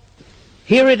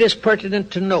 Here it is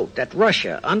pertinent to note that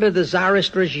Russia, under the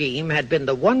Tsarist regime, had been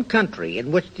the one country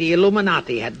in which the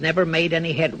Illuminati had never made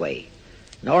any headway,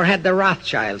 nor had the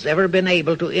Rothschilds ever been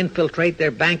able to infiltrate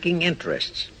their banking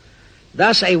interests.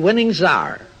 Thus, a winning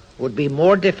Tsar would be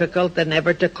more difficult than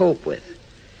ever to cope with.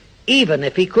 Even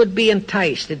if he could be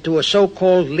enticed into a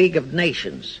so-called League of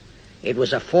Nations, it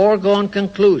was a foregone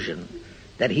conclusion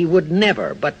that he would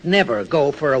never, but never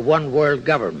go for a one-world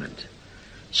government.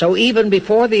 So even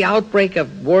before the outbreak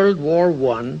of World War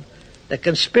I, the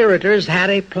conspirators had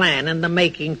a plan in the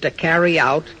making to carry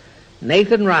out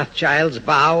Nathan Rothschild's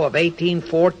vow of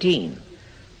 1814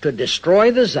 to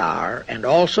destroy the Tsar and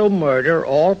also murder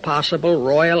all possible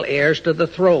royal heirs to the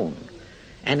throne.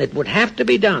 And it would have to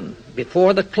be done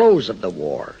before the close of the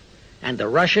war, and the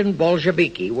Russian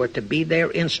Bolsheviki were to be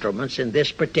their instruments in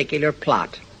this particular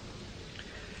plot.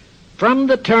 From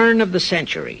the turn of the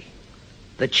century,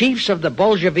 the chiefs of the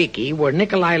Bolsheviki were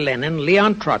Nikolai Lenin,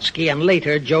 Leon Trotsky, and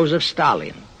later Joseph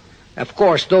Stalin. Of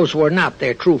course, those were not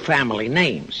their true family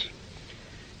names.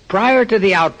 Prior to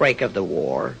the outbreak of the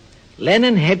war,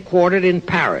 Lenin headquartered in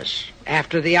Paris.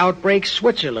 After the outbreak,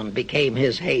 Switzerland became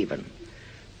his haven.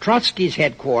 Trotsky's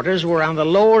headquarters were on the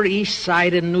Lower East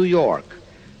Side in New York,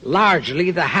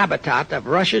 largely the habitat of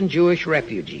Russian Jewish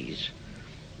refugees.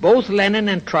 Both Lenin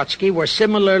and Trotsky were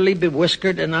similarly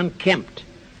bewhiskered and unkempt.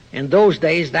 In those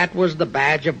days, that was the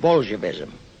badge of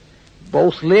Bolshevism.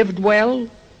 Both lived well,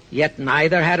 yet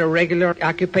neither had a regular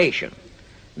occupation.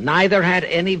 Neither had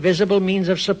any visible means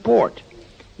of support,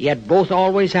 yet both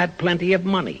always had plenty of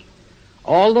money.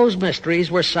 All those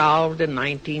mysteries were solved in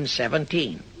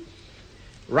 1917.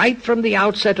 Right from the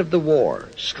outset of the war,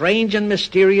 strange and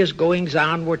mysterious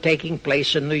goings-on were taking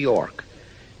place in New York.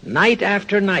 Night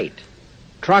after night,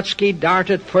 Trotsky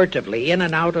darted furtively in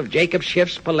and out of Jacob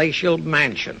Schiff's palatial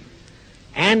mansion.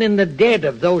 And in the dead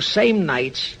of those same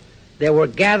nights, there were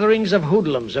gatherings of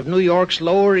hoodlums of New York's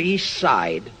Lower East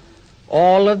Side,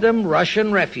 all of them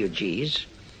Russian refugees,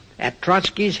 at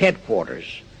Trotsky's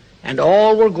headquarters, and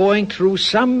all were going through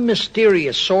some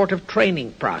mysterious sort of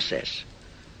training process.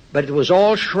 But it was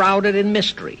all shrouded in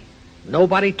mystery.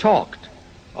 Nobody talked,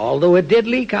 although it did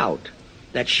leak out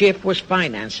that Schiff was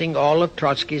financing all of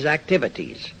Trotsky's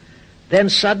activities. Then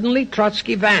suddenly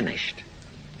Trotsky vanished.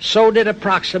 So did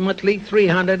approximately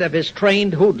 300 of his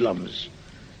trained hoodlums.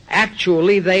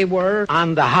 Actually, they were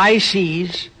on the high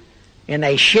seas in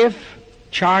a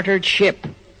Schiff-chartered ship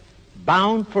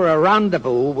bound for a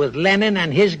rendezvous with Lenin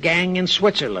and his gang in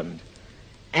Switzerland.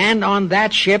 And on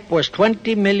that ship was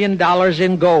 $20 million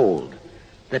in gold.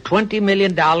 The $20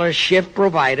 million Schiff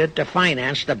provided to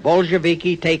finance the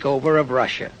Bolsheviki takeover of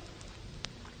Russia.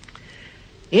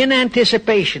 In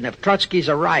anticipation of Trotsky's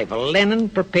arrival, Lenin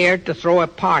prepared to throw a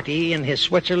party in his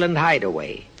Switzerland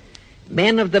hideaway.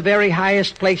 Men of the very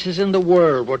highest places in the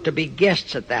world were to be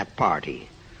guests at that party.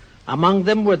 Among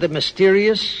them were the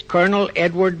mysterious Colonel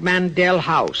Edward Mandell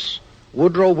House,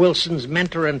 Woodrow Wilson's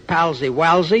mentor and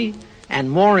palsy-walsy, and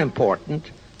more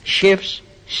important, Schiff's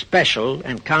special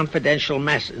and confidential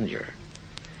messenger.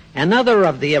 Another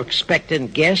of the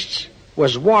expectant guests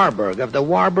was Warburg of the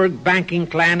Warburg banking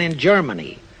clan in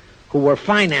Germany, who were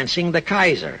financing the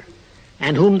Kaiser,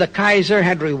 and whom the Kaiser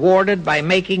had rewarded by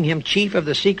making him chief of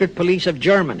the secret police of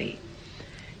Germany.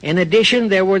 In addition,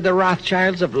 there were the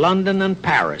Rothschilds of London and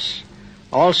Paris,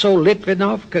 also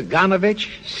Litvinov, Kaganovich,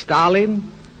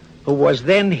 Stalin, who was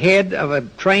then head of a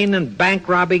train and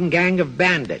bank-robbing gang of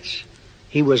bandits.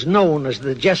 He was known as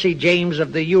the Jesse James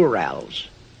of the Urals.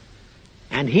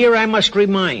 And here I must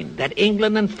remind that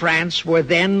England and France were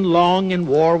then long in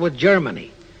war with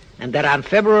Germany, and that on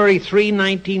February 3,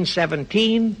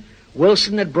 1917,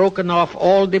 Wilson had broken off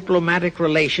all diplomatic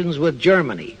relations with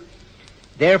Germany.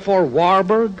 Therefore,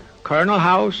 Warburg, Colonel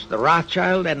House, the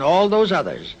Rothschild, and all those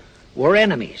others were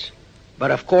enemies.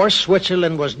 But of course,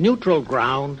 Switzerland was neutral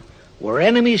ground where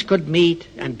enemies could meet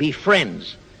and be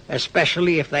friends,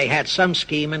 especially if they had some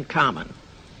scheme in common.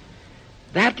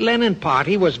 That Lenin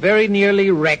party was very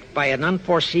nearly wrecked by an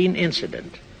unforeseen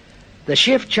incident. The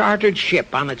Schiff-chartered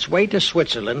ship on its way to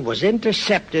Switzerland was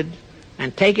intercepted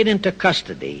and taken into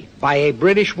custody by a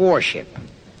British warship.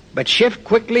 But Schiff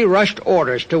quickly rushed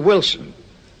orders to Wilson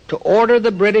to order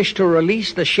the British to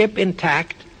release the ship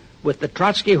intact with the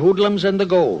Trotsky hoodlums and the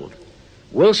gold.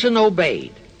 Wilson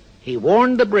obeyed. He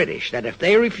warned the British that if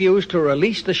they refused to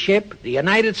release the ship, the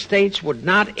United States would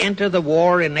not enter the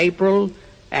war in April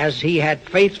as he had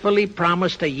faithfully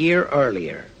promised a year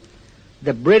earlier.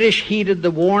 The British heeded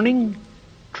the warning.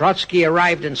 Trotsky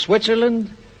arrived in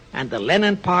Switzerland, and the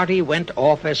Lenin party went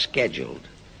off as scheduled.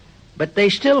 But they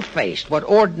still faced what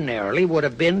ordinarily would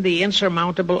have been the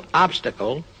insurmountable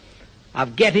obstacle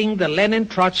of getting the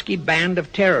Lenin-Trotsky band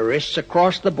of terrorists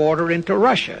across the border into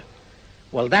Russia.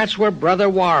 Well, that's where Brother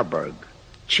Warburg,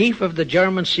 chief of the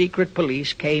German secret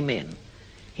police, came in.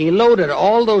 He loaded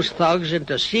all those thugs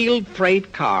into sealed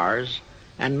freight cars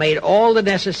and made all the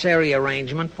necessary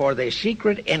arrangement for their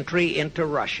secret entry into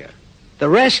Russia. The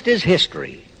rest is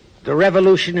history. The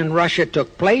revolution in Russia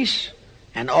took place,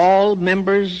 and all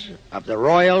members of the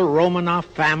royal Romanov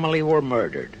family were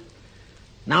murdered.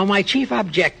 Now, my chief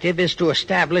objective is to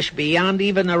establish beyond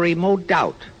even a remote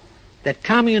doubt that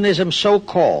communism,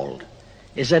 so-called,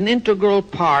 is an integral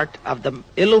part of the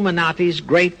Illuminati's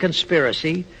great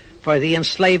conspiracy for the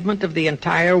enslavement of the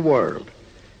entire world.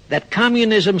 That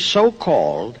communism,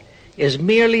 so-called, is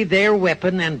merely their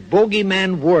weapon and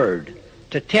bogeyman word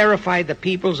to terrify the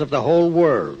peoples of the whole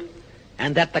world,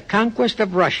 and that the conquest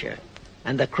of Russia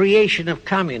and the creation of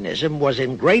communism was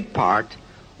in great part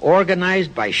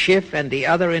organized by Schiff and the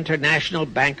other international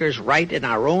bankers right in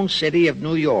our own city of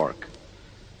New York.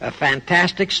 A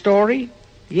fantastic story?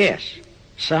 Yes.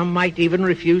 Some might even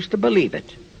refuse to believe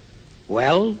it.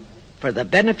 Well, for the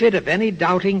benefit of any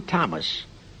doubting Thomas,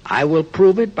 I will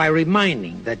prove it by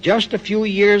reminding that just a few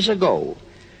years ago,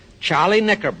 Charlie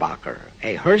Knickerbocker,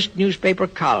 a Hearst newspaper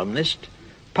columnist,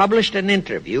 published an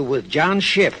interview with John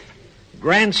Schiff,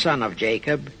 grandson of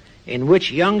Jacob, in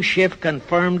which young Schiff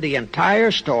confirmed the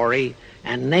entire story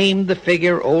and named the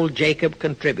figure old Jacob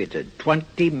contributed,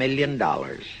 $20 million.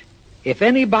 If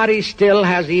anybody still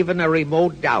has even a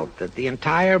remote doubt that the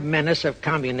entire menace of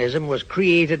communism was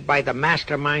created by the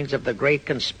masterminds of the great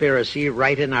conspiracy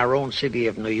right in our own city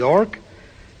of New York,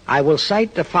 I will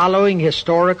cite the following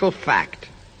historical fact.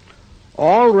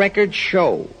 All records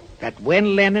show that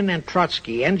when Lenin and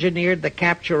Trotsky engineered the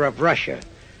capture of Russia,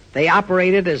 they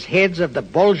operated as heads of the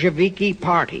Bolsheviki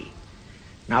party.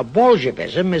 Now,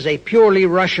 Bolshevism is a purely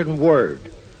Russian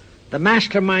word. The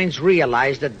masterminds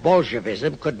realized that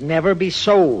Bolshevism could never be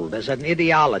sold as an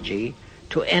ideology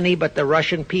to any but the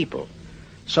Russian people.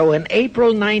 So in April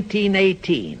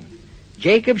 1918,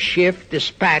 Jacob Schiff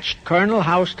dispatched Colonel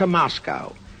House to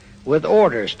Moscow with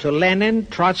orders to Lenin,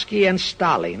 Trotsky, and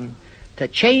Stalin to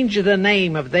change the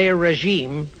name of their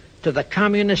regime to the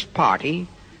Communist Party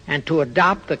and to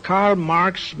adopt the Karl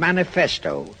Marx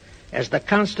Manifesto as the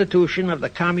constitution of the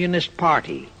Communist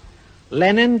Party.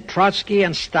 Lenin, Trotsky,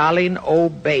 and Stalin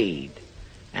obeyed.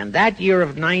 And that year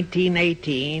of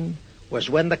 1918 was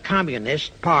when the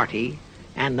Communist Party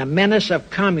and the menace of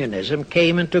communism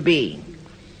came into being.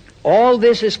 All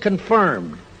this is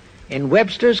confirmed in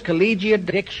Webster's Collegiate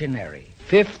Dictionary,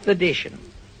 5th edition.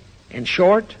 In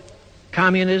short,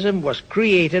 communism was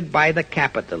created by the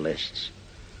capitalists.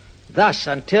 Thus,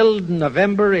 until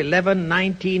November 11,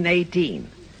 1918,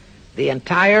 the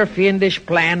entire fiendish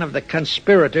plan of the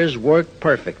conspirators worked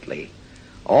perfectly.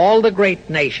 All the great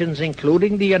nations,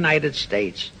 including the United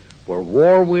States, were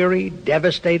war-weary,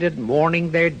 devastated,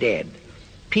 mourning their dead.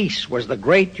 Peace was the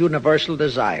great universal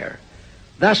desire.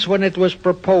 Thus, when it was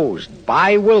proposed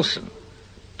by Wilson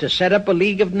to set up a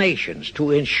League of Nations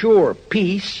to ensure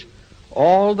peace,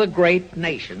 all the great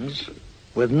nations,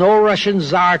 with no Russian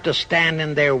czar to stand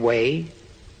in their way,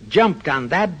 jumped on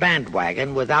that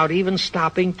bandwagon without even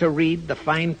stopping to read the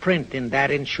fine print in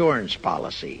that insurance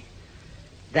policy.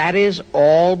 That is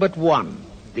all but one,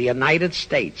 the United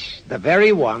States, the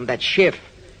very one that Schiff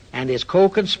and his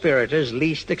co-conspirators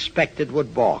least expected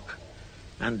would balk.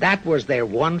 And that was their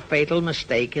one fatal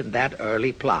mistake in that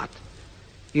early plot.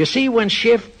 You see, when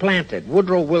Schiff planted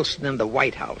Woodrow Wilson in the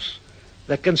White House,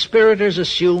 the conspirators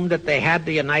assumed that they had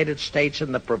the United States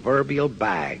in the proverbial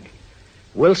bag.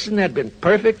 Wilson had been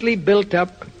perfectly built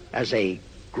up as a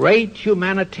great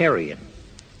humanitarian.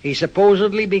 He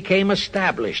supposedly became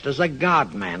established as a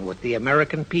God-man with the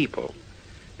American people.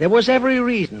 There was every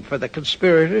reason for the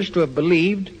conspirators to have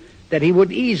believed that he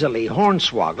would easily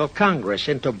hornswoggle Congress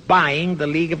into buying the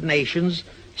League of Nations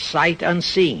sight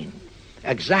unseen,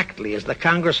 exactly as the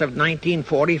Congress of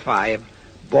 1945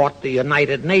 bought the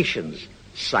United Nations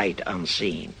sight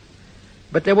unseen.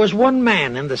 But there was one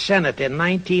man in the Senate in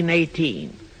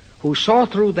 1918 who saw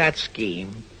through that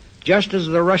scheme just as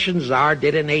the Russian Tsar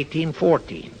did in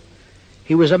 1814.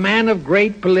 He was a man of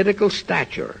great political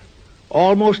stature,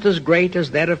 almost as great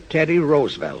as that of Teddy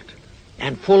Roosevelt,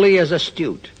 and fully as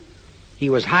astute. He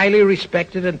was highly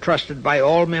respected and trusted by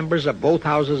all members of both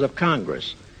houses of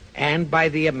Congress and by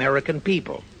the American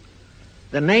people.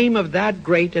 The name of that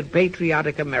great and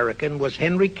patriotic American was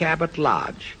Henry Cabot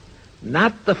Lodge,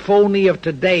 not the phony of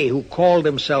today who called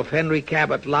himself Henry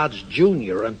Cabot Lodge,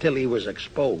 Jr. until he was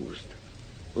exposed.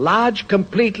 Lodge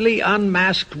completely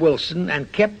unmasked Wilson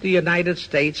and kept the United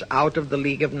States out of the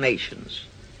League of Nations.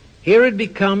 Here it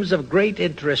becomes of great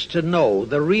interest to know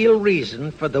the real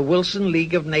reason for the Wilson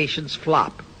League of Nations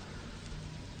flop.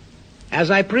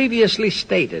 As I previously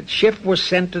stated, Schiff was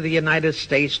sent to the United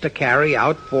States to carry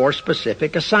out 4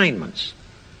 specific assignments.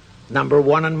 Number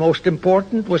 1 and most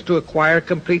important was to acquire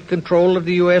complete control of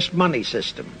the U.S. money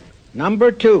system.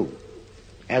 Number 2,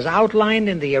 as outlined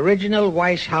in the original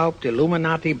Weishaupt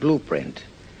Illuminati blueprint,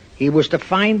 he was to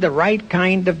find the right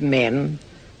kind of men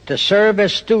to serve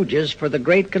as stooges for the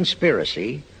great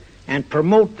conspiracy and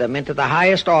promote them into the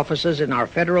highest offices in our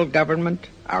federal government,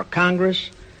 our Congress,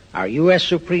 our U.S.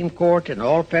 Supreme Court, and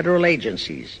all federal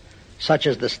agencies, such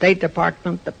as the State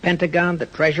Department, the Pentagon, the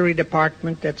Treasury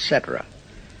Department, etc.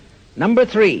 Number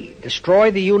 3,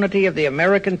 destroy the unity of the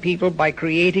American people by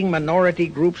creating minority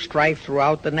group strife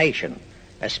throughout the nation,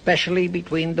 especially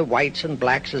between the whites and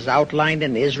blacks as outlined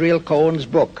in Israel Cohen's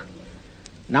book.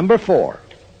 Number 4,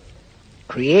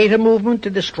 create a movement to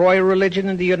destroy religion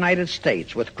in the United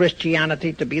States, with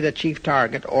Christianity to be the chief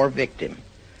target or victim.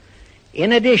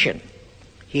 In addition,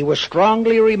 he was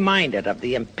strongly reminded of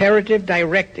the imperative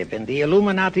directive in the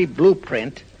Illuminati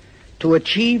blueprint to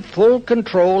achieve full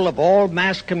control of all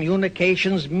mass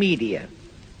communications media,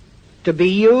 to be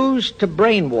used to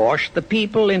brainwash the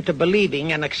people into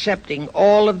believing and accepting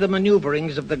all of the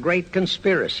maneuverings of the great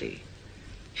conspiracy.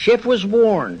 Schiff was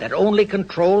warned that only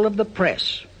control of the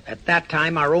press, at that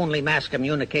time our only mass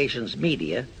communications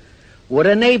media, would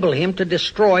enable him to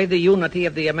destroy the unity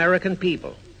of the American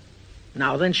people.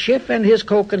 Now then, Schiff and his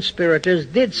co-conspirators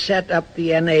did set up the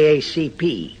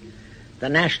NAACP, the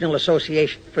National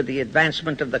Association for the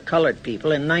Advancement of the Colored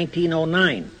People, in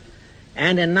 1909.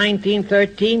 And in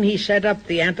 1913 he set up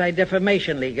the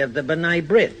Anti-Defamation League of the B'nai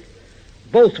B'rith.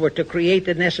 Both were to create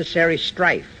the necessary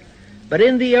strife. But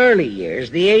in the early years,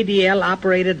 the ADL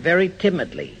operated very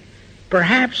timidly,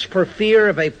 perhaps for fear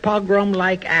of a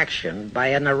pogrom-like action by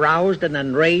an aroused and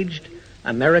enraged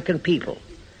American people.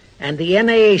 And the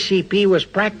NAACP was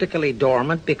practically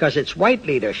dormant because its white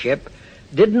leadership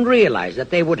didn't realize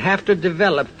that they would have to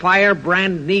develop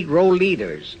firebrand Negro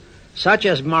leaders, such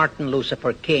as Martin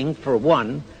Lucifer King, for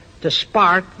one, to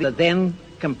spark the then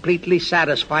completely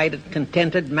satisfied and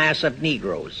contented mass of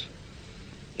Negroes.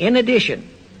 In addition,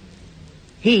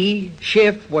 he,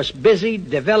 Schiff, was busy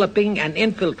developing and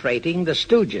infiltrating the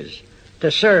stooges to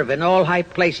serve in all high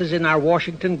places in our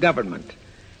Washington government,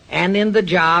 and in the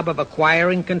job of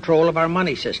acquiring control of our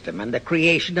money system and the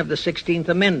creation of the 16th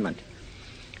Amendment.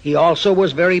 He also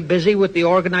was very busy with the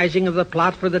organizing of the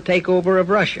plot for the takeover of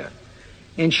Russia.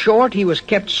 In short, he was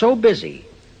kept so busy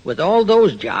with all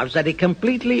those jobs that he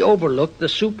completely overlooked the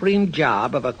supreme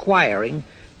job of acquiring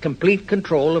complete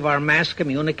control of our mass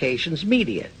communications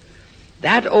media.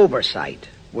 That oversight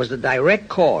was the direct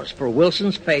cause for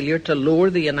Wilson's failure to lure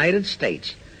the United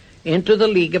States into the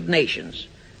League of Nations,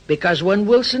 because when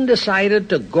Wilson decided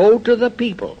to go to the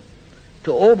people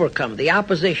to overcome the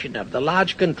opposition of the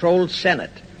Lodge-controlled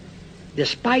Senate,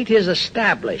 despite his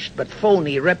established but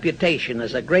phony reputation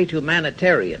as a great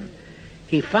humanitarian,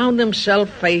 he found himself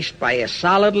faced by a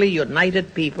solidly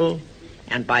united people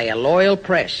and by a loyal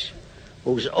press,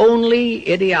 whose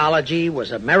only ideology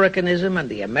was Americanism and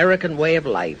the American way of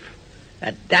life,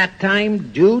 at that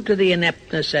time, due to the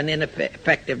ineptness and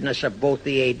ineffectiveness of both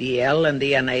the ADL and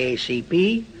the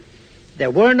NAACP,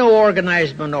 there were no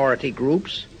organized minority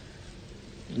groups,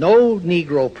 no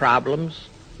Negro problems,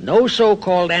 no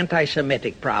so-called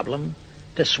anti-Semitic problem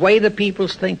to sway the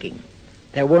people's thinking.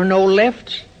 There were no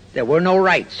lefts, there were no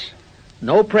rights,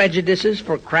 no prejudices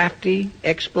for crafty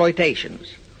exploitations.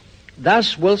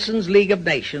 Thus, Wilson's League of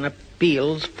Nations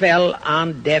appeals fell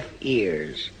on deaf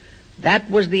ears. That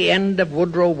was the end of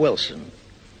Woodrow Wilson,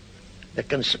 the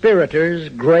conspirator's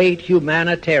great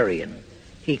humanitarian.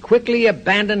 He quickly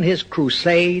abandoned his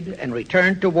crusade and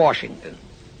returned to Washington,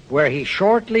 where he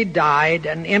shortly died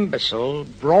an imbecile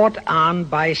brought on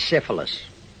by syphilis.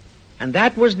 And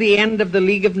that was the end of the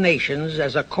League of Nations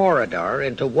as a corridor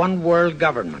into one world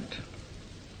government.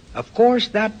 Of course,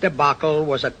 that debacle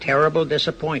was a terrible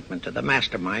disappointment to the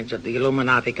masterminds of the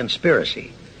Illuminati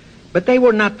conspiracy. But they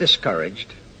were not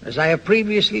discouraged. As I have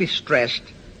previously stressed,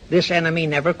 this enemy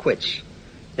never quits.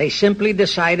 They simply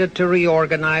decided to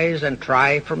reorganize and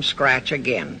try from scratch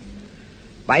again.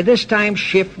 By this time,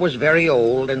 Schiff was very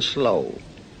old and slow.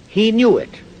 He knew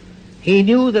it. He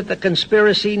knew that the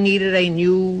conspiracy needed a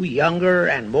new, younger,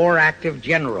 and more active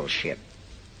generalship.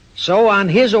 So on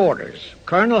his orders,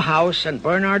 Colonel House and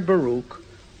Bernard Baruch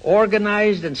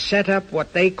organized and set up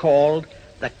what they called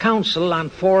the Council on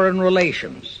Foreign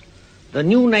Relations, the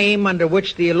new name under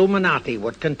which the Illuminati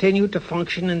would continue to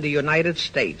function in the United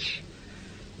States.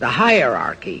 The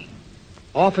hierarchy,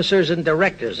 officers and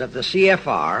directors of the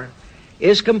CFR,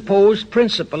 is composed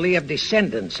principally of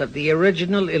descendants of the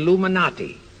original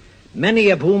Illuminati, many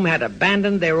of whom had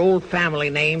abandoned their old family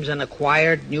names and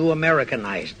acquired new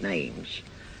Americanized names.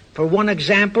 For one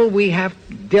example, we have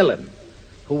Dillon,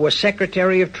 who was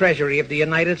Secretary of Treasury of the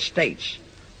United States,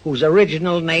 whose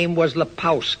original name was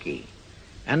Lepowski.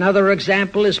 Another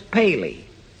example is Paley,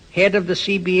 head of the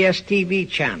CBS TV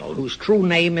channel, whose true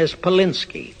name is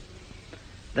Polinsky.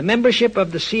 The membership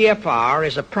of the CFR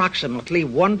is approximately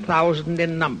 1,000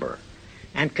 in number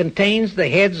and contains the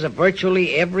heads of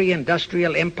virtually every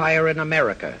industrial empire in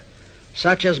America,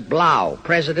 such as Blau,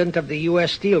 president of the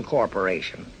U.S. Steel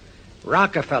Corporation,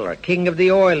 Rockefeller, king of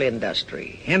the oil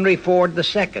industry, Henry Ford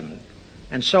II,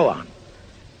 and so on.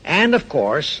 And, of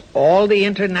course, all the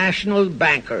international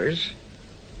bankers,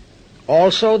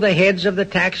 also the heads of the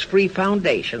tax-free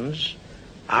foundations,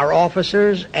 are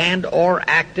officers and or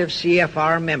active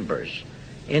CFR members.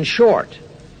 In short,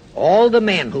 all the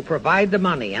men who provide the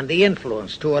money and the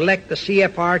influence to elect the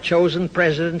CFR chosen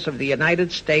presidents of the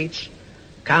United States,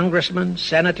 congressmen,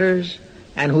 senators,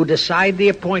 and who decide the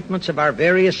appointments of our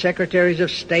various secretaries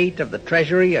of state, of the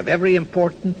Treasury, of every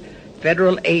important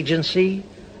federal agency,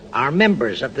 are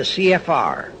members of the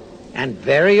CFR, and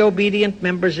very obedient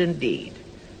members indeed.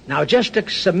 Now, just to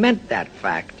cement that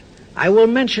fact, I will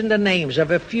mention the names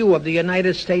of a few of the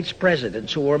United States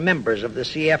presidents who were members of the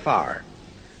CFR.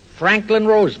 Franklin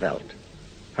Roosevelt,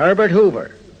 Herbert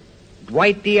Hoover,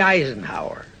 Dwight D.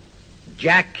 Eisenhower,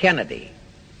 Jack Kennedy.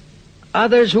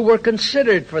 Others who were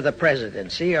considered for the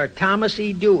presidency are Thomas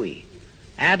E. Dewey,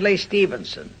 Adlai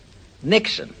Stevenson,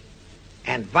 Nixon,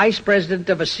 and Vice President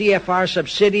of a CFR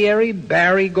subsidiary,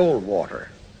 Barry Goldwater.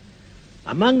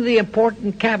 Among the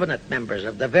important cabinet members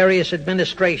of the various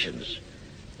administrations,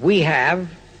 we have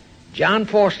John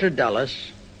Foster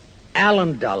Dulles,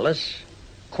 Allen Dulles,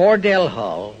 Cordell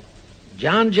Hull,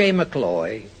 John J.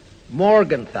 McCloy,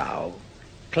 Morgenthau,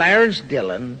 Clarence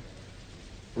Dillon,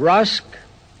 Rusk,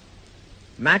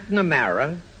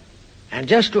 McNamara, and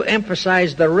just to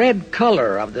emphasize the red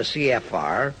color of the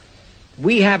CFR,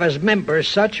 we have as members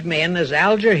such men as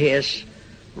Alger Hiss,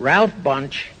 Ralph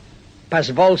Bunche,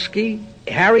 Pasvolsky,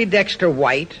 Harry Dexter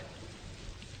White,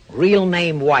 real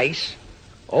name Weiss,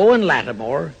 Owen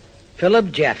Lattimore,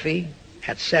 Philip Jeffy,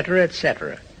 etc.,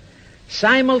 etc.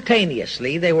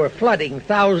 Simultaneously, they were flooding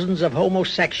thousands of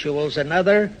homosexuals and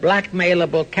other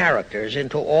blackmailable characters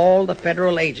into all the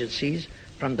federal agencies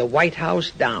from the White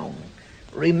House down.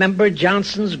 Remember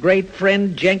Johnson's great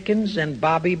friend Jenkins and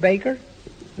Bobby Baker?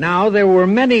 Now, there were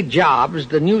many jobs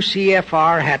the new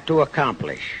CFR had to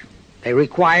accomplish. They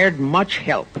required much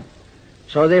help.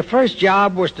 So their first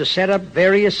job was to set up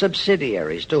various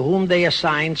subsidiaries to whom they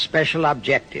assigned special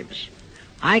objectives.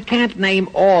 I can't name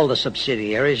all the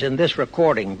subsidiaries in this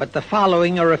recording, but the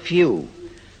following are a few.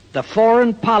 The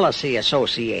Foreign Policy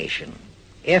Association,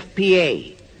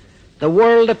 FPA, the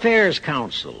World Affairs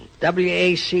Council,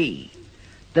 WAC,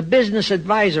 the Business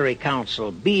Advisory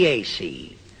Council,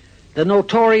 BAC, the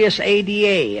notorious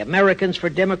ADA, Americans for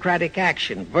Democratic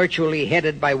Action, virtually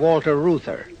headed by Walter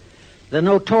Reuther, the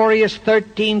notorious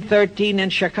 1313 in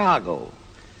Chicago.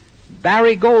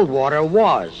 Barry Goldwater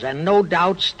was, and no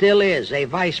doubt still is, a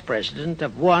vice president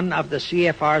of one of the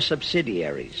CFR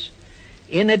subsidiaries.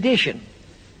 In addition,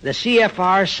 the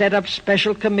CFR set up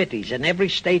special committees in every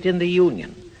state in the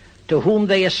Union, to whom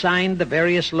they assigned the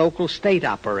various local state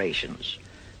operations.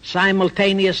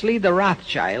 Simultaneously, the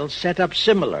Rothschilds set up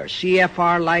similar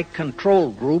CFR-like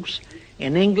control groups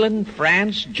in England,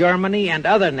 France, Germany, and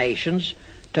other nations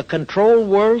to control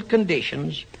world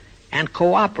conditions and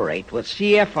cooperate with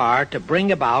CFR to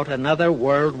bring about another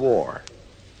world war.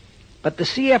 But the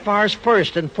CFR's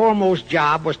first and foremost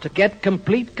job was to get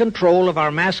complete control of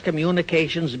our mass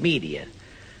communications media.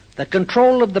 The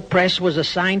control of the press was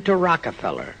assigned to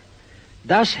Rockefeller.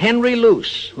 Thus, Henry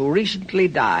Luce, who recently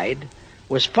died,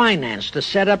 was financed to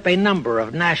set up a number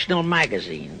of national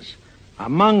magazines,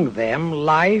 among them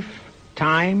Life,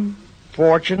 Time,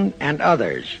 Fortune, and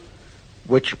others,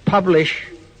 which publish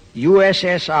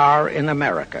USSR in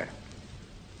America.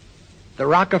 The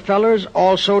Rockefellers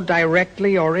also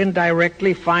directly or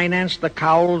indirectly financed the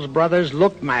Cowles Brothers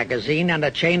Look magazine and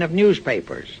a chain of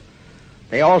newspapers.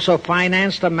 They also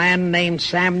financed a man named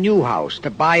Sam Newhouse to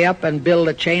buy up and build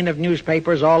a chain of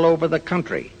newspapers all over the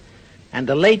country. And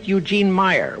the late Eugene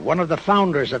Meyer, one of the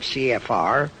founders of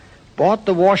CFR, bought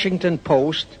the Washington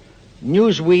Post,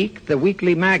 Newsweek, the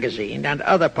weekly magazine, and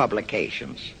other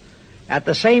publications. At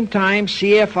the same time,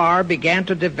 CFR began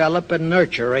to develop and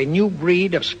nurture a new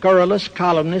breed of scurrilous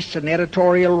columnists and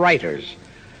editorial writers,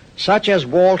 such as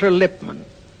Walter Lippmann,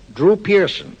 Drew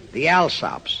Pearson, the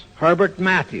Alsops, Herbert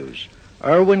Matthews,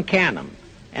 Irwin Canham,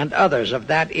 and others of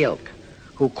that ilk,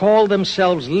 who called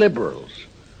themselves liberals,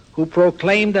 who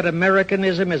proclaimed that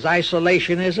Americanism is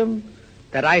isolationism,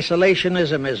 that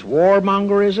isolationism is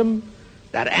warmongerism,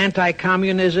 that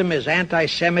anti-communism is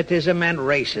anti-Semitism and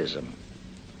racism.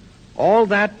 All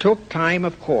that took time,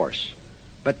 of course,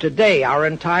 but today our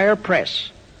entire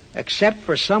press, except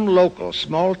for some local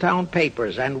small-town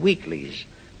papers and weeklies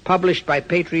published by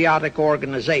patriotic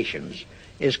organizations,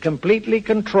 is completely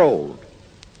controlled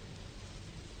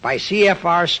by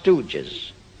CFR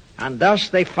stooges, and thus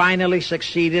they finally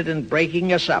succeeded in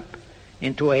breaking us up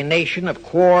into a nation of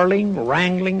quarreling,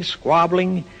 wrangling,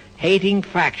 squabbling, hating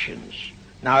factions.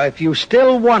 Now, if you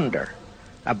still wonder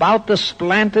about the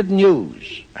slanted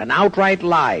news and outright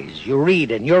lies you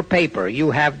read in your paper,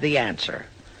 you have the answer.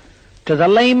 To the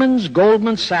Lehmans,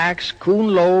 Goldman Sachs,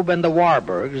 Kuhn Loeb, and the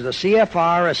Warburgs, the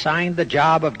CFR assigned the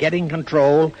job of getting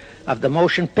control of the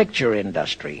motion picture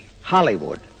industry,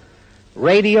 Hollywood,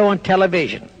 radio and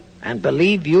television, and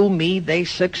believe you me, they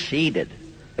succeeded.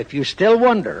 If you still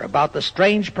wonder about the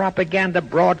strange propaganda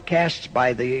broadcasts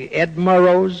by the Ed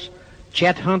Murrows,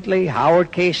 Chet Huntley,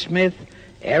 Howard K. Smith,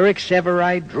 Eric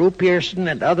Severide, Drew Pearson,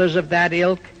 and others of that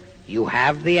ilk, you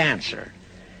have the answer.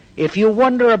 If you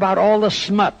wonder about all the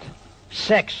smut,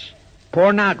 sex,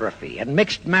 pornography, and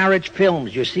mixed marriage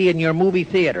films you see in your movie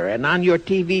theater and on your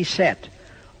TV set,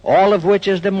 all of which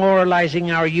is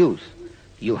demoralizing our youth,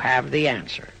 you have the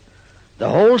answer. The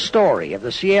whole story of the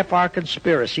CFR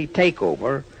conspiracy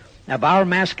takeover of our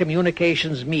mass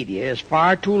communications media is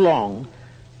far too long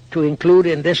to include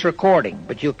in this recording,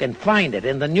 but you can find it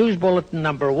in the News Bulletin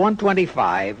number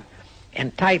 125,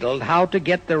 entitled How to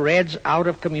Get the Reds Out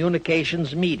of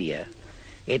Communications Media.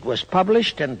 It was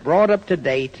published and brought up to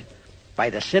date by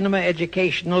the Cinema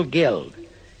Educational Guild.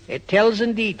 It tells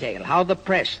in detail how the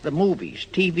press, the movies,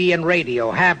 TV, and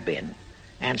radio have been,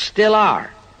 and still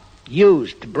are,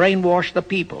 used to brainwash the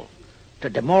people, to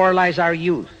demoralize our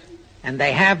youth, and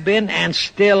they have been and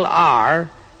still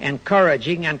are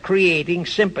encouraging and creating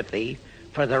sympathy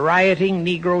for the rioting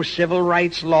Negro civil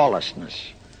rights lawlessness.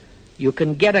 You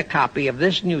can get a copy of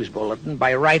this news bulletin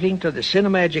by writing to the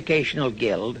Cinema Educational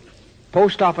Guild,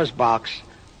 Post Office Box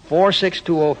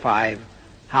 46205,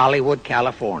 Hollywood,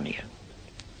 California.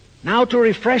 Now, to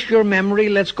refresh your memory,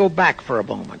 let's go back for a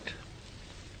moment.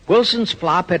 Wilson's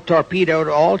flop had torpedoed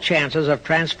all chances of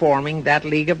transforming that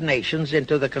League of Nations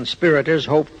into the conspirators'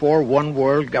 hoped-for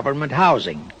one-world government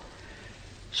housing.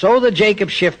 So the Jacob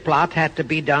Schiff plot had to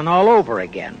be done all over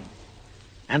again,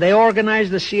 and they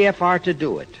organized the CFR to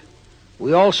do it.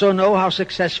 We also know how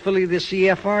successfully the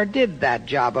CFR did that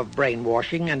job of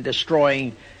brainwashing and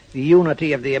destroying the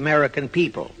unity of the American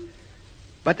people.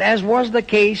 But as was the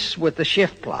case with the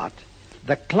Schiff plot,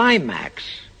 the climax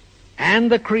and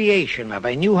the creation of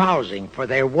a new housing for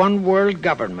their one-world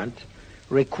government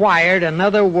required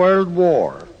another world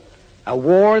war, a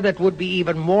war that would be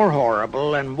even more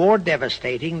horrible and more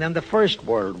devastating than the First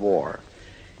World War,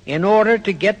 in order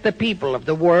to get the people of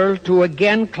the world to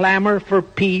again clamor for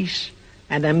peace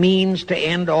and a means to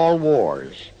end all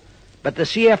wars. But the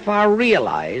CFR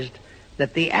realized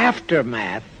that the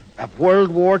aftermath of World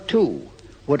War II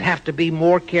would have to be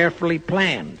more carefully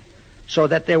planned so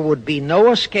that there would be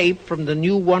no escape from the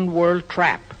new one-world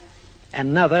trap,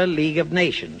 another League of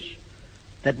Nations,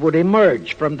 that would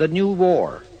emerge from the new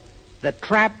war, the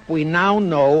trap we now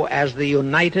know as the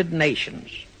United Nations.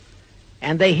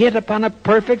 And they hit upon a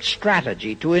perfect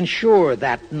strategy to ensure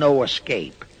that no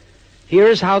escape.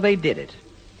 Here's how they did it.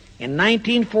 In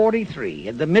 1943,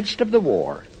 in the midst of the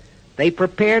war, they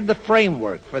prepared the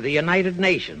framework for the United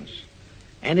Nations,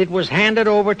 and it was handed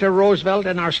over to Roosevelt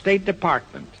and our State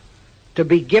Department to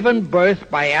be given birth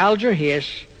by Alger Hiss,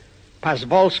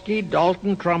 Pozwalski,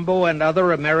 Dalton Trumbo, and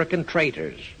other American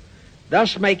traitors,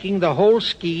 thus making the whole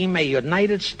scheme a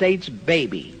United States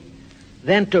baby.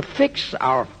 Then to fix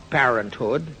our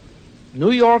parenthood,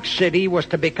 New York City was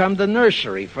to become the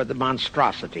nursery for the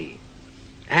monstrosity.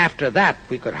 After that,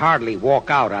 we could hardly walk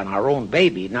out on our own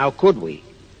baby, now could we?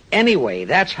 Anyway,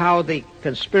 that's how the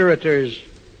conspirators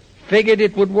figured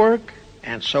it would work,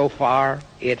 and so far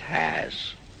it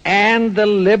has. And the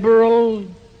liberal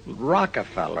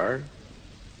Rockefeller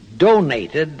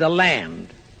donated the land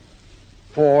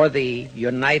for the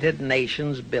United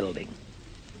Nations building.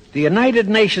 The United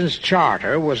Nations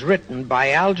Charter was written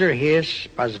by Alger Hiss,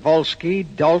 Pozwalski,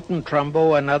 Dalton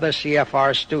Trumbo, and other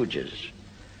CFR stooges.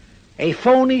 A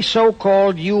phony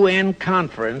so-called UN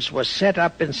conference was set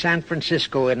up in San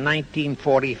Francisco in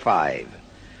 1945.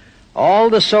 All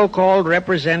the so-called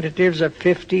representatives of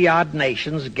 50-odd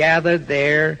nations gathered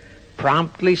there,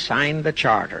 promptly signed the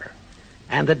charter.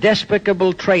 And the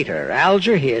despicable traitor,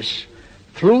 Alger Hiss,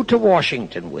 flew to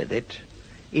Washington with it,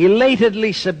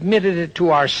 elatedly submitted it to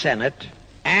our Senate,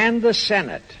 and the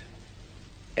Senate,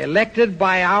 elected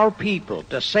by our people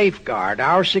to safeguard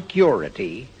our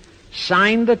security,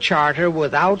 signed the charter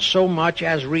without so much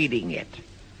as reading it.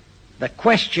 The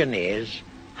question is,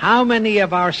 how many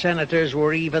of our senators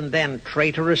were even then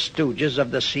traitorous stooges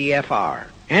of the CFR?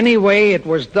 Anyway, it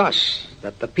was thus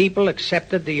that the people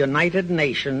accepted the United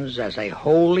Nations as a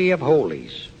holy of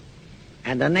holies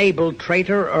and enabled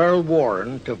traitor Earl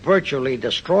Warren to virtually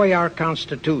destroy our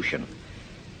Constitution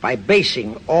by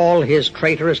basing all his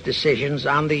traitorous decisions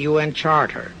on the UN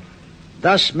Charter,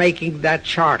 thus making that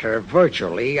charter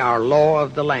virtually our law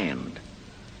of the land.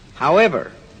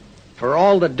 However, for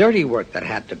all the dirty work that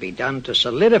had to be done to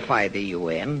solidify the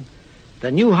UN,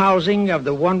 the new housing of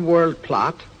the One World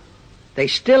plot, they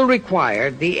still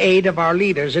required the aid of our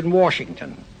leaders in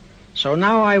Washington. So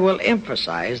now I will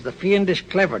emphasize the fiendish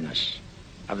cleverness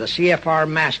of the CFR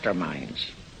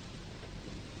masterminds.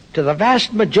 To the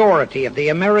vast majority of the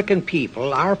American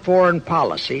people, our foreign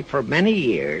policy for many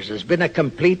years has been a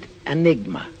complete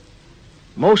enigma.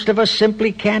 Most of us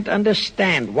simply can't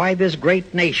understand why this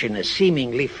great nation is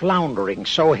seemingly floundering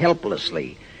so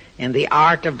helplessly in the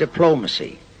art of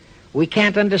diplomacy. We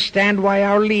can't understand why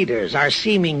our leaders are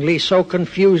seemingly so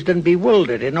confused and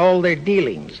bewildered in all their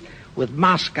dealings with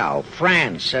Moscow,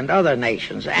 France, and other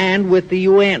nations, and with the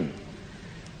UN.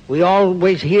 We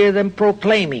always hear them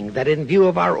proclaiming that in view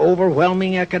of our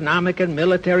overwhelming economic and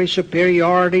military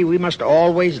superiority, we must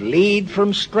always lead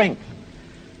from strength.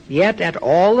 Yet at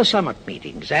all the summit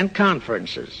meetings and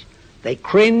conferences, they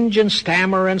cringe and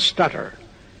stammer and stutter,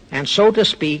 and so to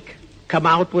speak, come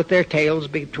out with their tails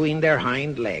between their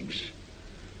hind legs.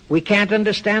 We can't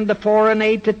understand the foreign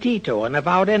aid to Tito, an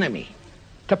avowed enemy,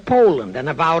 to Poland, an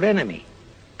avowed enemy,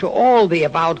 to all the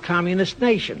avowed communist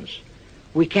nations.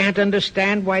 We can't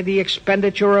understand why the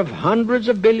expenditure of hundreds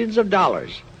of billions of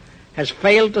dollars has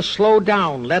failed to slow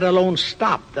down, let alone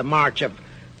stop, the march of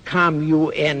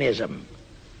communism.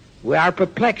 We are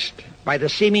perplexed by the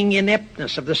seeming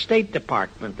ineptness of the State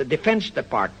Department, the Defense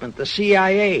Department, the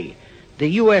CIA,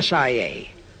 the USIA,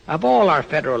 of all our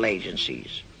federal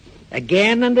agencies.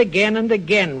 Again and again and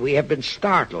again we have been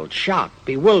startled, shocked,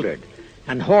 bewildered,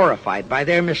 and horrified by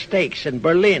their mistakes in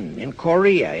Berlin, in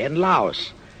Korea, in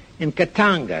Laos, in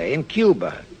Katanga, in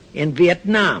Cuba, in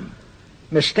Vietnam.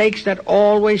 Mistakes that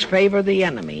always favor the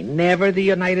enemy, never the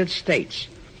United States.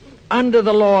 Under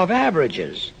the law of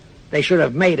averages, they should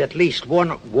have made at least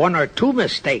one or two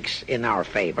mistakes in our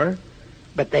favor,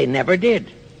 but they never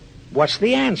did. What's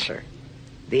the answer?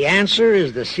 The answer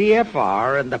is the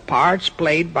CFR and the parts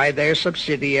played by their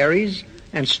subsidiaries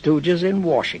and stooges in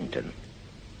Washington.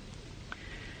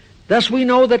 Thus we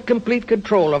know that complete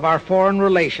control of our foreign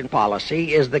relation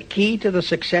policy is the key to the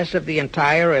success of the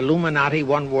entire Illuminati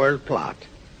One World plot.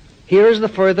 Here is the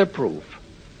further proof.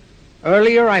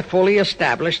 Earlier, I fully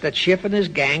established that Schiff and his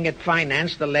gang had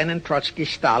financed the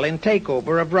Lenin-Trotsky-Stalin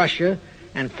takeover of Russia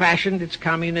and fashioned its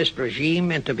communist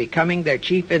regime into becoming their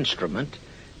chief instrument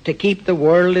to keep the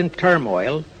world in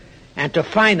turmoil and to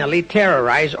finally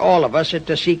terrorize all of us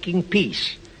into seeking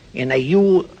peace in a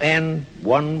UN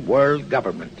one-world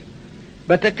government.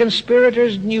 But the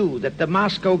conspirators knew that the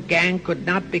Moscow gang could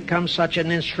not become such an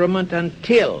instrument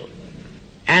until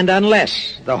and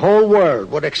unless the whole world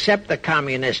would accept the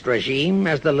communist regime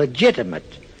as the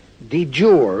legitimate, de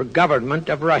jure government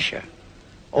of Russia.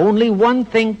 Only one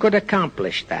thing could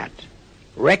accomplish that: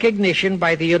 recognition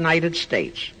by the United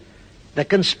States. The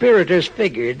conspirators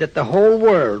figured that the whole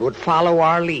world would follow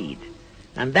our lead,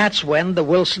 and that's when the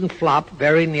Wilson flop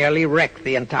very nearly wrecked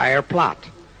the entire plot.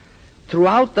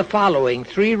 Throughout the following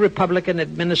 3 Republican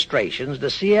administrations, the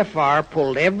CFR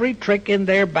pulled every trick in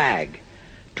their bag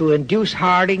to induce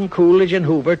Harding, Coolidge, and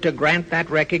Hoover to grant that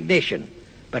recognition,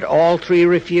 but all 3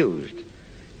 refused.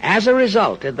 As a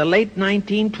result, in the late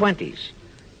 1920s,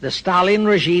 the Stalin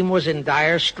regime was in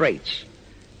dire straits.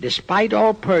 Despite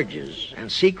all purges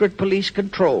and secret police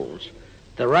controls,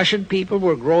 the Russian people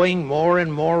were growing more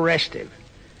and more restive.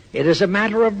 It is a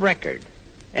matter of record,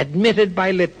 admitted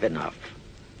by Litvinov,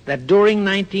 that during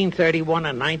 1931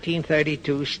 and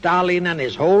 1932, Stalin and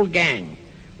his whole gang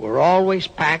were always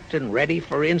packed and ready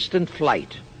for instant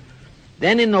flight.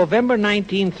 Then in November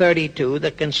 1932, the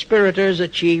conspirators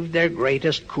achieved their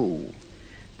greatest coup.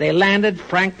 They landed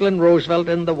Franklin Roosevelt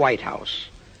in the White House.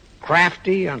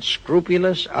 Crafty,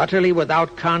 unscrupulous, utterly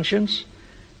without conscience,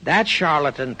 that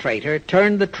charlatan traitor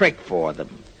turned the trick for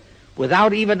them.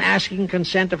 Without even asking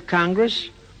consent of Congress,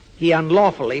 he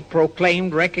unlawfully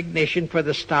proclaimed recognition for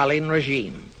the Stalin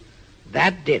regime.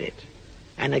 That did it.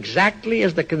 And exactly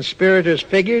as the conspirators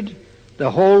figured, the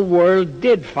whole world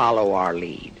did follow our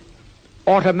lead.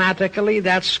 Automatically,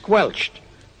 that squelched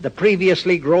the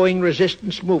previously growing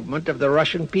resistance movement of the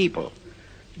Russian people.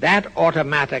 That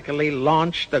automatically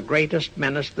launched the greatest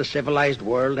menace the civilized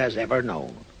world has ever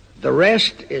known. The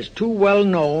rest is too well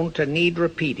known to need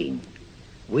repeating.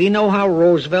 We know how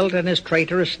Roosevelt and his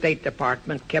traitorous State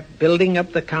Department kept building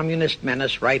up the communist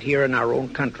menace right here in our own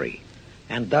country,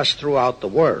 and thus throughout the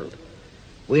world.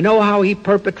 We know how he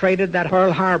perpetrated that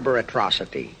Pearl Harbor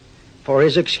atrocity for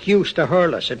his excuse to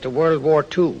hurl us into World War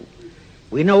II.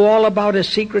 We know all about his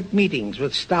secret meetings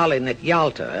with Stalin at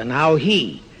Yalta and how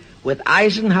he, with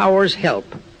Eisenhower's help,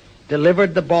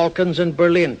 delivered the Balkans and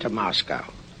Berlin to Moscow.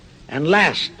 And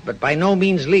last, but by no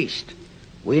means least,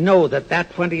 we know that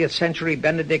 20th century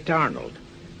Benedict Arnold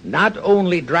not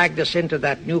only dragged us into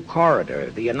that new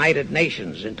corridor, the United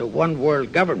Nations, into one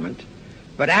world government,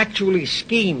 but actually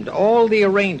schemed all the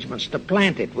arrangements to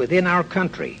plant it within our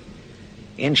country.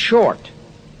 In short,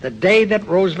 the day that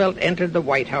Roosevelt entered the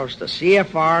White House, the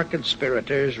CFR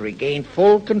conspirators regained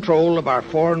full control of our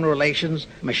foreign relations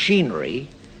machinery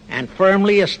and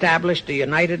firmly established the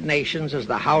United Nations as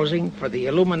the housing for the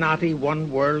Illuminati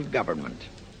one world government.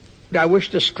 I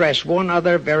wish to stress one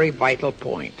other very vital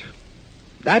point.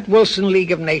 That Wilson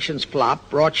League of Nations flop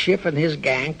brought Schiff and his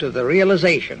gang to the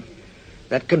realization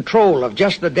that control of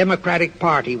just the Democratic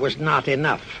Party was not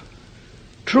enough.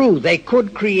 True, they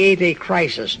could create a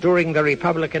crisis during the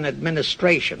Republican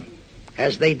administration,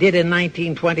 as they did in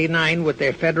 1929 with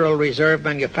their Federal Reserve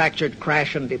manufactured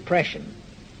crash and depression,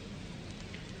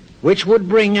 which would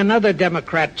bring another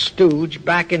Democrat stooge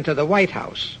back into the White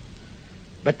House.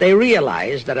 But they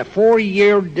realized that a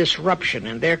 4-year disruption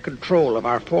in their control of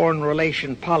our foreign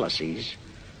relation policies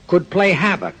could play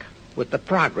havoc with the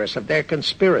progress of their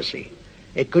conspiracy.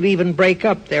 It could even break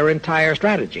up their entire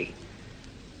strategy,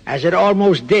 as it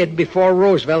almost did before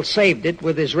Roosevelt saved it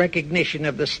with his recognition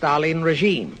of the Stalin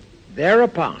regime.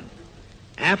 Thereupon,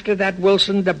 after that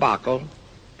Wilson debacle,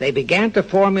 they began to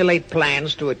formulate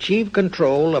plans to achieve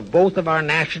control of both of our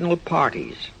national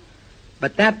parties.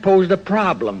 But that posed a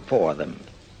problem for them.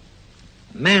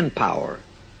 Manpower,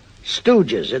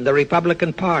 stooges in the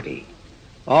Republican Party,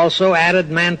 also added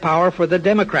manpower for the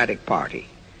Democratic Party,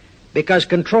 because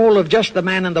control of just the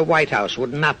man in the White House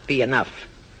would not be enough.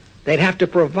 They'd have to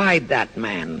provide that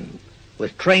man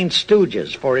with trained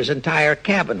stooges for his entire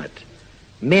cabinet,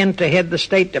 men to head the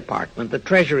State Department, the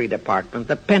Treasury Department,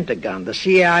 the Pentagon, the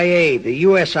CIA, the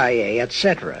USIA,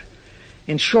 etc.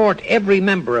 In short, every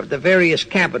member of the various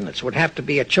cabinets would have to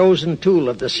be a chosen tool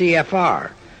of the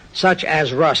CFR, such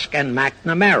as Rusk and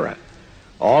McNamara.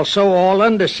 Also all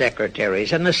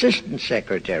undersecretaries and assistant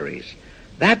secretaries.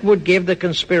 That would give the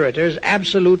conspirators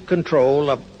absolute control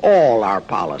of all our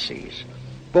policies,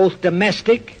 both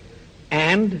domestic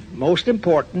and, most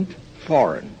important,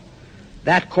 foreign.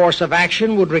 That course of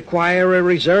action would require a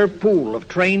reserve pool of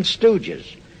trained stooges,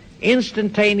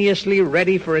 instantaneously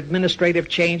ready for administrative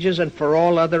changes and for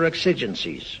all other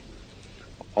exigencies.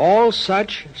 All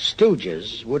such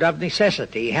stooges would of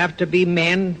necessity have to be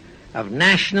men of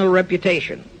national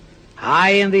reputation,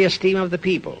 high in the esteem of the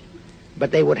people,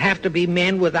 but they would have to be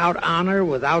men without honor,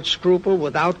 without scruple,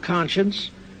 without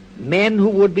conscience, men who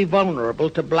would be vulnerable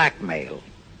to blackmail.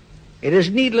 It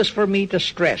is needless for me to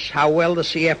stress how well the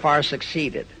CFR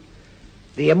succeeded.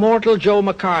 The immortal Joe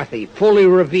McCarthy fully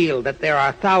revealed that there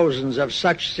are thousands of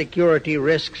such security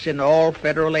risks in all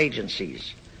federal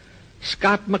agencies.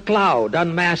 Scott McCloud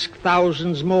unmasked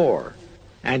thousands more,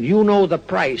 and you know the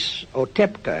price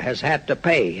Otepka has had to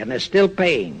pay and is still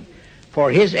paying for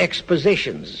his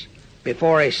expositions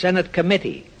before a Senate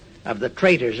committee of the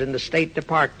traitors in the State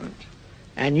Department.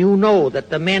 And you know that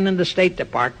the men in the State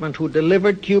Department who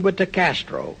delivered Cuba to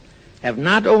Castro have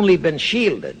not only been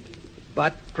shielded,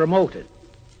 but promoted.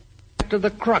 To the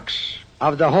crux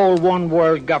of the whole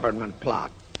one-world government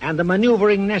plot and the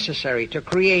maneuvering necessary to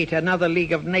create another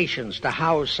League of Nations to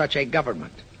house such a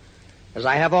government. As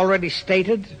I have already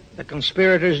stated, the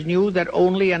conspirators knew that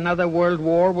only another world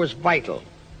war was vital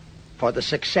for the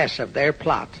success of their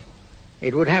plot.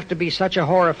 It would have to be such a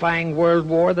horrifying world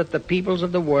war that the peoples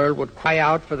of the world would cry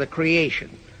out for the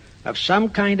creation of some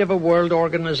kind of a world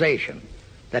organization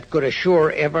that could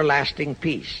assure everlasting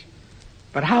peace.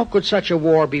 But how could such a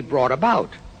war be brought about?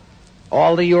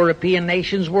 All the European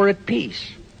nations were at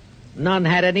peace. None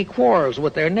had any quarrels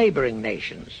with their neighboring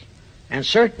nations. And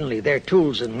certainly their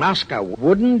tools in Moscow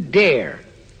wouldn't dare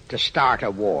to start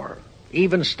a war.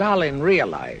 Even Stalin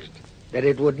realized that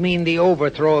it would mean the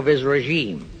overthrow of his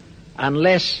regime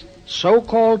unless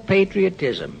so-called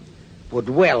patriotism would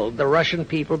weld the Russian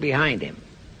people behind him.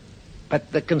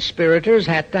 But the conspirators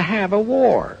had to have a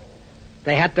war.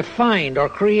 They had to find or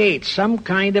create some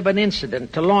kind of an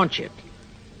incident to launch it.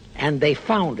 And they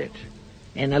found it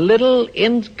in a little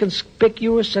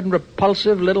inconspicuous and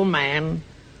repulsive little man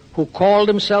who called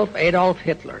himself Adolf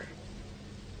Hitler.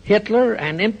 Hitler,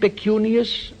 an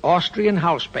impecunious Austrian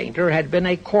house painter, had been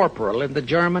a corporal in the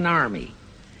German army.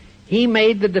 He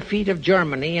made the defeat of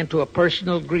Germany into a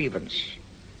personal grievance.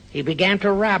 He began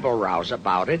to rabble-rouse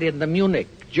about it in the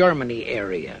Munich, Germany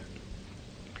area.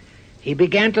 He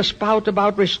began to spout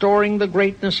about restoring the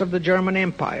greatness of the German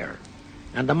Empire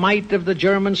and the might of the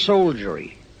German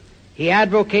soldiery. He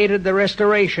advocated the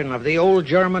restoration of the old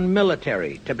German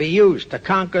military to be used to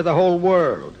conquer the whole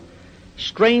world.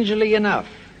 Strangely enough,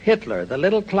 Hitler, the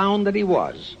little clown that he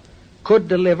was, could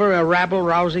deliver a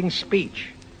rabble-rousing speech,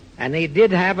 and he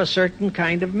did have a certain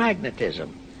kind of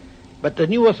magnetism. But the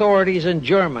new authorities in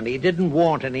Germany didn't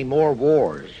want any more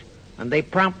wars, and they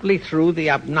promptly threw the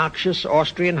obnoxious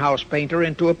Austrian house painter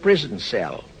into a prison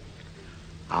cell.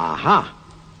 Aha!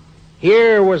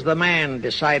 Here was the man,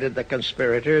 decided the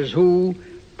conspirators, who,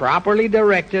 properly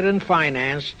directed and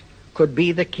financed, could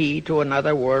be the key to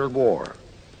another world war.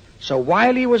 So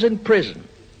while he was in prison,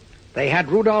 they had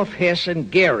Rudolf Hess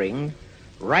and Goering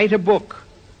write a book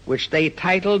which they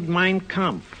titled Mein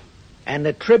Kampf and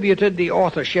attributed the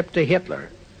authorship to Hitler,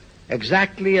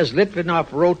 exactly as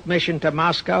Litvinov wrote Mission to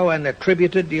Moscow and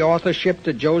attributed the authorship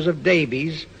to Joseph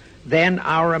Davies, then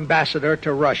our ambassador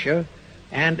to Russia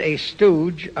and a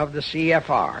stooge of the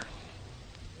CFR.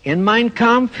 In Mein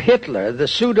Kampf, Hitler, the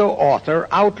pseudo-author,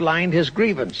 outlined his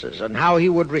grievances and how he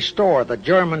would restore the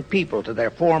German people to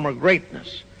their former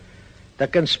greatness. The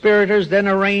conspirators then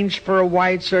arranged for a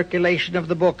wide circulation of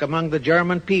the book among the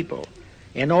German people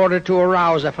in order to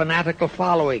arouse a fanatical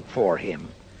following for him.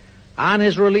 On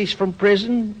his release from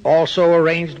prison, also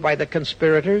arranged by the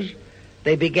conspirators,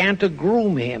 they began to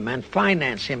groom him and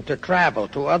finance him to travel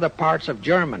to other parts of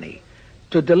Germany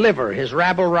to deliver his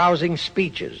rabble-rousing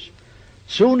speeches.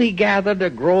 Soon he gathered a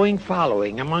growing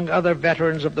following among other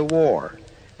veterans of the war,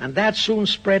 and that soon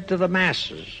spread to the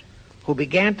masses, who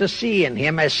began to see in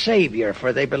him a savior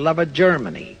for their beloved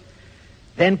Germany.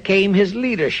 Then came his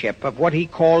leadership of what he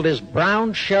called his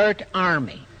Brown Shirt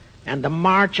Army and the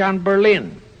March on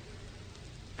Berlin.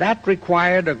 That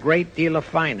required a great deal of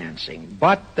financing,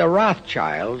 but the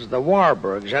Rothschilds, the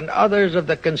Warburgs, and others of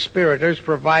the conspirators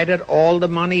provided all the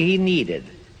money he needed.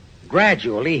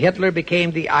 Gradually, Hitler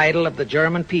became the idol of the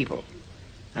German people,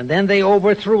 and then they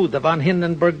overthrew the von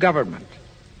Hindenburg government,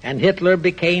 and Hitler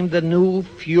became the new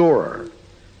Führer.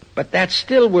 But that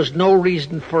still was no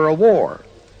reason for a war.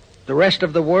 The rest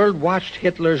of the world watched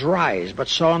Hitler's rise, but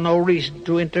saw no reason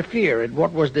to interfere in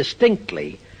what was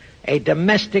distinctly a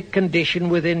domestic condition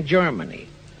within Germany.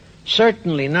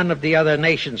 Certainly none of the other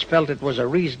nations felt it was a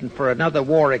reason for another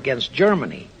war against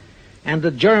Germany, and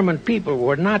the German people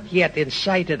were not yet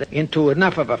incited into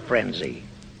enough of a frenzy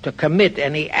to commit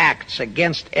any acts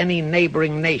against any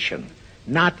neighboring nation,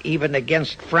 not even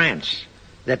against France,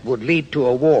 that would lead to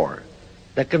a war.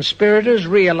 The conspirators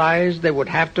realized they would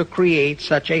have to create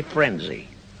such a frenzy.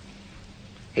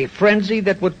 a frenzy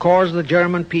that would cause the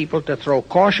German people to throw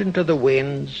caution to the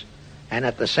winds and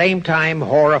at the same time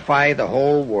horrify the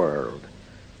whole world.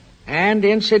 And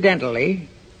incidentally,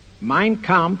 Mein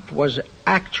Kampf was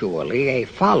actually a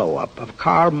follow-up of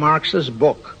Karl Marx's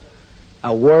book,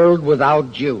 A World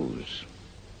Without Jews.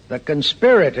 The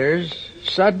conspirators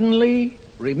suddenly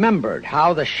remembered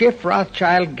how the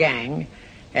Schiff-Rothschild gang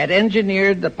had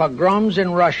engineered the pogroms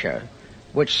in Russia,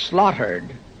 which slaughtered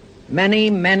many,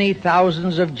 many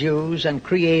thousands of Jews and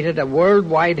created a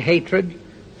worldwide hatred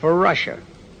for Russia.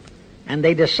 And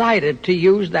they decided to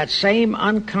use that same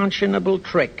unconscionable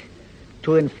trick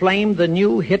to inflame the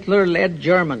new Hitler-led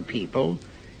German people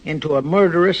into a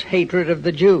murderous hatred of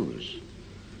the Jews.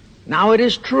 Now, it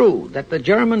is true that the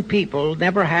German people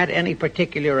never had any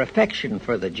particular affection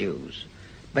for the Jews,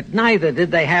 but neither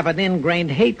did they have an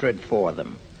ingrained hatred for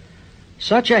them.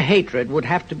 Such a hatred would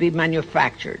have to be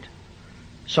manufactured,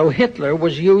 so Hitler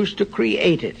was used to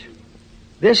create it.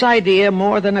 This idea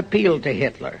more than appealed to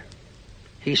Hitler.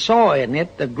 He saw in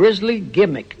it the grisly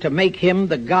gimmick to make him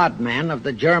the God-man of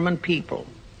the German people.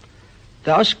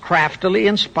 Thus, craftily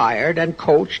inspired and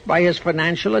coached by his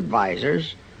financial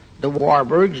advisors, the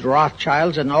Warburgs,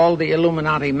 Rothschilds, and all the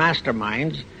Illuminati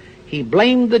masterminds, he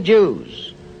blamed the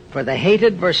Jews for the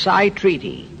hated Versailles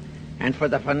Treaty and for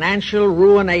the financial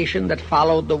ruination that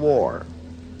followed the war.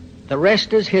 The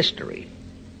rest is history.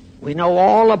 We know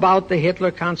all about the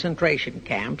Hitler concentration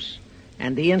camps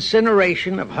and the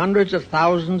incineration of hundreds of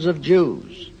thousands of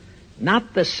Jews,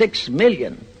 not the 6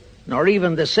 million, nor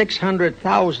even the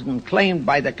 600,000 claimed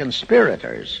by the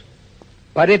conspirators,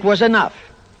 but it was enough.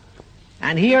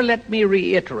 And here let me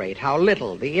reiterate how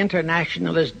little the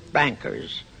internationalist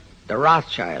bankers, the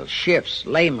Rothschilds, Schiffs,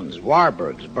 Lehmans,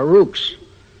 Warburgs, Baruchs,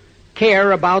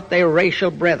 care about their racial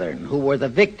brethren who were the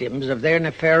victims of their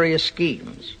nefarious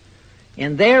schemes.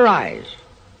 In their eyes,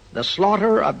 the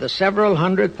slaughter of the several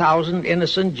 100,000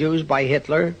 innocent Jews by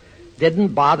Hitler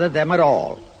didn't bother them at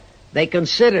all. They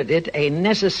considered it a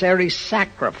necessary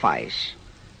sacrifice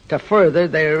to further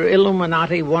their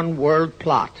Illuminati one-world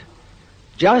plot,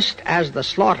 just as the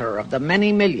slaughter of the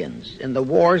many millions in the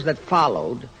wars that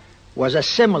followed was a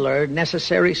similar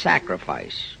necessary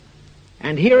sacrifice.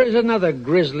 And here is another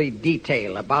grisly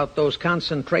detail about those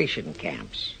concentration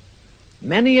camps.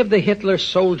 Many of the Hitler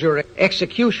soldier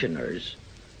executioners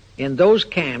in those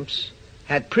camps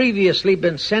had previously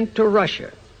been sent to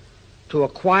Russia to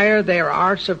acquire their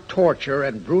arts of torture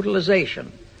and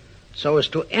brutalization so as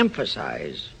to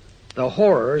emphasize the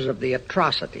horrors of the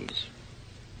atrocities.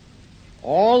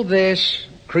 All this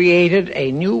created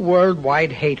a new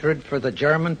worldwide hatred for the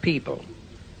German people,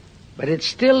 but it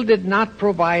still did not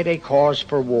provide a cause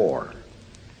for war.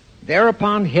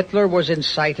 Thereupon Hitler was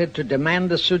incited to demand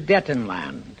the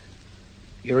Sudetenland.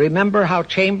 You remember how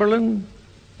Chamberlain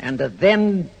and the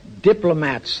then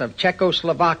diplomats of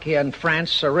Czechoslovakia and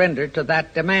France surrendered to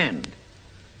that demand.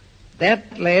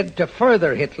 That led to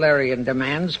further Hitlerian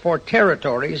demands for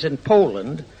territories in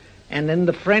Poland and in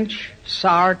the French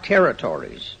Saar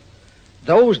territories.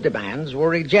 Those demands were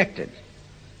rejected.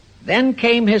 Then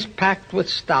came his pact with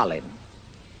Stalin.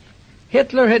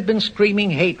 Hitler had been screaming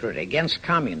hatred against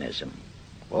communism.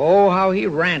 Oh, how he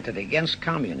ranted against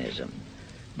communism.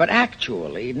 But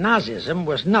actually, Nazism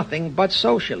was nothing but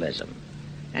socialism,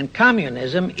 and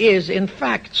communism is, in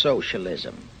fact,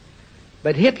 socialism.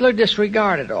 But Hitler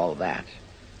disregarded all that.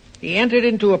 He entered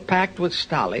into a pact with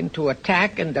Stalin to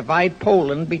attack and divide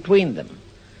Poland between them.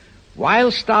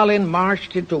 While Stalin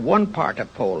marched into one part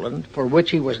of Poland, for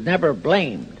which he was never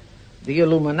blamed, the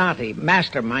Illuminati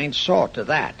mastermind saw to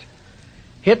that.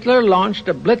 Hitler launched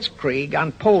a blitzkrieg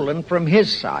on Poland from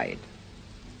his side.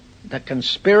 The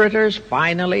conspirators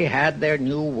finally had their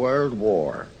new world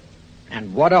war.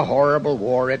 And what a horrible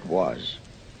war it was.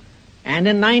 And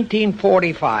in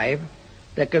 1945,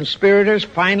 the conspirators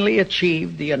finally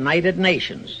achieved the United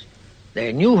Nations,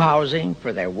 their new housing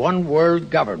for their one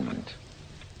world government.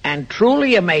 And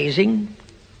truly amazing,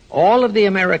 all of the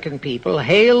American people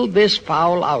hailed this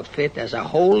foul outfit as a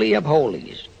holy of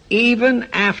holies. Even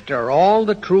after all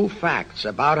the true facts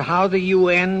about how the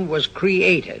UN was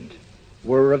created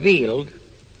were revealed,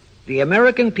 the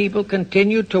American people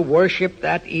continued to worship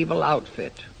that evil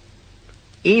outfit.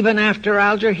 Even after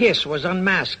Alger Hiss was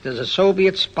unmasked as a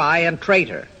Soviet spy and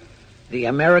traitor, the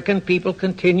American people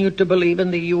continued to believe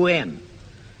in the UN.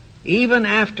 Even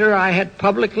after I had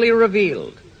publicly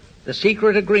revealed the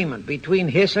secret agreement between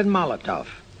Hiss and Molotov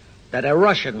that a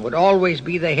Russian would always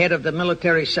be the head of the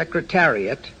military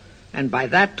secretariat, and by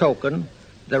that token,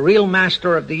 the real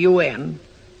master of the UN,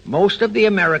 most of the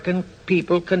American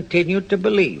people continued to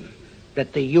believe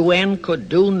that the UN could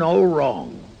do no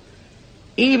wrong.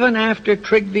 Even after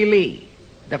Tocqueville,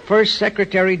 the first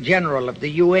Secretary General of the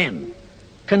UN,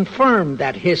 confirmed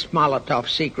that His-Molotov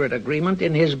secret agreement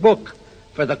in his book,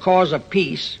 For the Cause of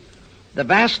Peace, the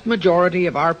vast majority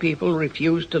of our people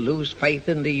refused to lose faith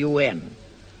in the UN.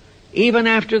 Even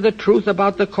after the truth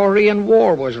about the Korean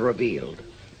War was revealed,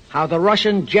 how the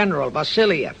Russian General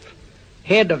Vasiliev,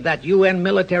 head of that UN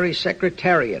military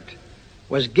secretariat,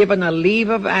 was given a leave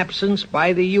of absence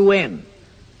by the UN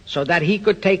so that he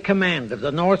could take command of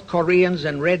the North Koreans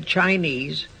and Red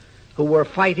Chinese who were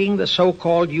fighting the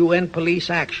so-called UN police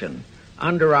action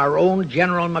under our own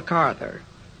General MacArthur,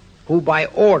 who by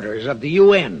orders of the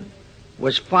UN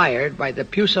was fired by the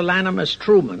pusillanimous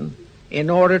Truman in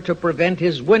order to prevent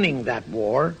his winning that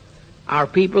war. Our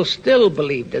people still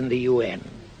believed in the UN,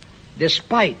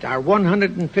 despite our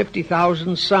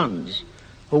 150,000 sons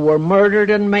who were murdered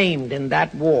and maimed in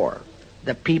that war.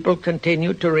 The people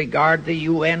continued to regard the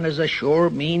UN as a sure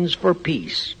means for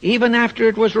peace, even after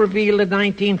it was revealed in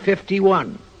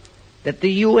 1951 that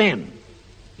the UN,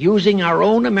 using our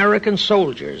own American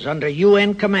soldiers under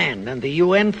UN command and the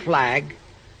UN flag,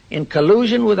 in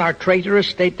collusion with our traitorous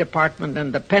State Department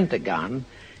and the Pentagon,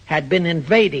 had been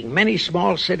invading many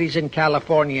small cities in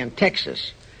California and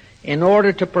Texas in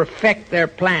order to perfect their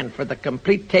plan for the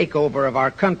complete takeover of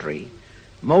our country.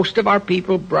 Most of our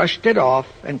people brushed it off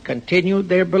and continued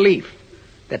their belief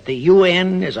that the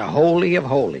UN is a holy of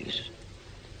holies.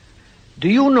 Do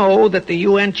you know that the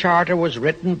UN Charter was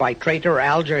written by traitor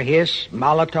Alger Hiss,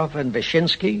 Molotov, and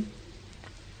Wyszynski?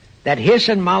 That Hiss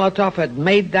and Molotov had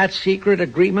made that secret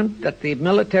agreement that the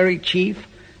military chief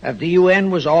of the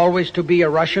UN was always to be a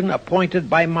Russian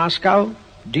appointed by Moscow?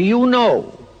 Do you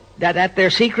know that at their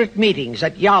secret meetings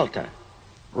at Yalta,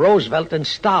 Roosevelt and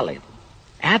Stalin,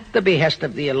 at the behest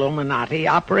of the Illuminati,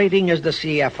 operating as the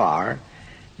CFR,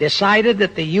 decided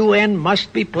that the UN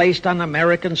must be placed on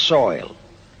American soil?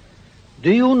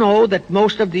 Do you know that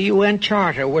most of the UN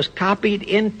Charter was copied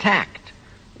intact,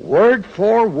 word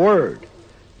for word,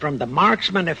 from the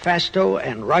Marx Manifesto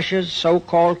and Russia's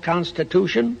so-called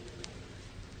Constitution?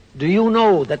 Do you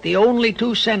know that the only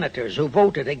two senators who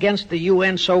voted against the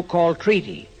UN so-called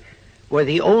treaty were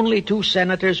the only two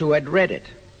senators who had read it?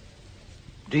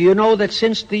 Do you know that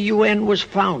since the UN was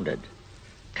founded,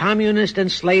 communist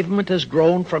enslavement has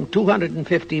grown from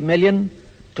 250 million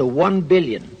to 1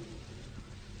 billion?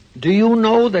 Do you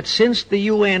know that since the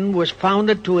UN was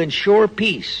founded to ensure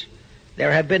peace,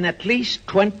 there have been at least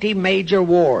 20 major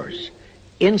wars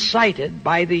incited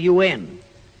by the UN,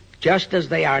 just as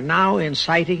they are now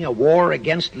inciting a war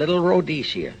against Little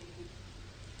Rhodesia?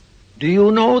 Do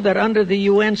you know that under the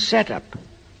UN setup,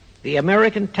 the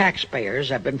American taxpayers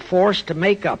have been forced to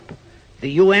make up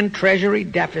the UN Treasury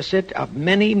deficit of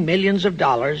many millions of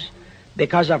dollars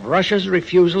because of Russia's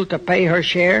refusal to pay her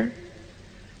share?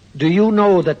 Do you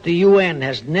know that the UN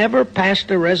has never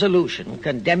passed a resolution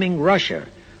condemning Russia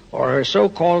or her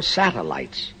so-called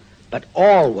satellites, but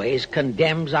always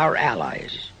condemns our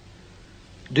allies?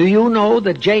 Do you know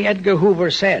that J. Edgar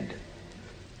Hoover said,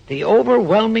 "The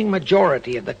overwhelming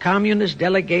majority of the communist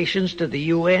delegations to the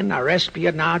UN are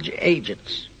espionage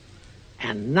agents"?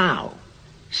 And now,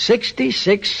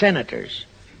 66 senators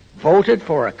voted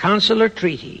for a consular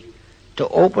treaty to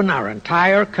open our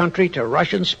entire country to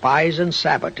Russian spies and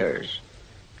saboteurs.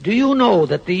 Do you know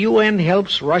that the UN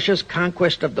helps Russia's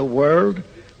conquest of the world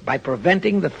by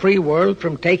preventing the free world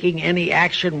from taking any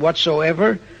action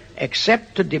whatsoever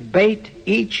except to debate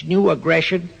each new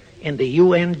aggression in the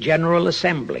UN General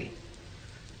Assembly?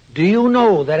 Do you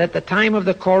know that at the time of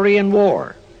the Korean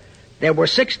War, there were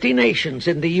 60 nations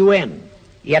in the UN,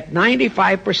 yet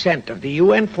 95% of the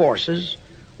UN forces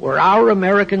were our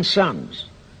American sons,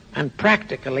 and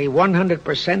practically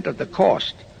 100% of the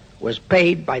cost was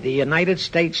paid by the United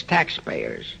States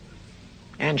taxpayers?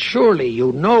 And surely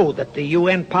you know that the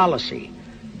UN policy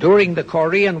during the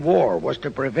Korean War was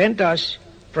to prevent us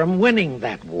from winning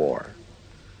that war.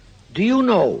 Do you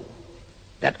know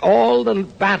that all the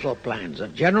battle plans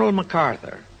of General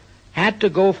MacArthur had to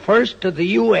go first to the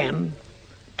UN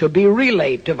to be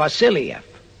relayed to Vasiliev,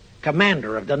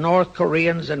 commander of the North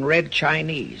Koreans and Red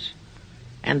Chinese,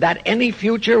 and that any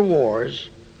future wars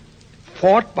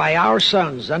fought by our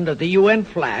sons under the UN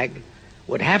flag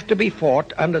would have to be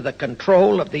fought under the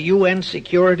control of the UN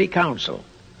Security Council?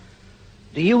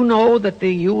 Do you know that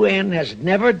the UN has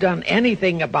never done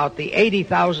anything about the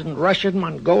 80,000 Russian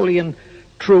Mongolian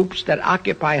troops that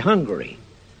occupy Hungary?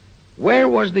 Where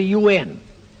was the UN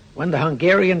when the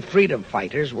Hungarian freedom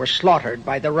fighters were slaughtered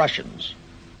by the Russians?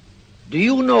 Do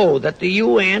you know that the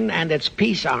UN and its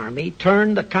peace army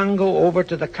turned the Congo over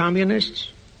to the communists?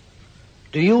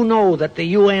 Do you know that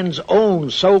the UN's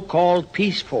own so-called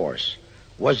peace force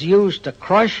was used to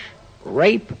crush,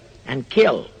 rape, and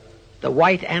kill the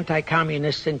white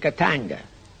anti-communists in Katanga?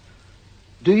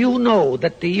 Do you know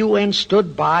that the UN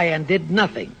stood by and did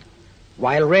nothing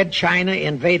while Red China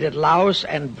invaded Laos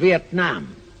and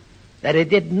Vietnam? That it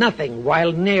did nothing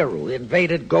while Nehru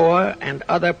invaded Goa and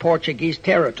other Portuguese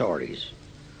territories?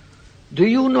 Do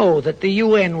you know that the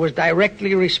UN was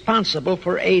directly responsible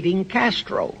for aiding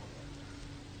Castro?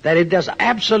 That it does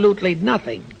absolutely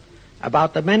nothing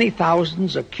about the many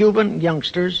thousands of Cuban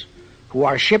youngsters who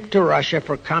are shipped to Russia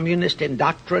for communist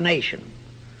indoctrination?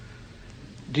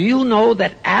 Do you know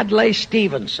that Adlai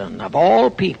Stevenson, of all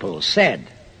people, said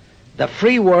the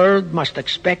free world must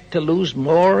expect to lose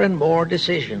more and more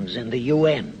decisions in the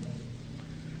UN?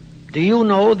 Do you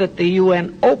know that the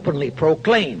UN openly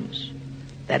proclaims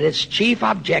that its chief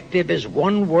objective is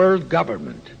one world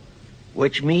government,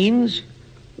 which means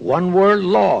one world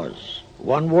laws,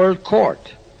 one world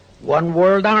court, one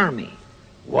world army,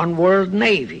 one world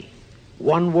navy,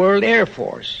 one world air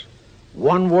force,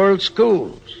 one world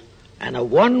schools, and a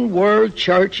one world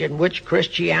church in which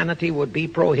Christianity would be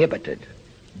prohibited?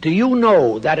 Do you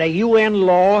know that a UN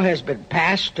law has been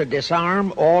passed to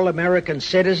disarm all American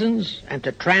citizens and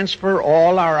to transfer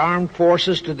all our armed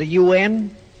forces to the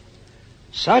UN?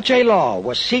 Such a law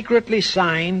was secretly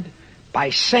signed by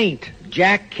Saint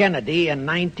Jack Kennedy in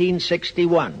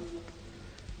 1961.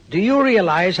 Do you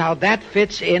realize how that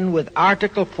fits in with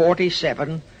Article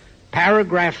 47,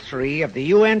 Paragraph 3 of the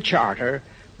UN Charter,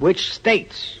 which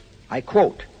states, I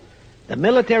quote, "The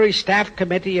Military Staff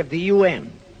Committee of the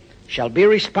UN shall be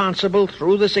responsible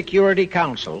through the Security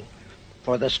Council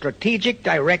for the strategic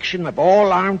direction of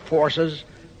all armed forces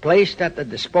placed at the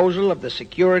disposal of the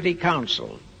Security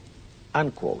Council,"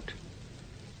 unquote.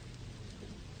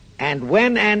 And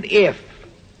when and if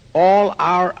all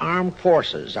our armed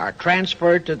forces are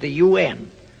transferred to the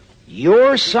UN,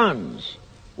 your sons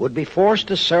would be forced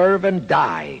to serve and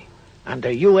die under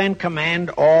UN command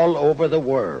all over the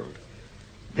world.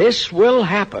 This will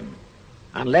happen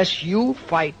unless you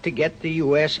fight to get the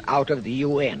U.S. out of the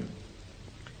UN.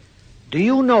 Do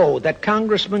you know that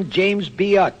Congressman James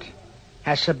B. Utt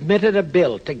has submitted a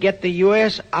bill to get the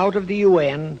U.S. out of the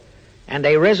UN and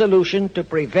a resolution to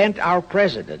prevent our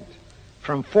president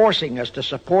from forcing us to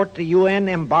support the UN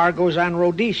embargoes on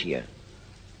Rhodesia?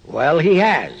 Well, he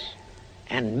has.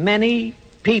 And many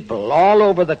people all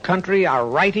over the country are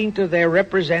writing to their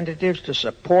representatives to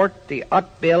support the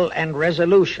Utt bill and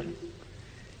resolution.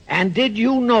 And did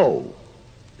you know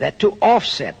that to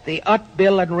offset the Utt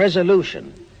bill and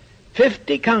resolution,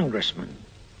 50 congressmen,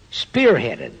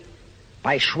 spearheaded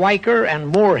by Schweiker and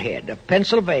Moorhead of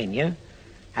Pennsylvania,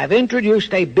 have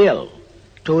introduced a bill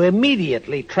to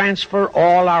immediately transfer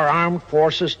all our armed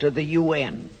forces to the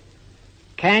UN?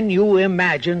 Can you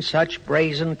imagine such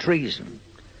brazen treason?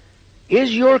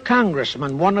 Is your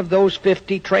congressman one of those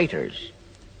 50 traitors?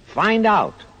 Find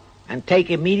out and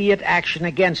take immediate action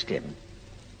against him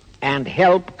and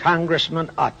help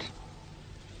Congressman Utt.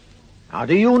 Now,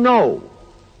 do you know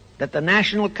that the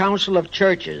National Council of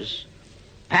Churches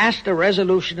passed a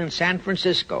resolution in San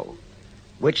Francisco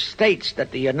which states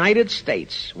that the United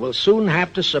States will soon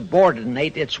have to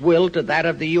subordinate its will to that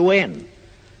of the UN,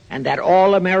 and that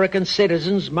all American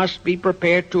citizens must be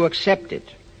prepared to accept it?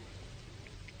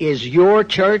 Is your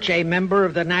church a member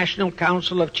of the National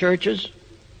Council of Churches?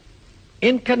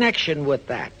 In connection with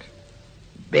that,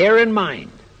 bear in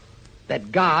mind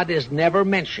that God is never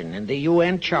mentioned in the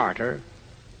UN Charter,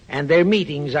 and their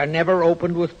meetings are never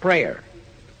opened with prayer.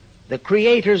 The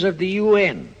creators of the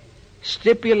UN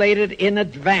stipulated in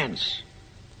advance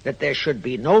that there should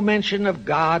be no mention of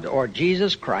God or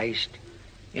Jesus Christ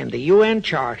in the UN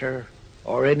Charter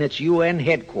or in its UN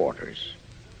headquarters.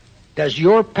 Does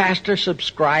your pastor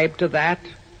subscribe to that?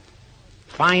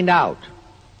 Find out.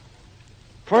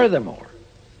 Furthermore,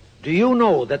 do you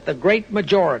know that the great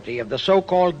majority of the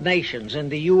so-called nations in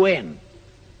the UN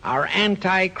are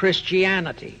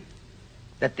anti-Christianity?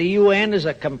 That the UN is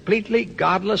a completely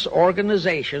godless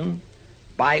organization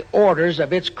by orders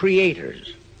of its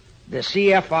creators, the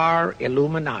CFR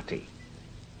Illuminati.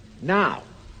 Now,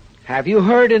 have you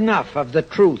heard enough of the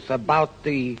truth about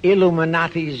the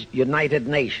Illuminati's United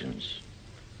Nations?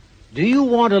 Do you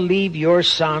want to leave your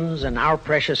sons and our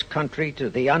precious country to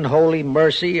the unholy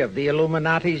mercy of the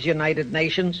Illuminati's United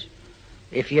Nations?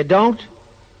 If you don't,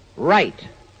 write,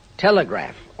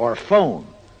 telegraph, or phone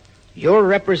your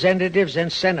representatives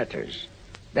and senators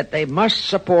that they must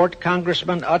support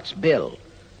Congressman Utt's bill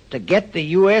to get the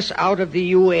U.S. out of the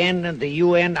UN and the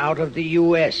UN out of the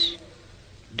U.S.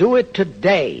 Do it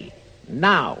today,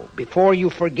 now, before you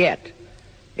forget.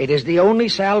 It is the only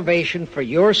salvation for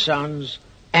your sons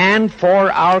and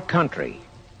for our country.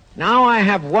 Now I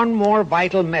have one more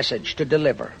vital message to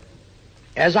deliver.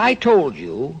 As I told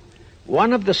you,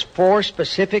 one of the 4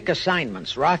 specific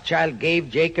assignments Rothschild gave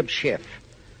Jacob Schiff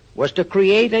was to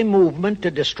create a movement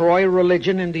to destroy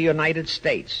religion in the United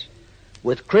States,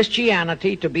 with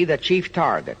Christianity to be the chief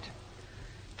target.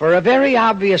 For a very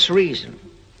obvious reason,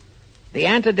 the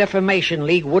Anti-Defamation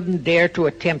League wouldn't dare to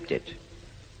attempt it,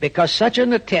 because such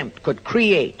an attempt could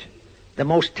create the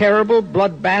most terrible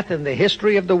bloodbath in the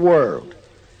history of the world,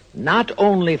 not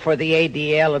only for the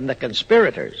ADL and the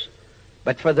conspirators,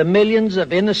 but for the millions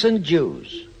of innocent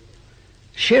Jews.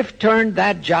 Schiff turned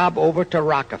that job over to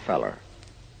Rockefeller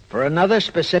for another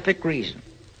specific reason.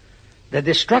 The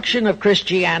destruction of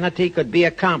Christianity could be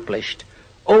accomplished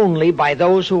only by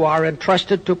those who are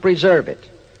entrusted to preserve it,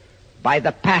 by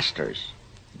the pastors,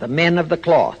 the men of the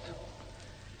cloth.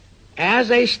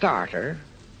 As a starter,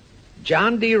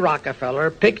 John D. Rockefeller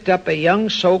picked up a young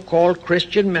so-called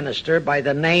Christian minister by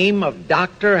the name of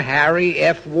Dr. Harry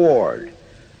F. Ward,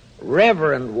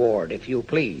 Reverend Ward, if you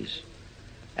please.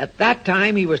 At that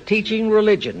time, he was teaching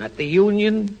religion at the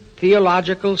Union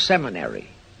Theological Seminary.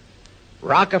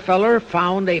 Rockefeller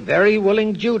found a very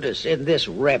willing Judas in this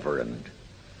reverend.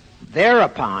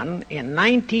 Thereupon, in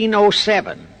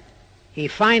 1907, he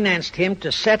financed him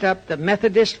to set up the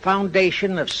Methodist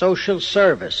Foundation of Social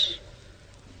Service.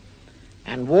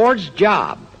 And Ward's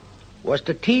job was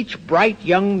to teach bright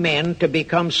young men to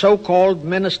become so-called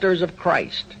ministers of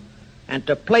Christ and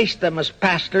to place them as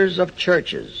pastors of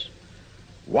churches.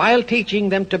 While teaching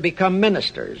them to become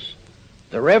ministers,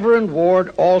 the Reverend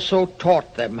Ward also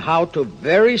taught them how to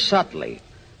very subtly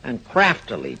and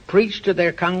craftily preach to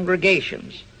their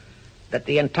congregations that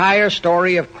the entire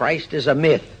story of Christ is a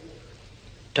myth,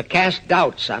 to cast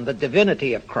doubts on the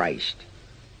divinity of Christ,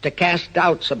 to cast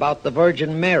doubts about the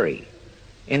Virgin Mary.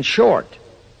 In short,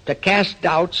 to cast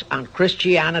doubts on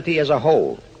Christianity as a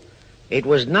whole. It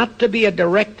was not to be a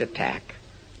direct attack,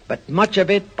 but much of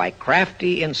it by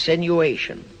crafty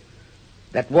insinuation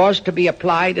that was to be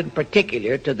applied in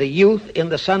particular to the youth in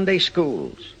the Sunday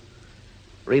schools.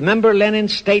 Remember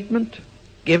Lenin's statement,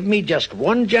 "Give me just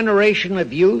one generation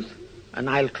of youth, and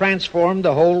I'll transform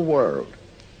the whole world."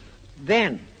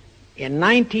 Then, in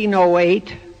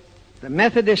 1908, the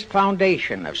Methodist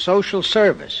Foundation of Social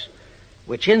Service,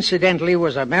 which incidentally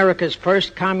was America's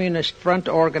first Communist Front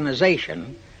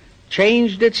organization,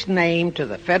 changed its name to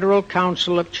the Federal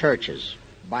Council of Churches.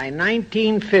 By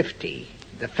 1950,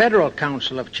 the Federal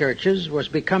Council of Churches was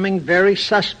becoming very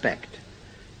suspect.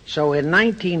 So in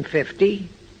 1950,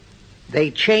 they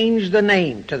changed the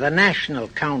name to the National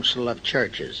Council of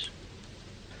Churches.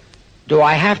 Do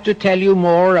I have to tell you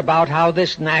more about how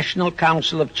this National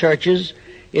Council of Churches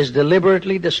is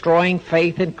deliberately destroying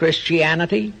faith in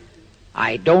Christianity?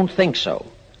 I don't think so.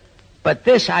 But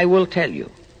this I will tell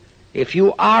you. If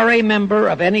you are a member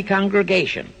of any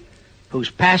congregation whose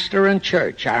pastor and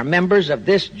church are members of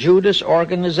this Judas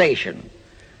organization,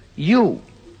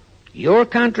 your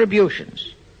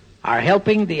contributions are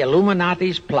helping the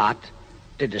Illuminati's plot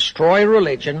to destroy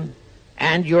religion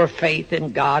and your faith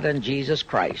in God and Jesus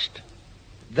Christ.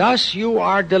 Thus you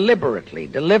are deliberately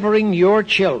delivering your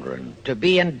children to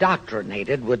be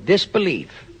indoctrinated with disbelief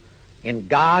in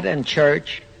God and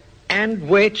church, and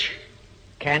which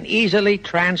can easily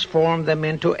transform them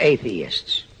into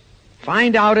atheists.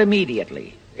 Find out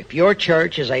immediately if your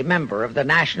church is a member of the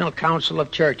National Council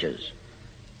of Churches,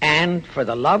 and for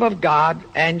the love of God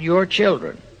and your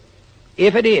children,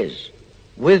 if it is,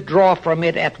 withdraw from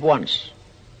it at once.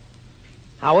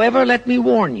 However, let me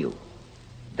warn you,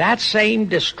 that same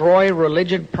destroy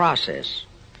religion process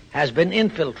has been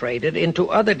infiltrated into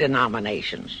other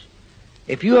denominations.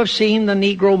 If you have seen the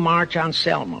Negro March on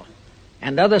Selma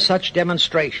and other such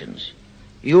demonstrations,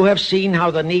 you have seen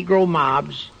how the Negro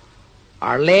mobs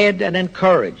are led and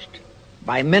encouraged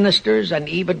by ministers and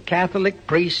even Catholic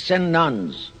priests and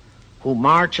nuns who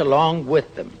march along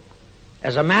with them.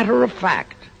 As a matter of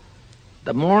fact,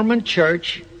 the Mormon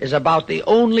Church is about the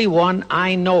only one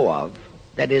I know of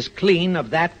that is clean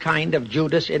of that kind of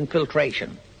Judas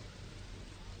infiltration.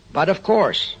 But of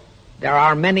course, there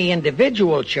are many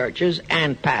individual churches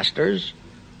and pastors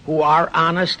who are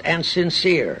honest and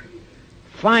sincere.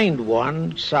 Find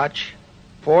one such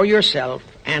for yourself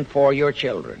and for your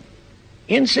children.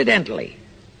 Incidentally,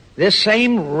 this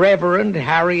same Reverend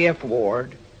Harry F.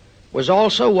 Ward was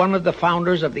also one of the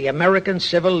founders of the American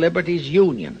Civil Liberties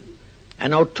Union, a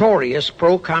notorious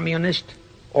pro-communist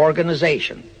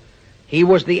organization. He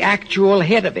was the actual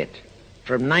head of it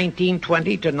from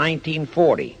 1920 to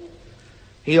 1940.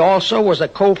 He also was a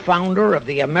co-founder of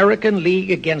the American League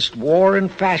Against War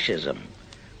and Fascism,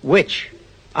 which,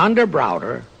 under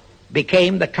Browder,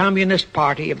 became the Communist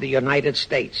Party of the United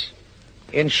States.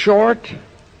 In short,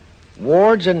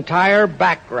 Ward's entire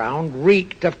background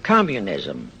reeked of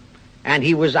communism, and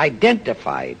he was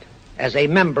identified as a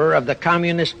member of the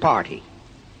Communist Party.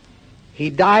 He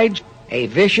died a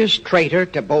vicious traitor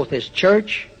to both his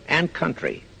church and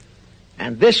country.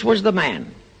 And this was the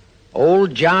man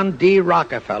old John D.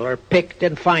 Rockefeller picked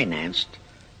and financed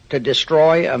to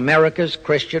destroy America's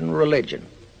Christian religion,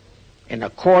 in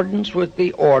accordance with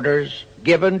the orders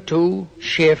given to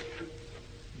Schiff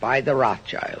by the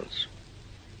Rothschilds.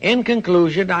 In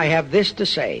conclusion, I have this to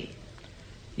say.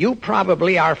 You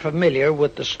probably are familiar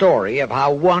with the story of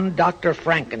how one Dr.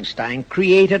 Frankenstein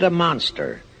created a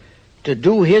monster to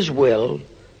do his will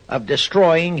of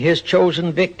destroying his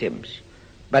chosen victims,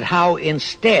 but how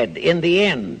instead, in the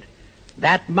end,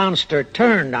 that monster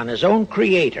turned on his own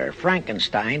creator,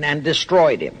 Frankenstein, and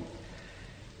destroyed him.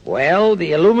 Well,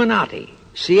 the Illuminati,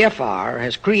 CFR,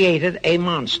 has created a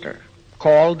monster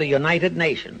called the United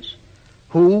Nations,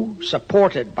 who,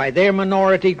 supported by their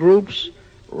minority groups,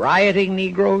 rioting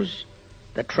Negroes,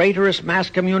 the traitorous mass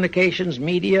communications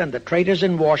media, and the traitors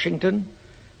in Washington,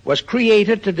 was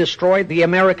created to destroy the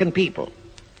American people.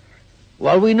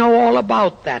 Well, we know all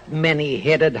about that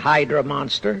many-headed Hydra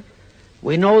monster.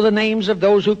 We know the names of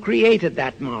those who created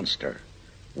that monster.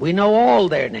 We know all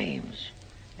their names.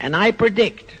 And I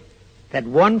predict that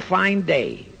one fine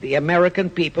day the American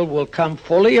people will come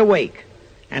fully awake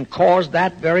and cause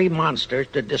that very monster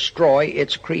to destroy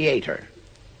its creator.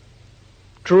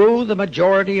 True, the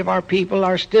majority of our people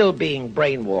are still being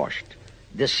brainwashed,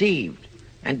 deceived,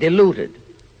 and deluded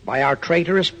by our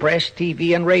traitorous press,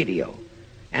 TV, and radio,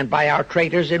 and by our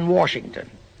traitors in Washington.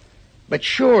 But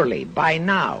surely, by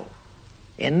now,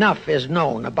 enough is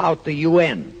known about the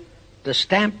UN to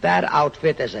stamp that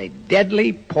outfit as a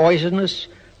deadly, poisonous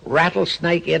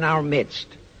rattlesnake in our midst.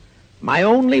 My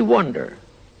only wonder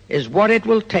is what it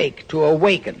will take to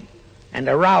awaken and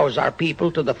arouse our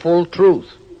people to the full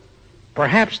truth.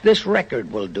 Perhaps this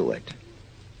record will do it.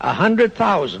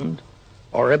 100,000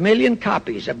 or 1,000,000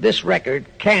 copies of this record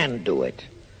can do it.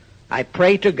 I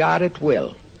pray to God it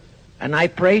will, and I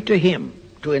pray to Him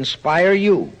to inspire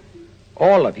you,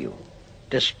 all of you,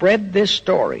 to spread this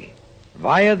story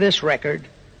via this record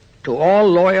to all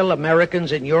loyal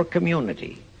Americans in your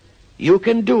community. You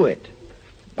can do it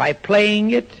by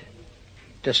playing it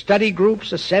to study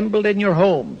groups assembled in your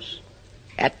homes,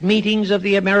 at meetings of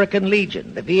the American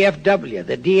Legion, the VFW,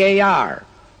 the DAR,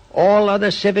 all other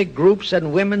civic groups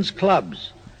and women's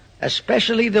clubs,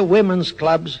 especially the women's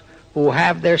clubs who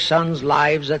have their sons'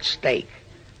 lives at stake.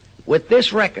 With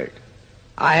this record,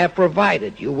 I have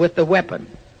provided you with the weapon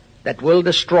that will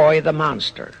destroy the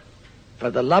monster. For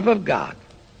the love of God,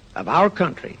 of our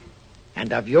country,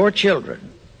 and of your children,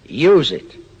 use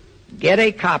it. Get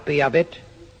a copy of it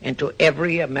into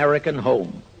every American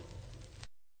home.